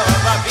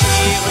ha'am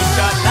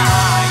Yerushalayim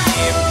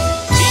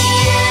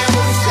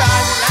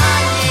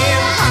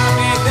Yerushalayim Ha'ya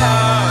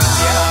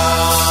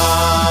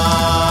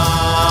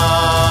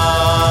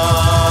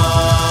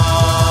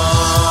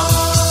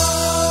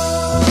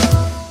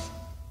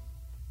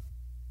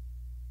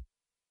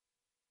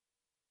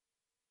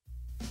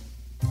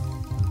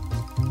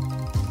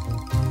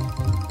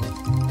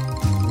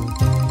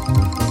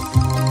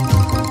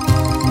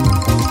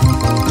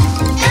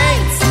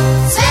Eins,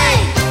 zwei,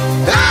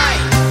 drei,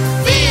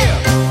 vier,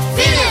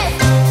 fünf,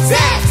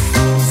 sechs,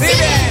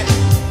 sieben.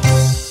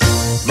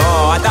 Mo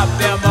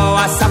adaber, mo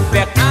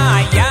asaper,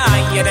 ay,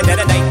 ay, da,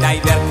 wer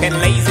kann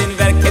lesen,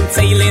 wer kann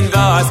zählen,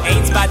 was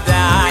eins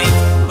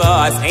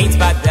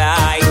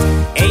badeit,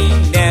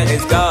 einer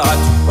ist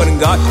Gott, und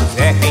Gott ist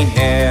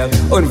einer,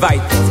 und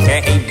weit ist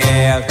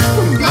keiner.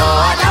 Mo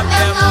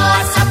adaber, mo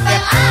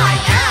asaper, ay,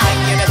 ay,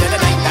 da, wer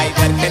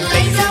kann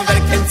lesen, wer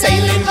kann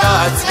zählen,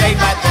 was zwei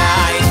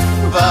badeit,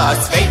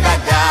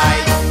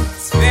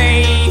 zwei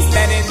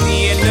sind in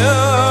die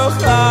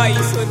Luft,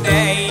 und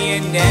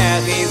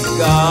einer ist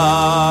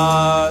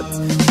Gott.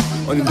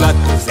 Und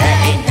Gott ist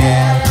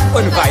einer,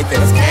 und weiter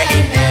ist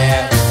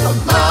keiner. Und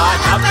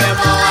Mann, aber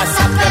was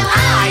hat der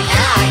Ei,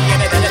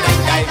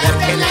 wer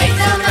kann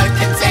lesen, wer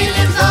kann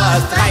zählen,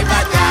 was drei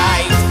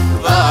badeit.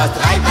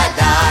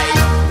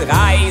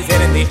 Drei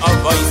sind in die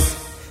Obois,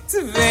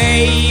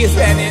 zwei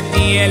sind in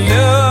die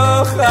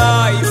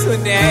Luchais,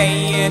 und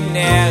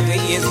einer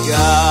ist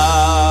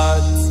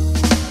Gott.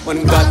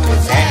 Und Gott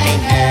ist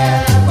einer,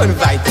 und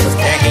weiter ist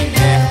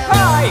keiner.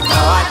 Hey,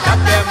 Gott,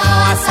 aber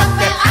was hat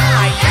der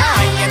Ei,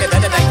 wer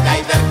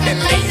kann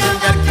lesen,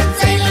 wer kann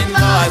zählen,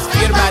 was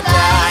vier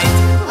badeit.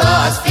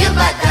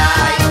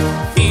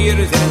 Vier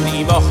sind in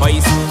die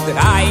Wochais,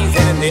 drei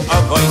sind in die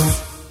Obois,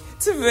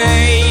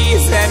 zwei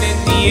sind in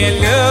die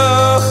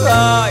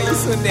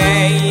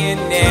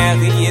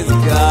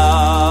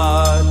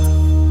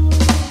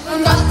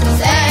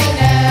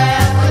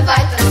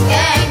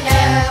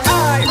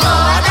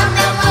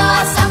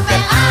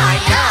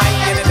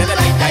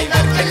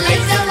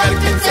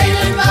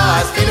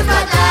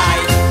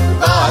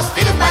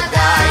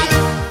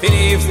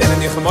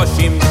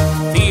Chmoshim,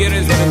 4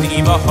 sind die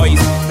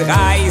Imahois,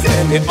 3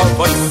 sind die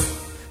Obois,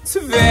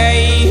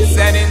 2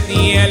 sind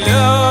die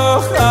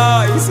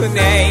Elochais, und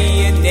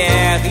ein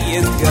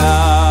ist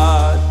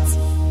Gott.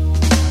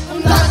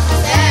 Und Gott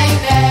ist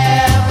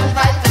einer, und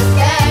weit ist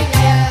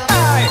keiner.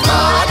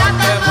 Gott hat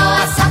der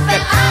Moos, hat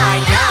der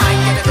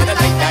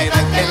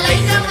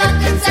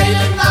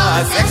Zählen,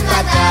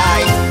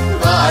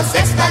 was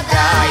 6 mal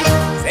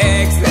 3,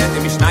 6 sind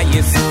die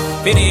Mishnayis,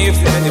 5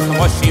 sind die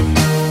Chmoshim,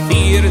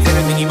 4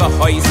 sind die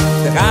Imahois,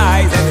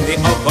 3 sind die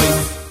Obois,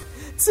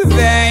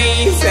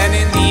 2 sind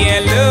die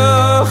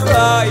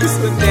Elochais,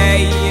 und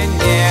ein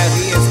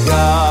ist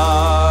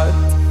Gott.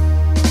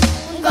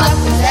 Und Gott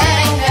ist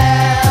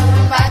einer,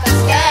 und weit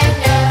ist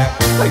keiner.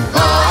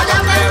 Gott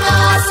hat der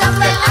Moos, hat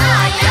der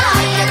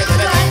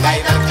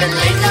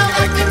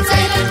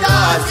Zählen,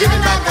 was 7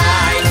 mal 3,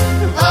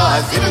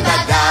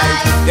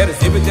 Der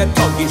 7.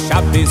 Tag ist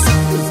Shabbos,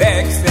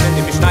 6 sind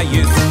die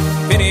Mishnayis,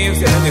 5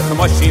 sind die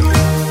Chmoshim,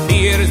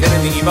 4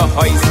 sind die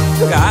Imahois,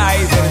 3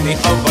 sind die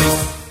Obois,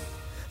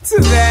 2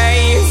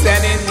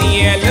 sind die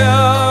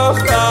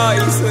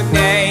Elochais, und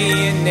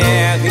ein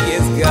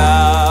ist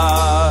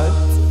Gott.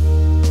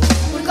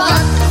 Und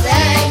Gott ist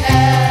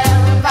einer,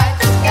 und weit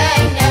ist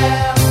keiner.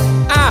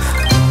 8,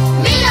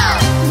 Milo,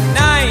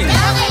 9,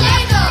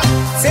 Lego,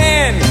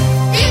 10,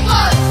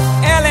 Dibros,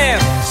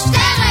 11,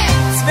 Sterne,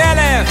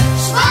 12,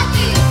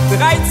 Schwotti,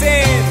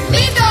 13.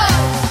 Mito.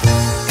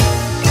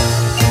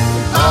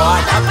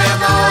 Gott hat der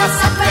Moos,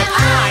 hat der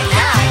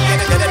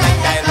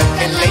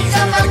wir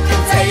lesen,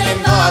 wir zählen,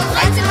 was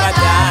 13 mal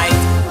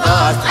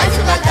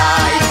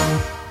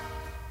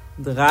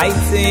 3,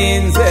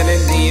 13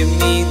 sind die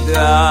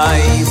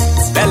Midrais,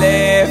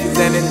 12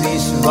 sind die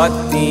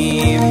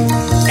Schwottim,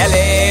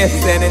 11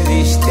 sind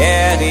die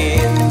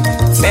Sternen,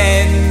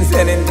 10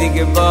 sind die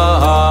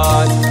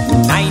Gebot,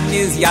 9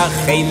 ist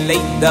Yachei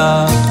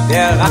Leida,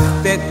 der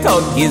 8.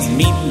 Tag ist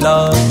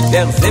Mila,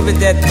 der 7.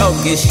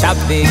 Tag ist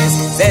Shabbos,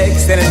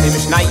 6 sind die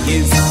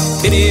Mishnayis,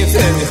 5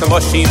 sind die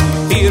Chmoshim,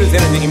 4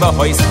 sind die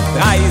Imahois, 3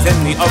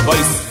 sind die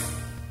Obois,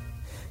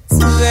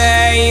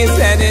 2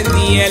 sind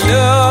die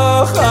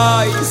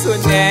Elochais,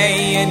 und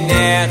ein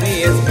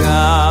ist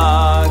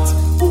Gott,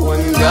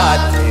 und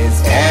Gott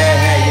ist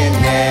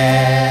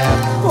einer,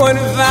 und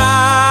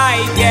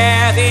weit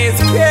ist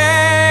keiner.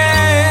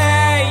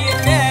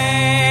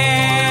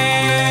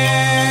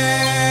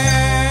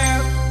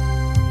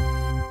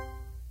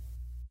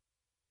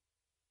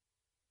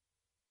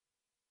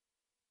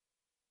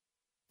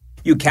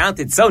 You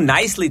counted so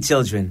nicely,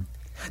 children.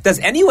 Does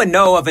anyone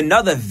know of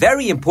another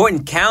very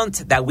important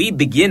count that we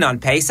begin on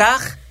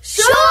Pesach?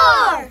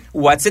 Sure!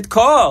 What's it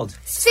called?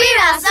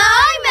 Sfiras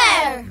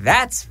HaOmer!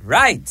 That's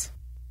right.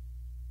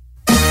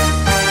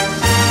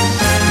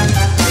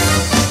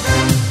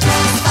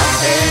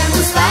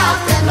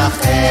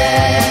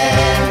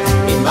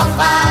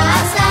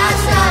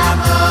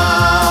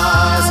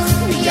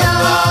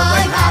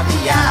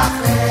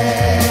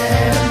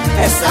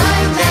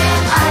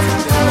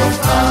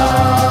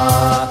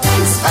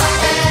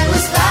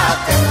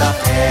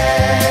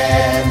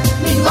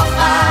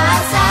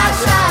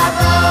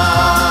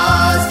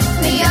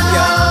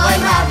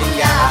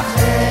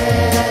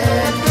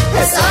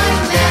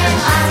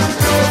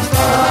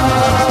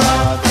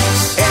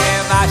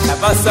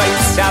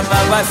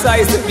 Shabbos,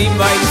 to me,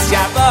 my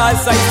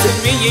Shabbos, to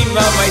me,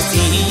 my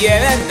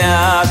Siena.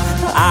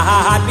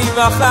 Ahad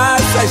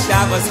mimachas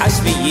Shabbos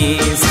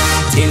hashviyis,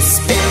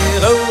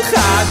 tisperu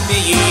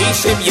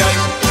chamiyishim yoy.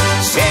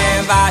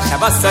 Sheva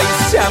Shabbos,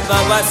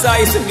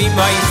 to me,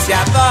 my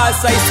Shabbos,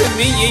 to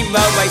me,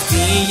 my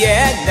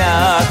Siena.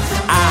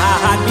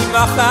 Ahad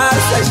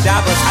mimachas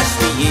Shabbos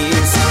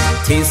hashviyis,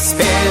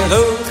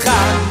 tisperu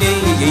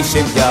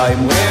chamiyishim yoy.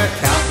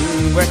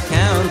 We're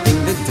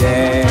counting the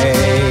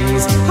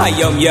days.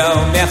 Hayom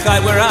Yom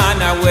Echad, we're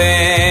on our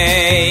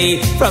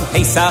way from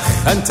Pesach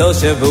until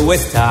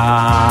Shavuos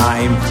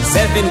time.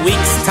 7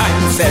 weeks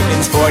times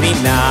 7's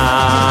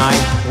 49.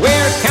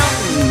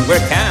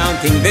 We're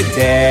counting the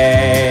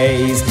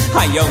days.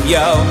 Hayom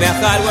Yom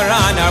Echad, we're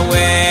on our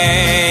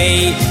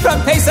way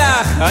from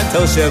Pesach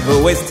until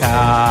Shavuos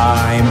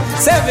time.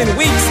 7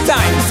 weeks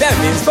times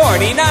 7's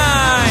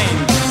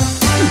 49.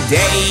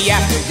 Day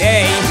after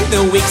day,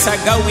 the weeks are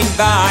going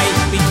by.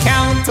 We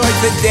count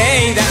towards the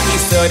day that we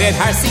stood at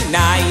Har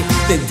Sinai,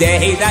 the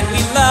day that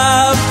we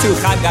loved to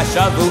Chag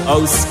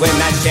HaShavuos, when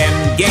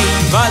Hashem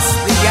gave us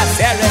the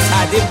Aseret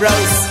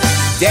HaDibros.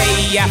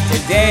 Day after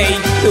day,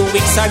 the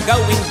weeks are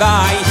going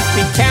by.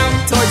 We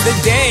count towards the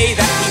day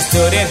that we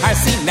stood at Har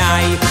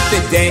Sinai,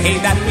 the day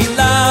that we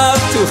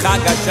loved to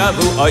Chag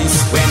HaShavuos,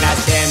 when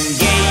Hashem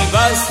gave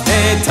us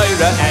the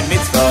Torah and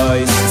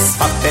mitzvos.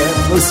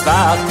 Sfachtem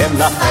usfachtem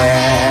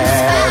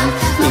lachem,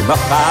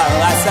 mimachal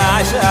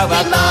asa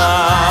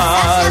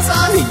Shavuos,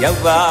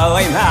 miyavo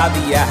im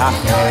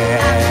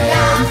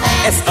haviyachem,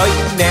 es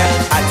oiner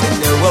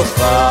atenu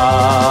ofa.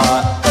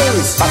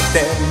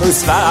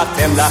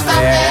 Usfachtem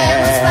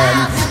lachem,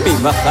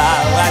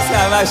 mimachal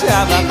asa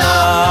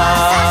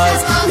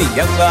Shavuos,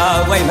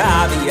 miyavo im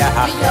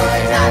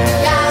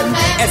haviyachem,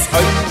 es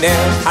heute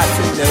hat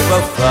nur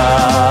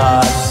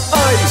befahrt.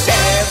 Oi,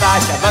 Sheva,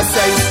 Sheva,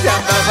 say,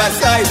 Sheva,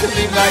 say to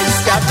me, my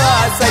Sheva,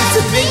 say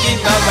to me,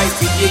 my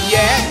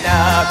Tiena.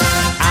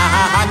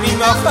 Mi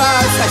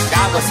mochas,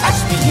 Shavos,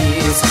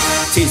 Hashmiz,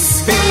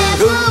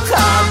 Tispiru,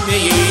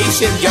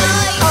 Kamishim, Yon,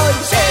 Oi,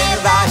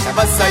 Sheva,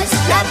 Sheva, say,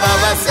 Sheva,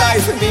 say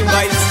to me,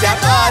 my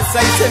Sheva,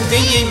 say to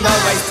me,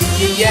 my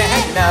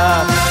Tiena.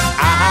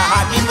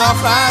 Mi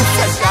mochas,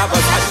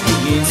 Shavos,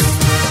 Hashmiz,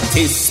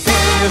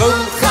 Tispiru,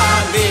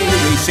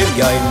 Kamishim,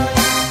 Yon.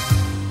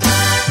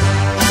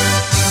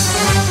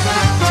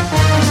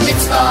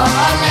 Mitzvah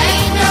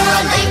Aleinu,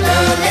 Aleinu,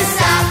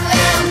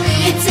 Nesafer,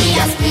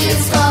 Mitzias,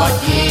 Mitzvah,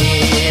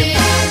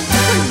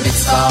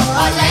 Mitzvah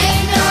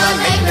Aleinu,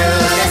 Aleinu,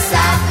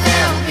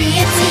 Nesafer,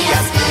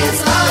 Mitzias,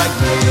 Mitzvah,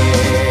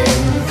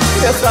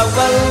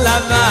 Chaval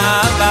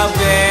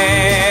Lamave,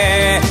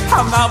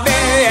 Hamave,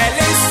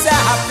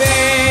 Elisafer,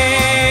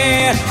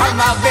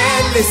 Hamave,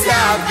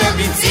 Elisafer,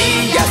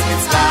 Mitzias,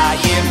 Mitzvah,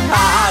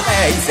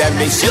 Harei, Zem,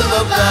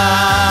 Mishulova,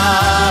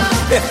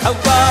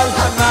 Chaval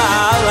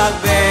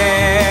Lamave,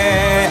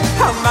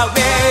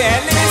 Hamave,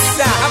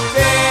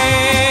 Elisafer,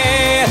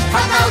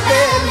 Hamave,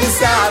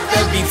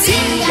 Elisafer,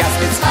 Mitzias,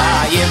 Mitzvah,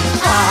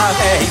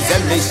 Harei,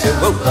 Zem,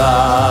 Mishulova.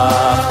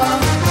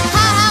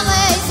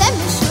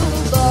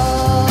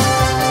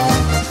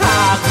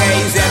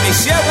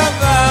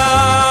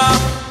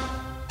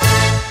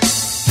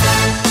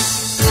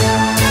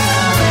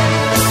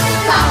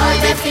 Paroi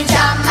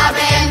בפג'מה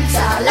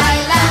באמצע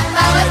הלילה,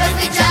 paroi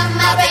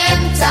בפג'מה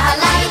באמצע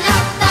הלילה,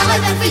 paroi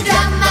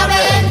בפג'מה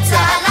באמצע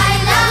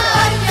הלילה,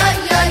 אוי אוי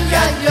אוי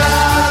אוי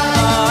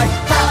אוי.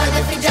 paroi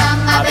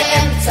בפג'מה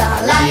באמצע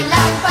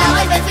הלילה,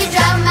 paroi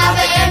בפג'מה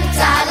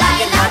באמצע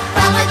הלילה,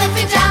 paroi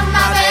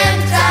בפג'מה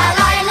באמצע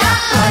הלילה,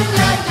 אוי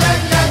אוי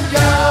אוי אוי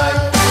אוי.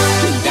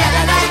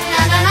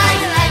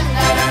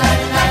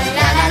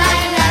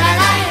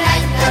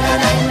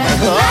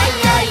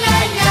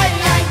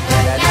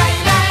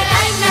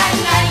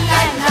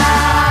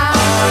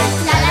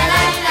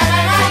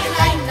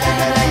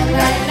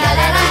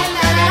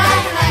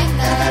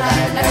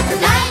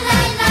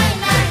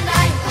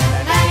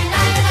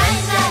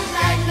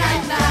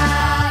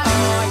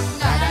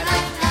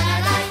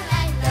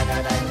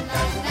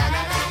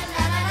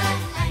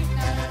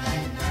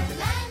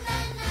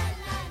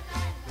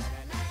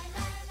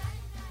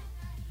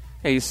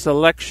 A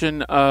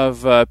selection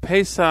of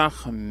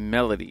Pesach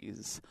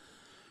melodies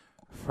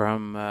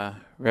from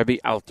Rebbe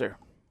Alter.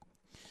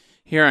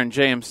 Here on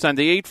JM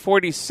Sunday,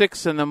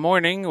 8:46 in the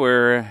morning,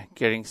 we're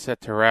getting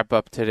set to wrap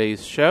up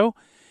today's show.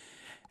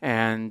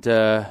 And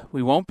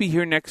we won't be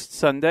here next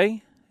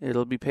Sunday.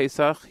 It'll be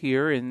Pesach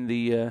here in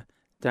the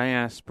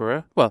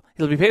diaspora. Well,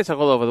 it'll be Pesach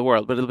all over the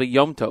world, but it'll be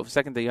Yom Tov,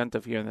 second day Yom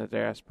Tov here in the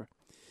diaspora.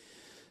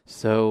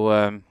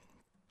 So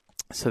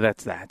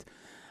that's that.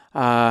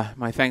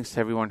 My thanks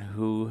to everyone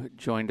who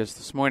joined us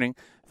this morning.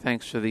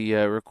 Thanks for the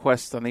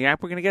requests on the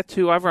app. We're going to get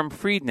to Avram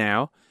Fried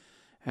now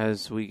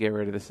as we get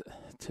ready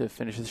to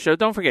finish the show.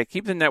 Don't forget,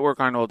 keep the network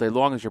on all day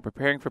long as you're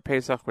preparing for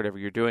Pesach, whatever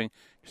you're doing.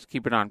 Just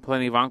keep it on.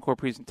 Plenty of encore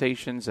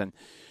presentations and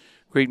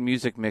great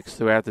music mix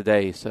throughout the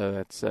day. So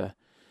that's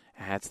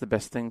the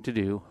best thing to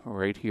do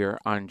right here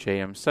on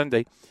JM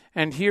Sunday.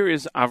 And here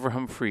is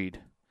Avraham Fried.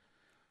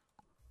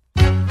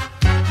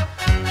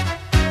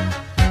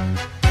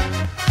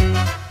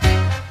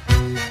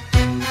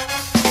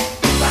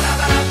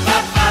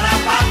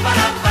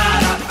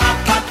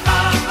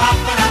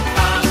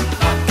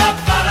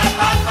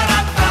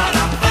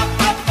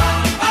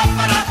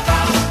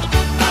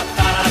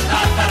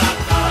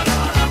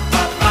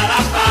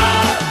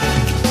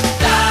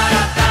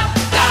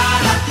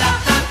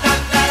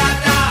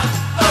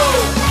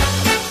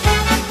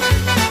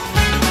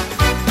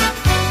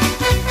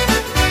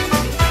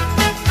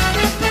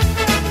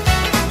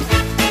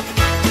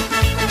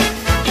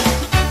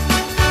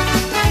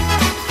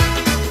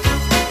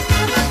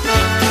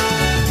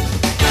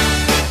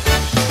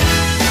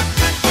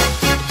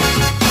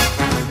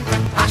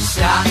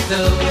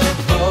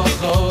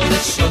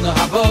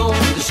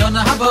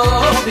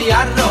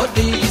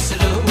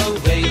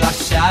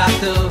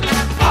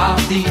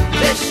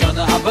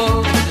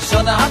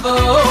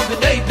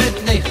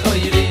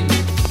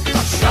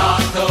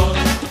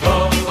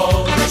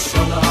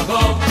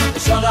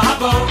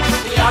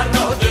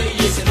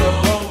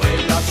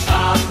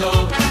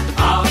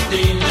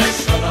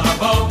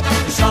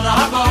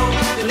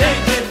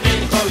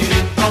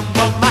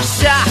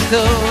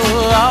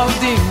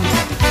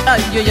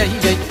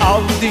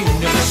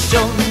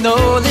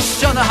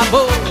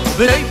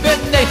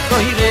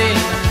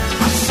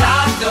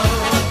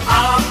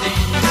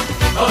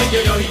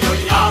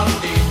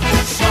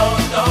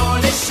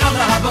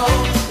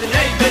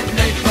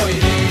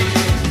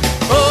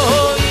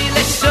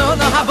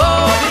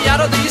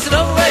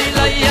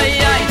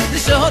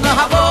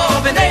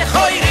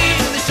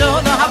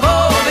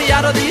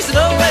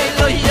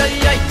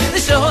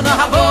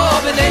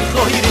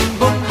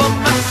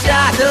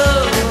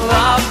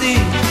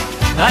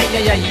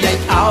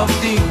 Auf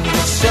die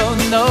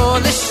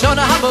Sonne,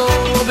 Sonne, Habo,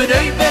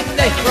 Benei,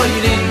 Benei,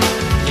 Koirin.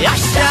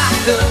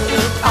 Yashatu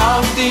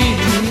Avdin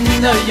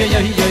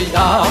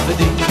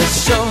Avdin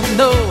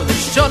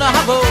Lashon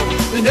Habo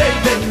B'nei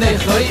B'nei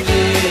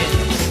Choyrim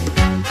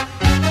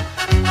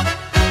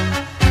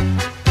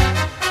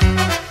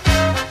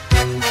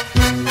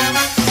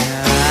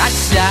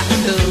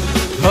Yashatu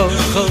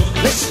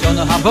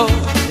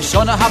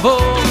Lashon Habo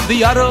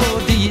B'yaro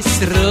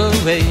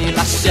D'Yisroel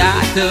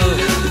Yashatu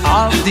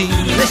Avdin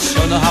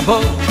Lashon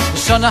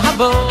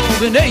Habo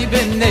B'nei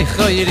B'nei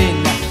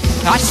Choyrim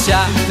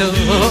Ashatu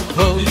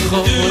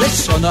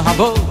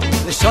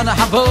Lashon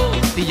Habo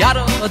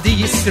B'yaro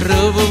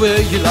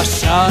D'Yisroel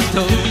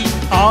Ashatu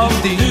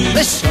Avdin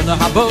Lashon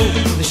Habo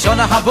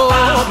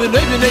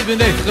B'nei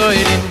B'nei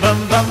Choyrim Bam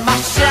Bam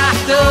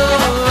Ashatu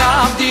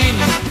Avdin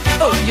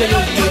Oh yeah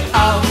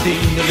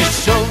Avdin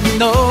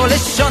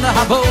Lashon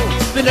Habo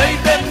B'nei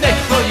B'nei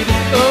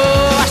Choyrim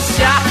Oh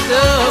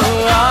Ashatu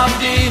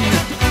Avdin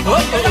Oh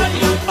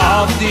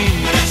Avdin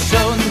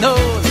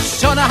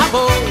Lashon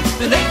Habo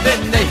B'nei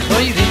B'nei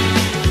Choyrim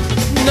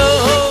No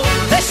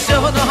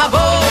Lashon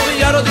Habo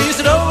B'yaro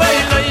D'Yisroel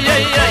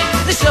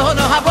Lashon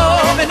Habo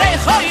B'nei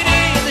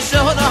Choyrim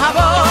Lashon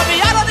Habo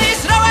B'yaro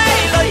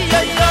D'Yisroel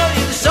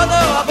Lashon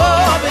Habo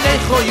B'nei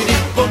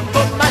Choyrim Bum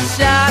Bum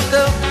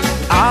Ashatu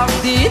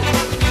Avdin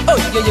Oh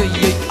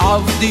yeah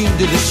Avdin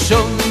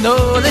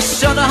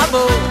Lashon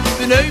Habo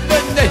B'nei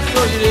B'nei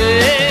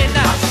Choyrim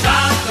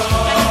Ashatu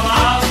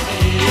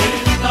Avdin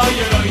Oh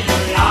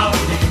yeah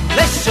Avdin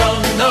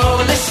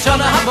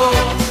Lashon Habo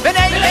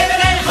B'nei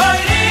B'nei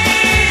Choyrim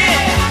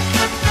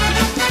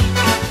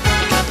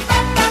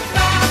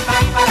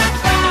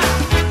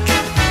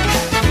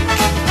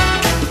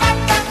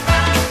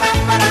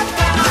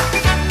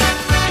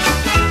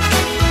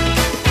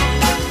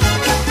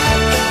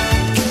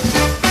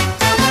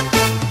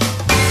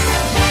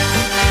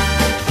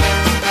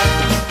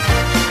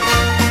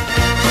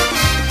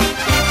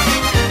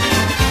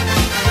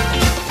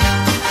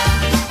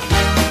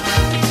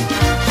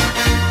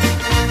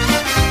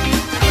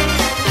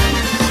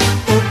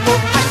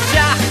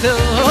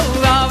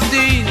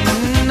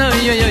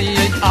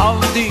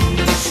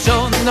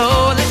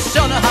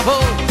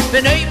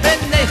B'nei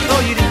B'nei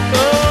Choyrim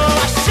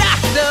Oh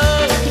Ashatu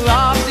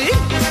Avdin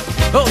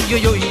Oh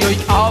yoy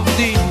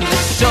Avdin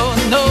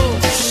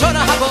Lashon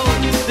Habo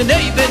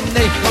B'nei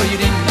B'nei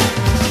Choyrim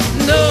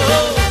No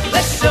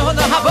Lashon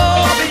Habo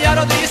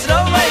B'yaro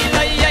D'Yisroel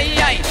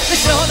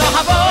Lashon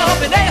Habo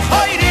B'nei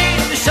Choyrim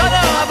Lashon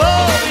Habo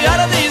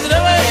B'yaro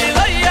D'Yisroel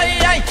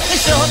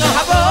Lashon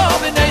Habo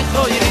B'nei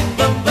Choyrim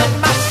Bum Bum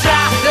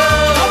Ashatu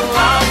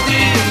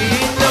Avdin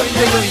Oh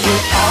yoy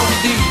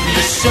Avdin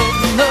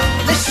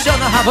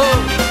Lashon Habo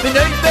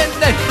B'nei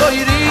B'nei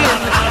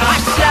Choyrim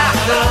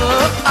Ashatu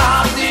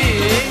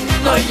Avdin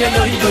No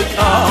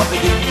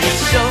Avdin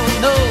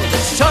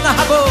Lashon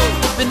Habo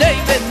B'nei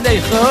B'nei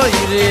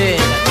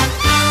Choyrim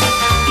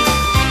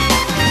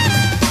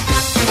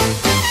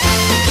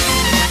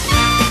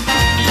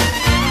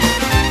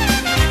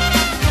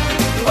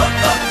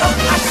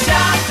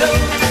Ashatu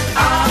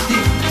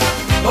Avdin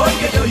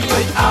Oh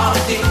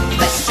Avdin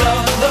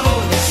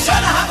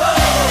Lashon Habo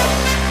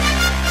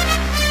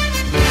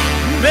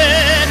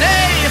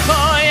B'nei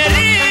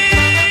Choyrim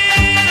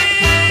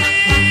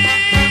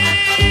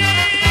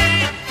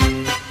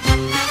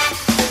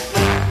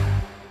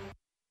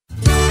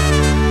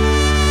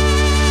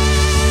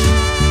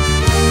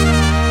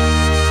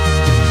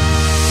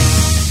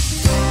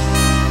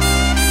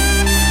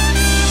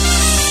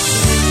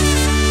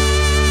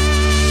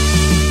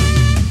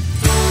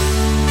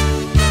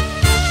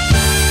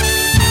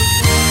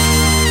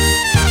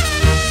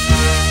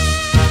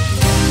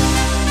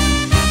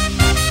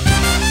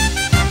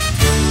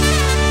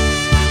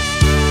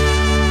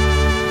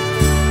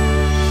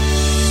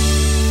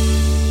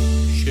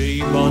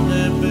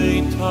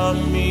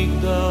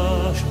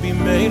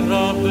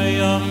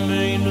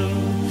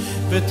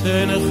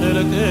ותן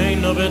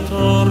חלקנו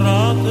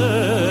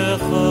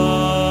בתורתך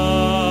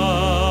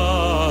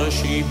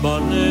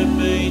שיבנה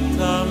בית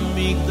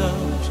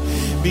המקדש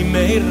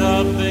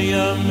במהרה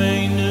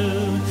בימינו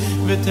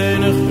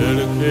ותן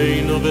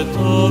חלקנו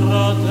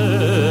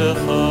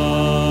בתורתך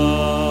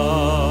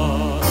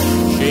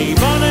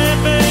שיבנה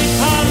בית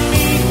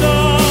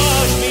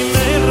המקדש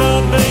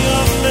במהרה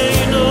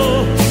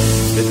בימינו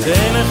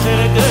ותן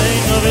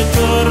חלקנו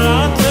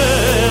בתורתך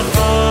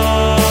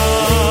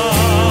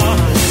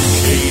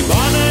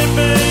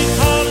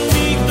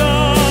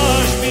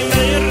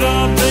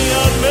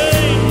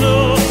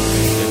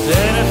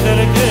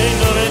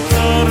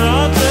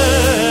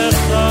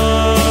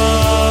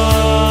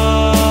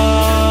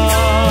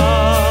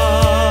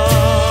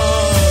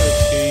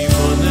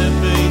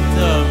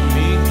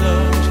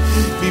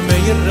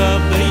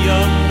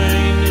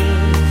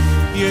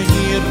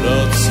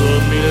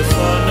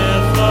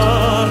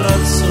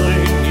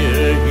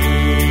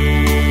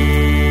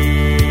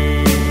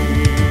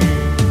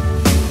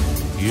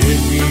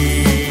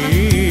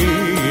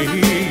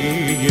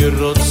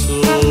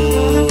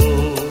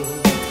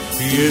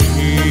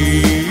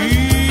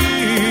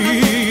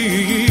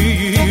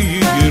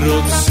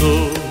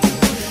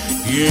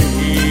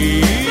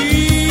Yehi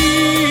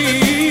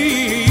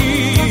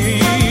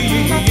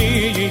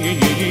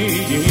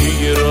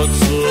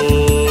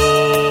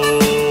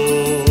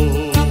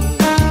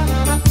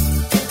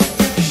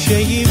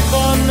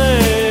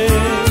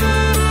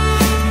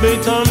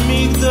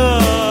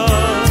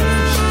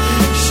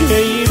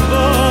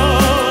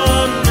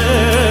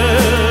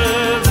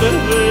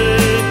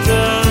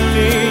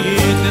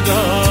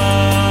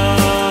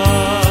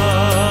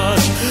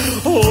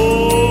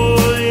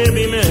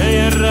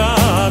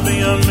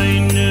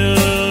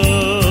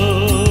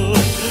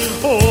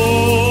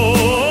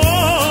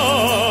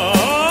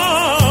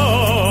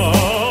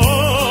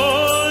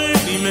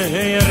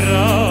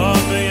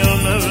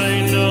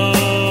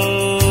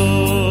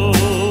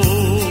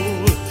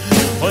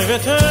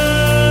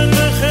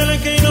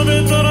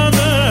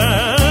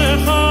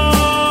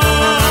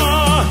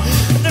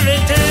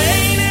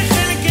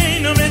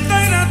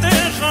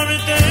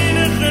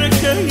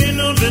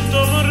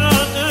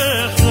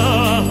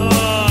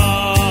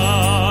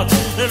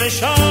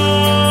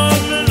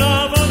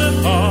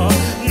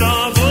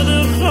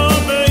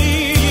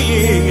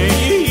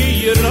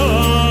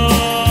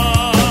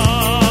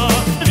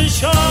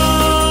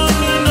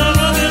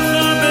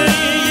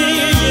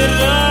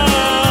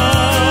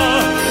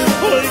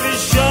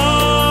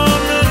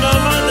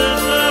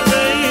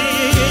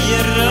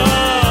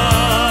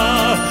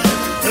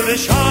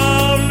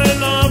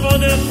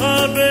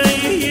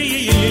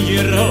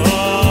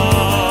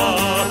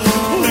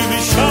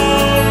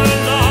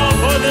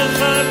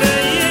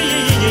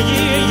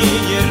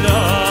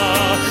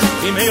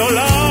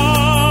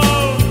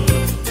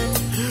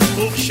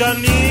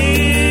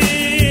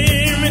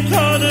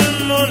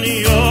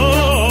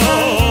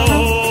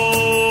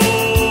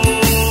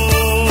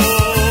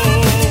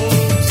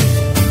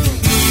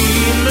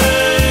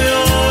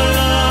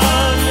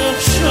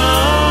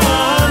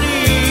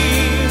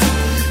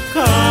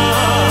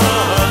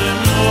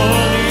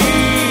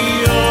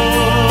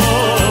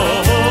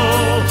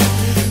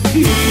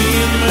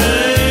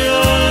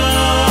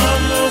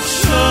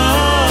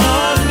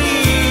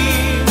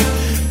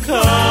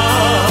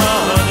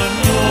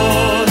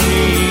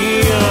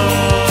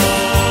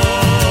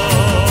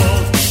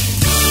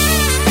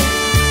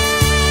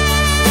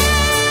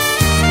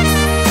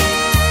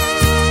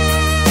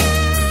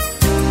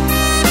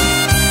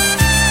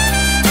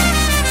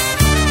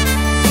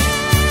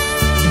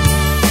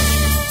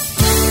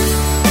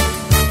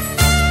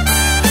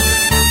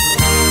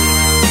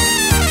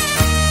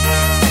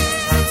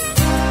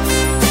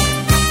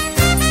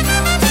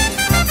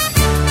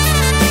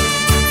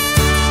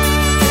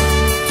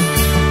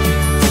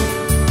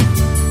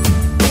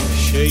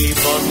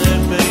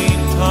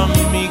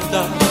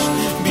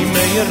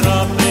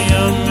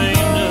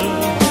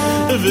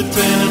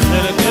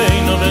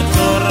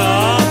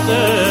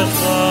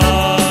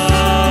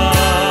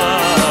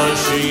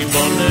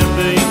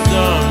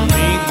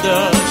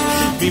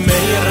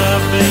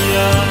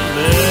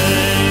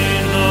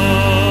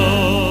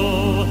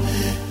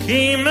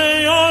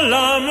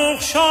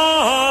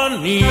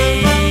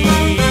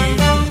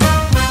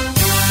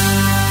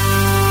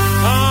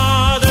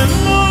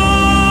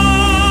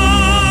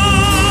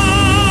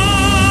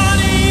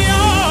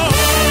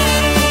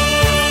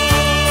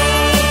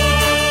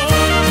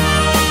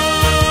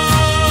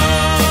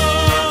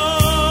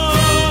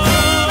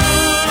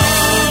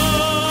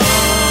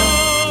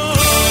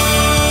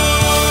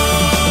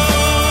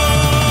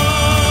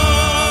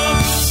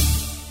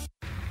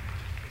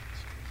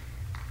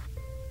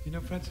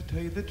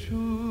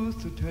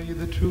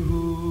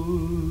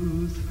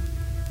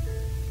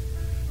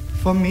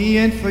For me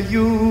and for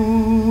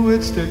you,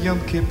 it's still Yom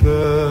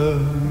Kippur.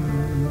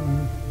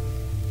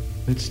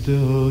 It's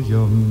still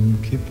Yom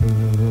Kippur.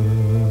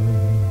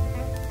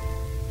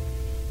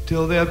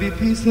 Till there be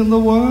peace in the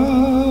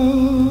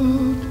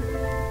world.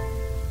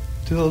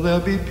 Till there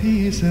be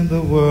peace in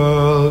the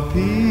world.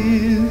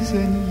 Peace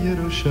in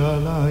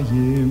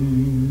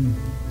Yerushalayim.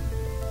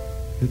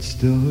 It's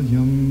still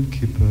Yom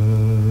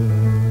Kippur.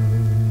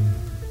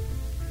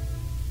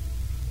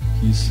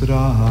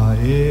 Yisrael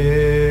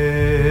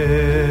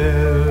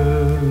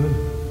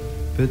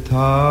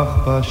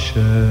Betach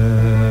Bashem.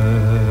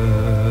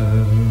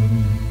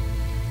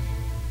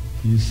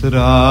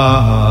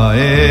 Yisrael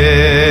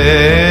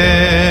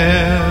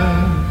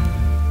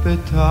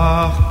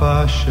Betach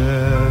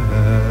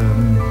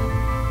Bashem.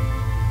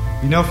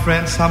 You know,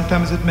 friends,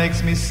 sometimes it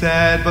makes me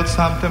sad, but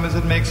sometimes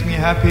it makes me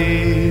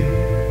happy.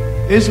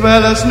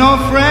 Israel has no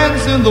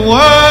friends in the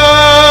world.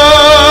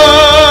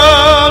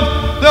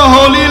 The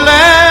Holy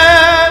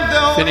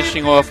Land.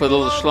 Finishing off with a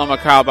little Shlomo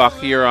Carlebach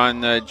here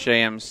on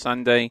JM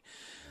Sunday.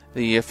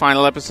 The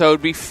final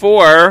episode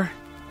before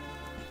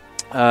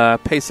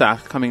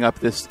Pesach coming up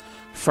this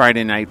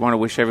Friday night. Want to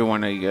wish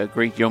everyone a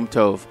great Yom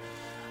Tov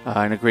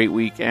and a great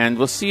week. And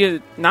we'll see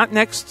you not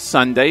next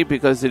Sunday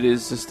because it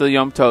is still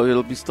Yom Tov.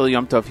 It'll be still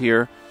Yom Tov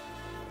here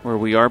where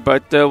we are.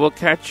 But we'll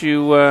catch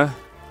you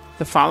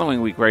the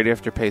following week right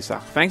after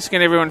Pesach. Thanks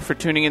again, everyone, for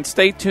tuning in.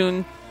 Stay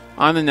tuned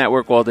on the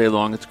network all day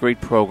long. It's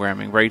great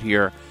programming right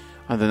here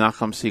on the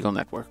Nachum Segal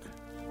Network.